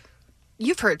Jensen, like,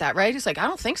 you've heard that, right? He's like, I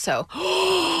don't think so.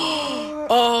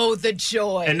 Oh, the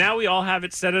joy. And now we all have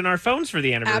it set in our phones for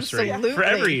the anniversary. Absolutely. For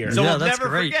every year. So we'll never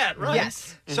forget, right?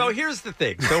 Yes. So here's the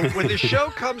thing. So when the show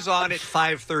comes on at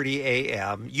 5:30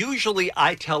 a.m., usually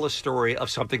I tell a story of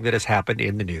something that has happened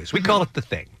in the news. We call it The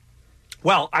Thing.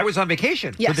 Well, I was on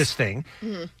vacation for this thing.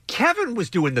 Kevin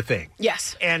was doing the thing.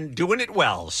 Yes. And doing it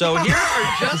well. So here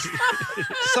are just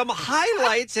some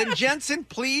highlights. And Jensen,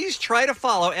 please try to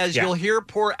follow as you'll hear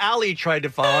poor Allie tried to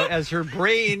follow as her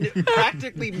brain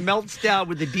practically melts down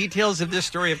with the details of this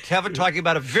story of Kevin talking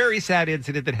about a very sad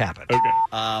incident that happened. Okay.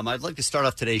 I'd like to start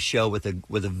off today's show with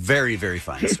a very, very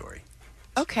fine story.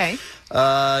 Okay.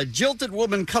 Jilted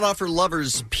woman cut off her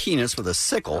lover's penis with a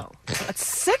sickle. A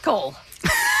sickle?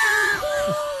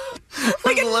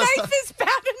 Like a knife is bad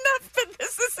enough, but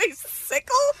this is a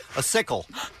sickle? A sickle.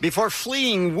 Before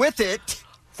fleeing with it.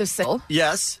 The sickle?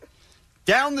 Yes.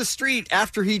 Down the street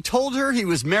after he told her he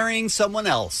was marrying someone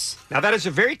else. Now, that is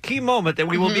a very key moment that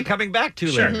we will be coming back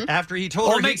to later. After he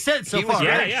told her it makes sense so he was far.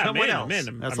 marrying someone else.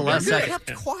 That's the last second. He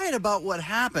kept quiet about what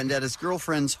happened at his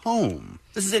girlfriend's home.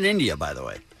 This is in India, by the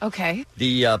way. Okay.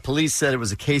 The police said it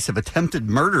was a case of attempted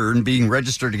murder and being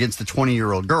registered against the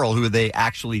 20-year-old girl, who they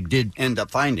actually did end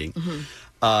up finding,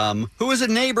 who was a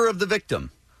neighbor of the victim.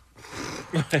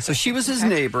 So she was his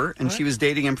neighbor, and she was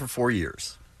dating him for 4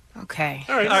 years. Okay.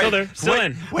 All right, still there. Still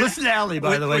in. Listen to Allie,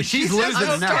 by the way. She's losing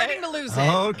I'm now. starting to lose it.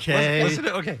 Okay. Listen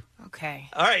to, okay. Okay.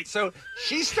 All right, so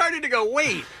she started to go,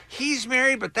 wait, he's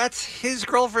married, but that's his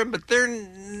girlfriend, but they're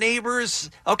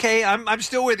neighbors. Okay, I'm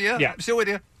still with you. Yeah. I'm still with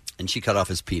you. And she cut off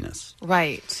his penis.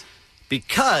 Right.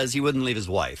 Because he wouldn't leave his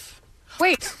wife.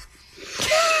 Wait.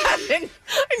 Kevin,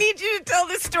 I need you to tell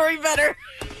this story better.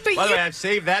 But By the way, I've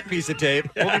saved that piece of tape.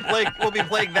 We'll be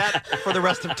playing that for the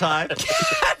rest of time.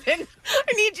 Kevin,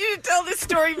 I need you to tell this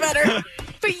story better.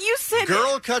 But you said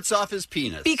Girl cuts off his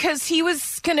penis. because he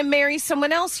was going to marry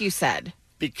someone else, you said.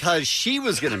 Because she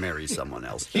was going to marry someone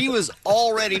else. He was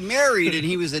already married and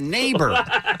he was a neighbor.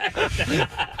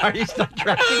 Are you still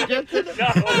tracking, Jensen?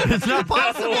 No. It's not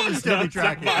possible to still be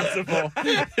tracking. It's not possible.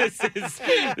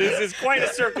 This is quite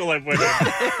a circle I've went in.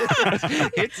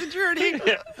 It's a journey.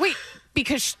 Wait,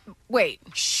 because wait.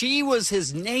 She was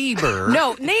his neighbor.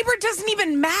 No, neighbor doesn't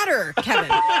even matter,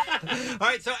 Kevin. All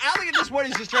right, so Allie at this point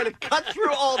is just trying to cut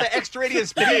through all the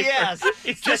extraneous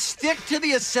BS. Just stick to the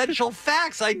essential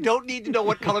facts. I don't need to know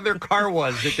what color their car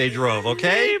was that they drove,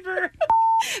 okay? Neighbor.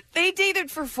 They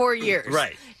dated for 4 years.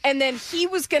 Right. And then he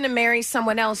was going to marry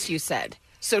someone else, you said.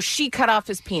 So she cut off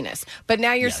his penis. But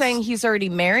now you're saying he's already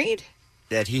married?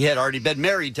 That he had already been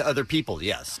married to other people,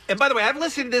 yes. And by the way, I've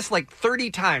listened to this like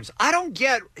 30 times. I don't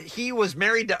get he was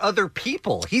married to other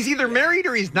people. He's either married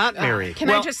or he's not married. Can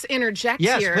I just interject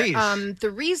yes, here? please. The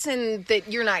reason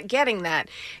that you're not getting that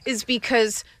is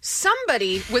because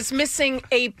somebody was missing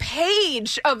a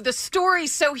page of the story,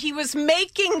 so he was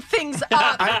making things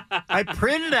up. I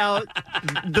printed out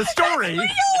the story.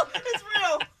 It's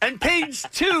real. And page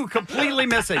 2 completely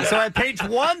missing. So I had page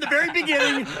 1, the very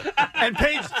beginning, and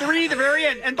page 3, the very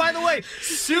end. And by the way,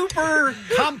 super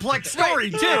complex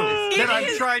story, too, that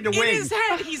I'm trying to wing. In his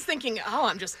head, he's thinking,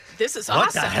 this is What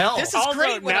awesome. the hell? This is Also,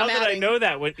 great what now I'm that adding. I know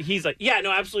that, when he's like, yeah,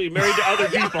 no, absolutely married to other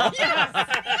people.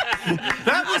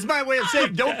 That was my way of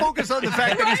saying, don't focus on the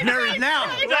fact that he's married now.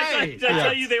 Did I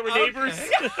tell you they were neighbors?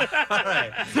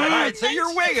 All right, so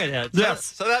you're winging it. Yes.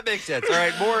 So that makes sense. All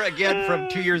right, more again from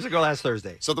 2 years ago last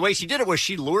Thursday. So the way she did it was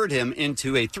she lured him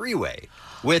into a 3-way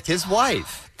with his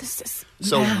wife. This is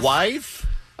So wife,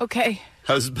 okay.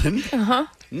 husband,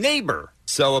 neighbor.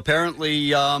 So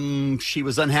apparently she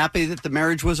was unhappy that the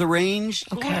marriage was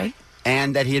arranged. Okay.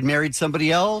 And that he had married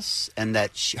somebody else, and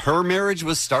that her marriage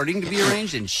was starting to be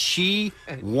arranged, and she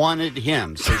wanted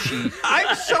him. So she...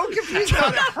 I'm so confused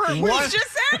about her. We just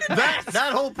added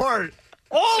that whole part,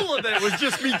 all of it was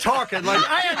just me talking. Like,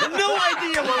 I had no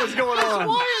idea what was going on.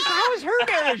 How is her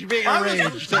marriage being I was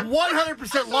arranged?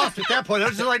 100% lost at that point. I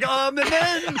was just like, and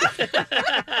then...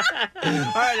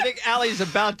 All right, I think Allie's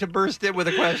about to burst in with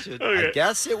a question. I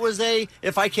guess it was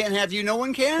if I can't have you, no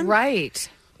one can? Right.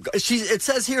 It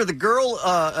says here the girl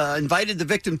invited the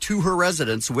victim to her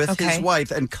residence with his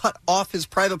wife and cut off his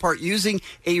private part using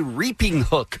a reaping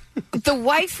hook. The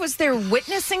wife was there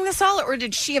witnessing this all, or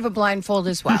did she have a blindfold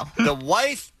as well? The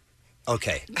wife...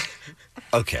 Okay.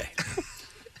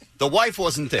 The wife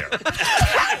wasn't there.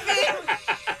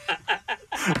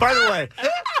 By the way,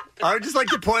 I would just like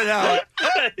to point out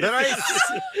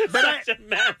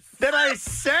that I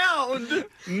sound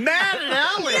mad at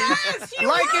Allie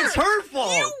like it's her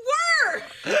fault. You were.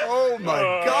 Oh my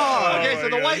God! Okay, so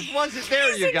the wife wasn't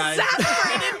there, you guys.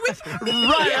 Exasperated with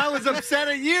Right, I was upset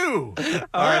at you.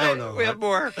 I don't know. We have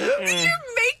more. You're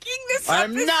making this up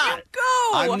I'm as not. you go.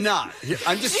 I'm not.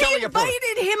 I'm just She telling you.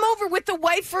 invited him over with the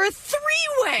wife for a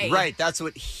 3-way. Right, that's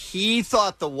what he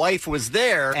thought. The wife was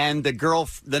there, and the girl,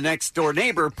 the next door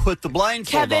neighbor, put the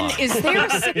blindfold Kevin, on. is there a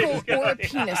sickle or a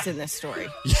penis in this story?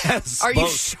 Yes. Are you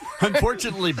both. sure?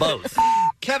 Unfortunately, both.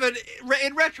 Kevin,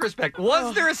 in retrospect,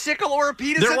 was there a sickle or a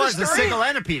penis There in was the a story? sickle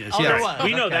and a penis. Oh, yes. there was.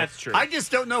 We know Okay. that's true. I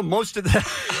just don't know most of the.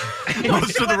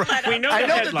 most of the. We know I the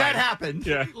know headline. that happened.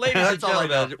 Yeah. Ladies and That's all I know.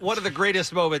 gentlemen, one of the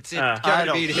greatest moments in I Kevin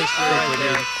don't Bean history think we right do.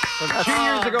 there. From 2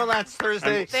 years ago last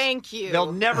Thursday. Thank you.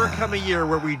 There'll never come a year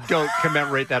where we don't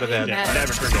commemorate that event. Amen.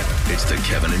 Never forget. It's the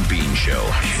Kevin and Bean Show.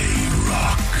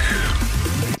 K-Rock.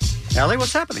 Allie,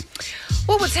 what's happening?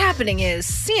 Well, what's happening is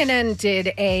CNN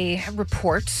did a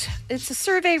report. It's a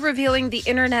survey revealing the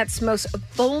internet's most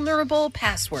vulnerable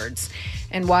passwords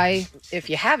and why, if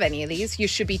you have any of these, you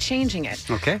should be changing it.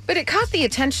 Okay. But it caught the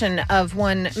attention of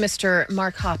one Mr.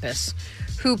 Mark Hoppus,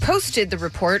 who posted the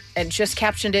report and just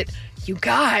captioned it, "You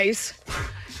guys."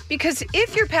 Because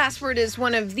if your password is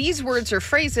one of these words or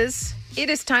phrases, it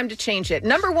is time to change it.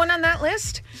 Number 1 on that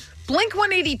list,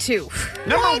 Blink-182.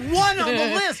 Number 1 on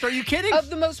the list. Are you kidding? Of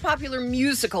the most popular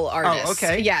musical artists. Oh,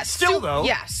 okay. Yeah. Still, though.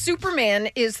 Yeah. Superman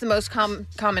is the most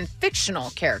common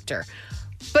fictional character.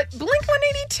 But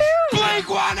Blink-182?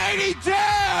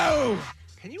 Blink-182!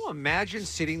 Can you imagine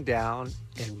sitting down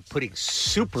and putting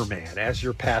Superman as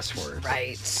your password?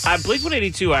 Right.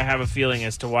 Blink-182, I have a feeling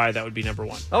as to why that would be number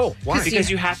one. Oh, why? Because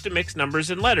you have to mix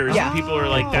numbers and letters. Yeah. And people are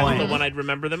like, that's the one I'd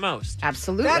remember the most.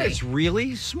 Absolutely. That is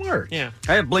really smart. Yeah.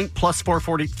 I have Blink plus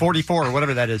 444 or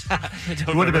whatever that is. It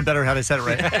would have been better had I said it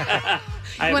right.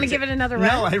 You want to give it another No,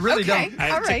 round? I really okay. don't. I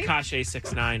have All right. Tekashi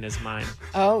 69 as mine.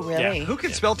 Oh, really? Yeah. Who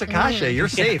can spell Tekashi? You're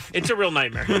safe. It's a real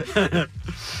nightmare.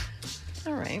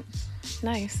 All right.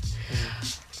 Nice.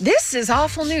 This is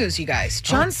awful news, you guys.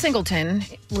 John Singleton,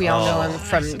 we all know him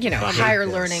from, Higher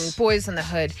Learning, Boys in the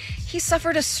Hood. He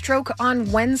suffered a stroke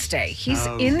on Wednesday. He's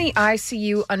in the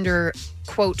ICU under,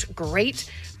 quote,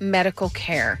 great medical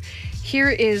care.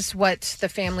 Here is what the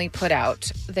family put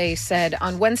out. They said,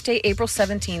 on Wednesday, April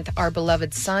 17th, our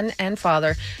beloved son and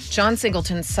father, John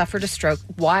Singleton, suffered a stroke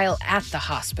while at the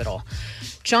hospital.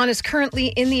 John is currently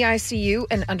in the ICU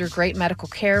and under great medical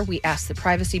care. We ask that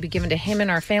privacy be given to him and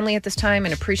our family at this time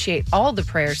and appreciate all the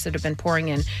prayers that have been pouring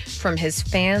in from his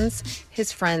fans,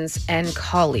 his friends, and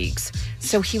colleagues.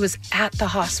 So he was at the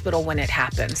hospital when it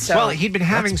happened. So well, he'd been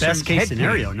having some best case head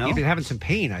scenario, pain. no? He'd been having some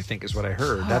pain, I think, is what I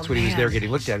heard. That's when he was man. there getting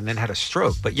looked at, and then had a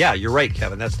stroke. But yeah, you're right,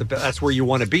 Kevin. That's where you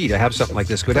want to be to have something like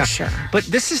this go down. sure. But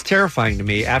this is terrifying to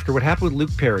me after what happened with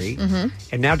Luke Perry,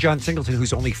 and now John Singleton,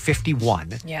 who's only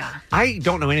 51. Yeah. I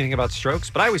don't know anything about strokes,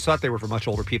 but I always thought they were for much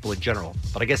older people in general.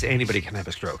 But I guess anybody can have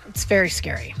a stroke. It's very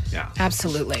scary. Yeah.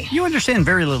 Absolutely. You understand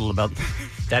very little about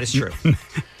that is true.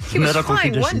 He was medical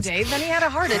fine conditions. one day, then he had a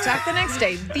heart attack the next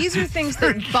day. These are things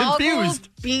that boggle confused.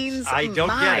 Beans' I don't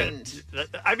mind. get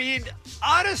it. I mean,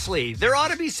 honestly, there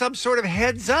ought to be some sort of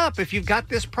heads up if you've got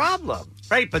this problem.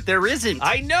 Right, but there isn't.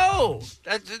 I know.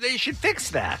 They should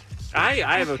fix that.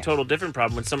 I have a total different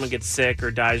problem. When someone gets sick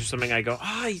or dies or something, I go,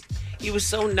 he was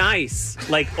so nice.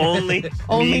 Like, only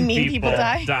Only mean people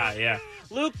die? Yeah.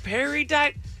 Luke Perry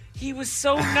died. He was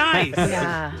so nice.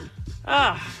 Yeah.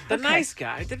 The nice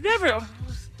guy. They never...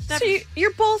 So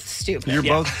you're both stupid. You're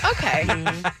both. Okay.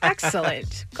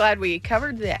 Excellent. Glad we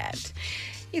covered that.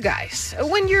 You guys,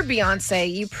 when you're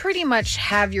Beyonce, you pretty much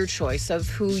have your choice of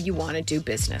who you want to do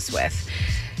business with.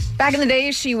 Back in the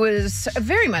day, she was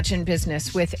very much in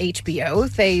business with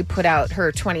HBO. They put out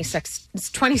her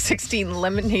 2016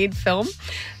 Lemonade film,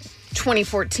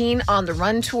 2014 On the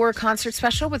Run tour concert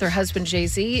special with her husband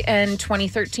Jay-Z, and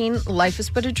 2013 Life is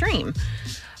But a Dream.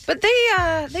 But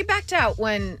they backed out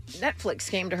when Netflix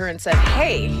came to her and said,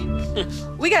 "Hey,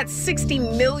 we got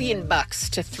 $60 million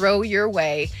to throw your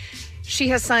way." She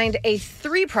has signed a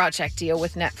 3-project deal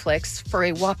with Netflix for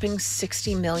a whopping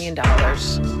 $60 million.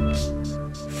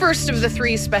 First of the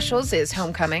 3 specials is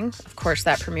Homecoming. Of course,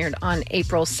 that premiered on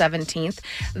April 17th.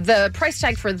 The price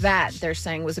tag for that, they're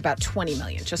saying, was about $20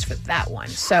 million just for that one.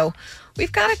 So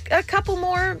we've got a couple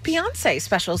more Beyonce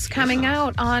specials coming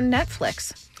out on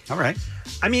Netflix. All right.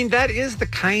 I mean, that is the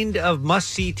kind of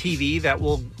must-see TV that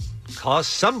will cause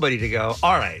somebody to go,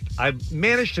 all right, I've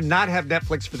managed to not have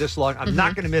Netflix for this long. I'm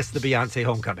not going to miss the Beyonce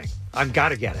Homecoming. I've got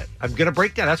to get it. I'm going to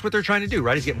break down. That's what they're trying to do,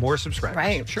 right? Is get more subscribers.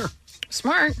 Right. Sure.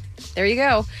 Smart. There you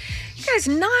go. You guys,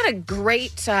 not a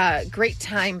great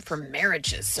time for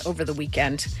marriages over the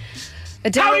weekend.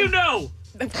 Adele, How do you know?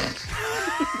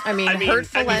 I mean,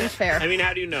 hurtful and fair. I mean,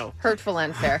 how do you know? Hurtful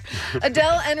and fair.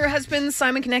 Adele and her husband,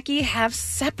 Simon Konecki, have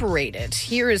separated.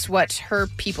 Here is what her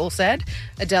people said.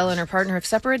 Adele and her partner have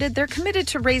separated. They're committed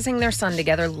to raising their son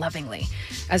together lovingly.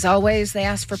 As always, they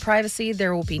ask for privacy.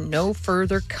 There will be no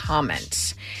further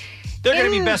comment. They're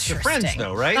going to be best of friends,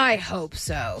 though, right? I hope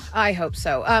so.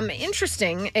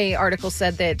 Interesting, a article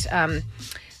said that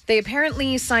they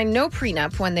apparently signed no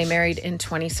prenup when they married in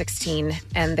 2016,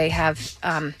 and they have,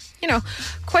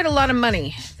 quite a lot of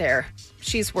money there.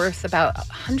 She's worth about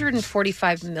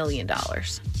 $145 million.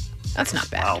 That's not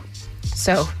bad. Wow.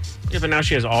 So... Yeah, but now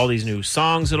she has all these new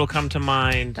songs that'll come to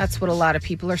mind. That's what a lot of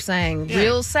people are saying. Yeah.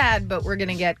 Real sad, but we're going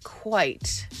to get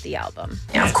quite the album.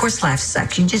 Yeah, of course life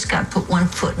sucks. You just got to put one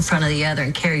foot in front of the other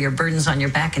and carry your burdens on your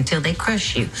back until they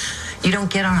crush you. You don't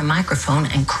get on a microphone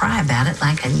and cry about it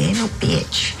like a little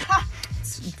bitch.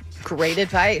 Great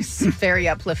advice. Very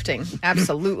uplifting.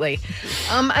 Absolutely.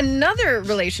 Another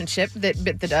relationship that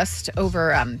bit the dust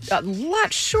over a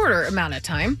lot shorter amount of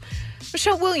time.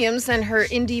 Michelle Williams and her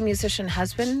indie musician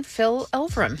husband, Phil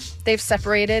Elverum. They've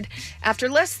separated after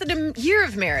less than a year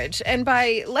of marriage. And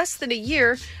by less than a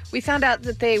year, we found out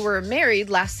that they were married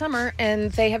last summer,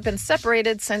 and they have been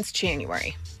separated since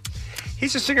January.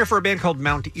 He's a singer for a band called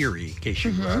Mount Eerie, in case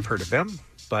you have heard of them.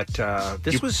 But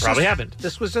this was probably haven't.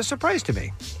 This was a surprise to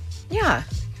me. Yeah.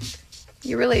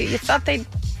 You thought they'd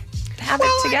have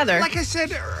it together. Like I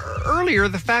said earlier,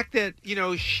 the fact that,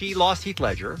 she lost Heath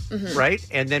Ledger, Mhm. right?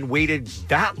 And then waited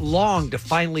that long to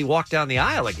finally walk down the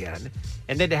aisle again.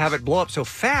 And then to have it blow up so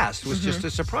fast was just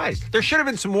a surprise. There should have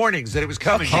been some warnings that it was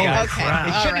coming. Okay, guys. okay, It all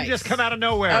shouldn't right. have just come out of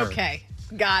nowhere. Okay,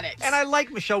 got it. And I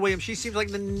like Michelle Williams. She seems like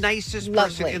the nicest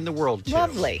person in the world, too.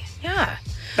 Lovely. Yeah.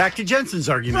 Back to Jensen's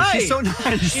argument. Right. She's so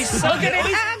nice. She's so Look at it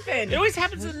good. happen. It always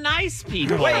happens to nice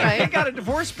people. Wait, they got a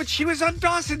divorce, but she was on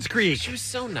Dawson's Creek. She was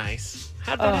so nice.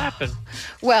 How'd that happen?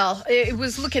 Well, it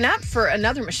was looking up for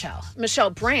another Michelle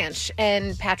Branch,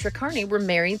 and Patrick Carney were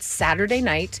married Saturday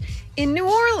night in New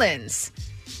Orleans.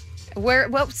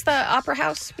 What's the opera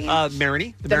house?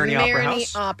 Marigny. The Marigny Opera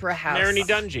House. Opera House. Marigny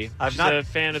Dungy. I'm She's not a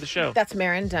fan of the show. That's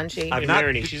Marin Dungy. I've not,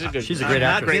 Marigny. She's a good. She's a great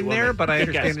I've actress. not been there, but I Good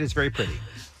understand guess. it is very pretty.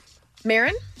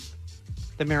 Marin?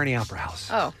 The Marigny Opera House.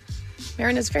 Oh,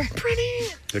 Marin is very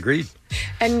pretty. Agreed.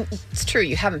 And it's true,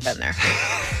 you haven't been there.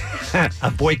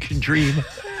 A boy can dream.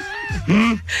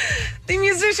 The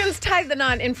musicians tied the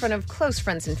knot in front of close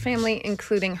friends and family,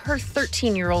 including her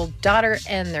 13-year-old daughter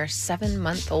and their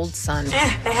 7-month-old son. They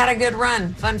had a good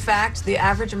run. Fun fact, the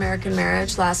average American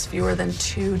marriage lasts fewer than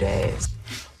 2 days.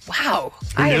 Wow.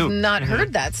 Who I have knew? not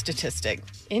heard that statistic.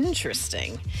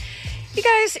 Interesting. You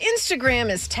guys, Instagram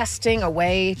is testing a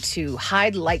way to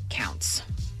hide like counts.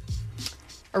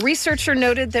 A researcher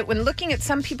noted that when looking at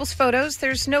some people's photos,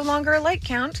 there's no longer a like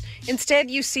count.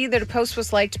 Instead, you see that a post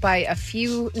was liked by a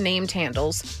few named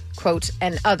handles, quote,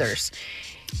 and others.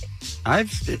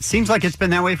 It seems like it's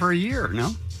been that way for a year,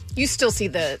 no? You still see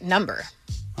the number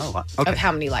Oh, okay. of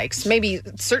how many likes. Maybe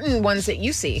certain ones that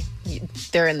you see,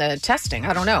 they're in the testing.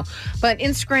 I don't know. But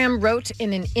Instagram wrote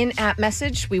in an in-app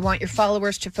message, we want your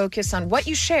followers to focus on what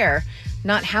you share,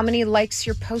 not how many likes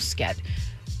your posts get.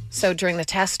 So during the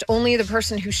test, only the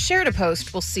person who shared a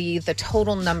post will see the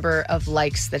total number of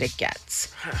likes that it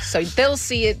gets. So they'll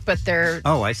see it, but they're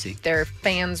I see. Their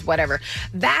fans, whatever.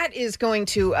 That is going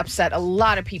to upset a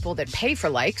lot of people that pay for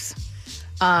likes.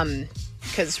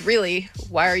 Because really,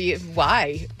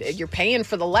 why? You're paying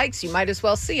for the likes. You might as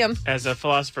well see them. As a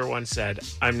philosopher once said,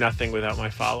 I'm nothing without my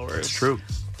followers. It's true.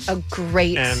 A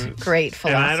great philosopher.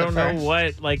 And I don't know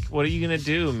what are you going to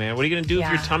do, man? What are you going to do if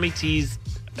your tummy tees?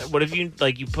 What if you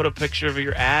put a picture of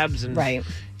your abs and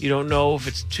you don't know if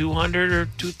it's 200 or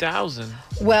 2,000?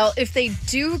 Well, if they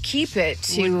do keep it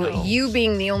to you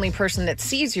being the only person that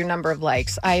sees your number of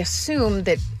likes, I assume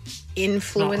that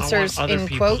influencers, other in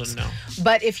people to quotes. know.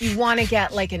 But if you want to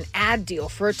get like an ad deal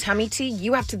for a tummy tea,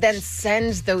 you have to then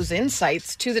send those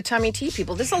insights to the tummy tea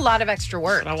people. This is a lot of extra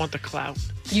work. But I want the clout.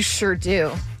 You sure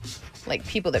do. Like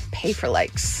people that pay for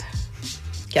likes.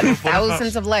 Get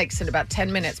thousands of likes in about 10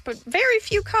 minutes, but very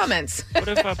few comments. What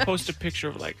if I post a picture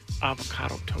of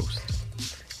avocado toast?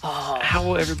 Oh. How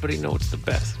will everybody know it's the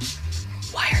best?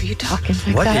 Why are you talking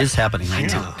like What that? is happening right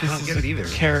I now? don't get it either.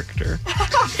 Character.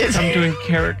 I'm doing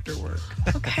character work.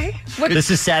 Okay. This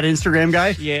is sad Instagram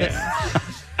guy? Yeah.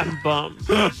 I'm bummed.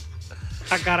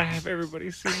 I gotta have everybody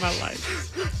see my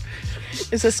life.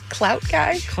 Is this clout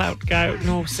guy? Clout guy.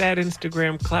 No, sad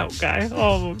Instagram clout guy.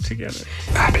 All of them together.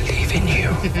 I believe in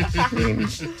you.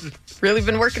 Really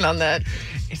been working on that.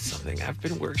 It's something I've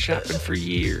been workshopping for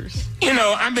years.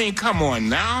 Come on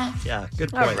now. Yeah,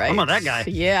 good All point. right. I'm on that guy.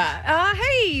 Yeah.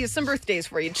 Hey, some birthdays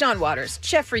for you. John Waters,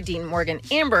 Jeffrey Dean Morgan,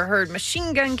 Amber Heard,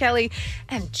 Machine Gun Kelly,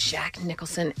 and Jack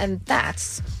Nicholson. And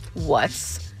that's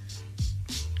what's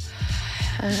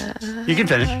You can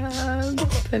finish.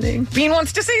 happening. Bean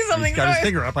wants to say something. He's got his Sorry.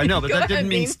 finger up. I know, but Go that ahead, didn't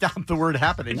mean Bean. stop the word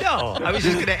happening. No, I was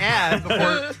just going to add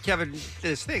before Kevin did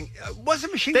his thing.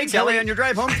 Wasn't Machine Gun Thanks, Ellie, Kelly on your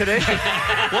drive home today.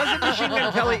 wasn't Machine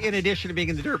Gun Kelly, in addition to being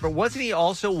in the dirt, but wasn't he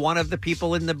also one of the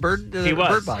people in the bird? He was.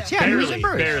 Bird Box? Yeah, he was in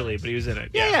Bird. Barely, but he was in it.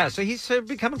 Yeah. So he's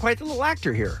becoming quite the little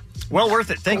actor here. Well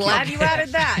worth it. Thank Glad you added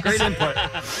that. Great input.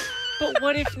 But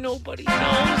what if nobody knows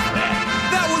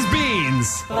that? That was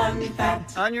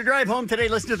Beans. On your drive home today,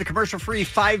 listen to the commercial-free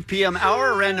 5 p.m. hour,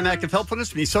 a random act of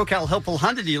helpfulness from the SoCal Helpful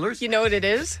Honda dealers. You know what it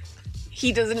is?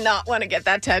 He does not want to get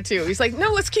that tattoo. He's like,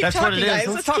 no, let's keep That's talking, what it is. guys.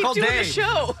 Let's Let's talk keep all doing day. the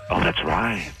show. Oh, that's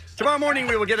right. Tomorrow morning,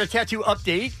 we will get a tattoo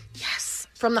update. Yes,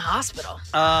 from the hospital.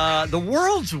 The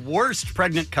world's worst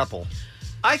pregnant couple.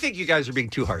 I think you guys are being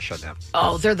too harsh on them.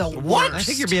 Oh, they're the worst. I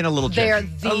think you're being a little judgy. They're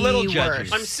the a little worst.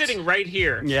 judgy. I'm sitting right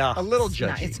here. Yeah. A little It's judgy.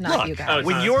 not- it's not Look, you guys.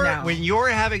 when No. you're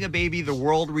having a baby, the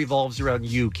world revolves around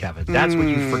you, Kevin. That's what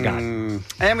you've forgotten.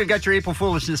 And we've got your April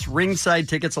Foolishness ringside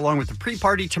tickets along with the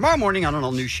pre-party tomorrow morning on an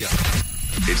all-new show.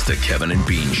 It's the Kevin and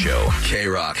Bean Show.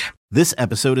 K-Rock. This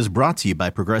episode is brought to you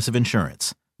by Progressive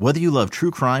Insurance. Whether you love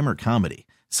true crime or comedy,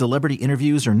 celebrity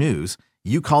interviews or news,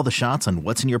 you call the shots on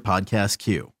what's in your podcast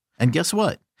queue. And guess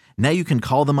what? Now you can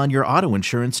call them on your auto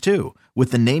insurance too with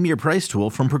the Name Your Price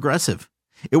tool from Progressive.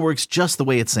 It works just the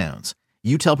way it sounds.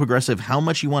 You tell Progressive how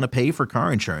much you want to pay for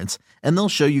car insurance, and they'll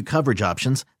show you coverage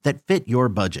options that fit your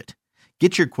budget.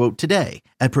 Get your quote today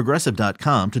at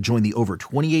Progressive.com to join the over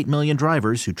 28 million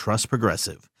drivers who trust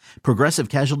Progressive. Progressive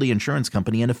Casualty Insurance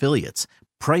Company and Affiliates.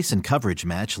 Price and coverage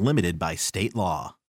match limited by state law.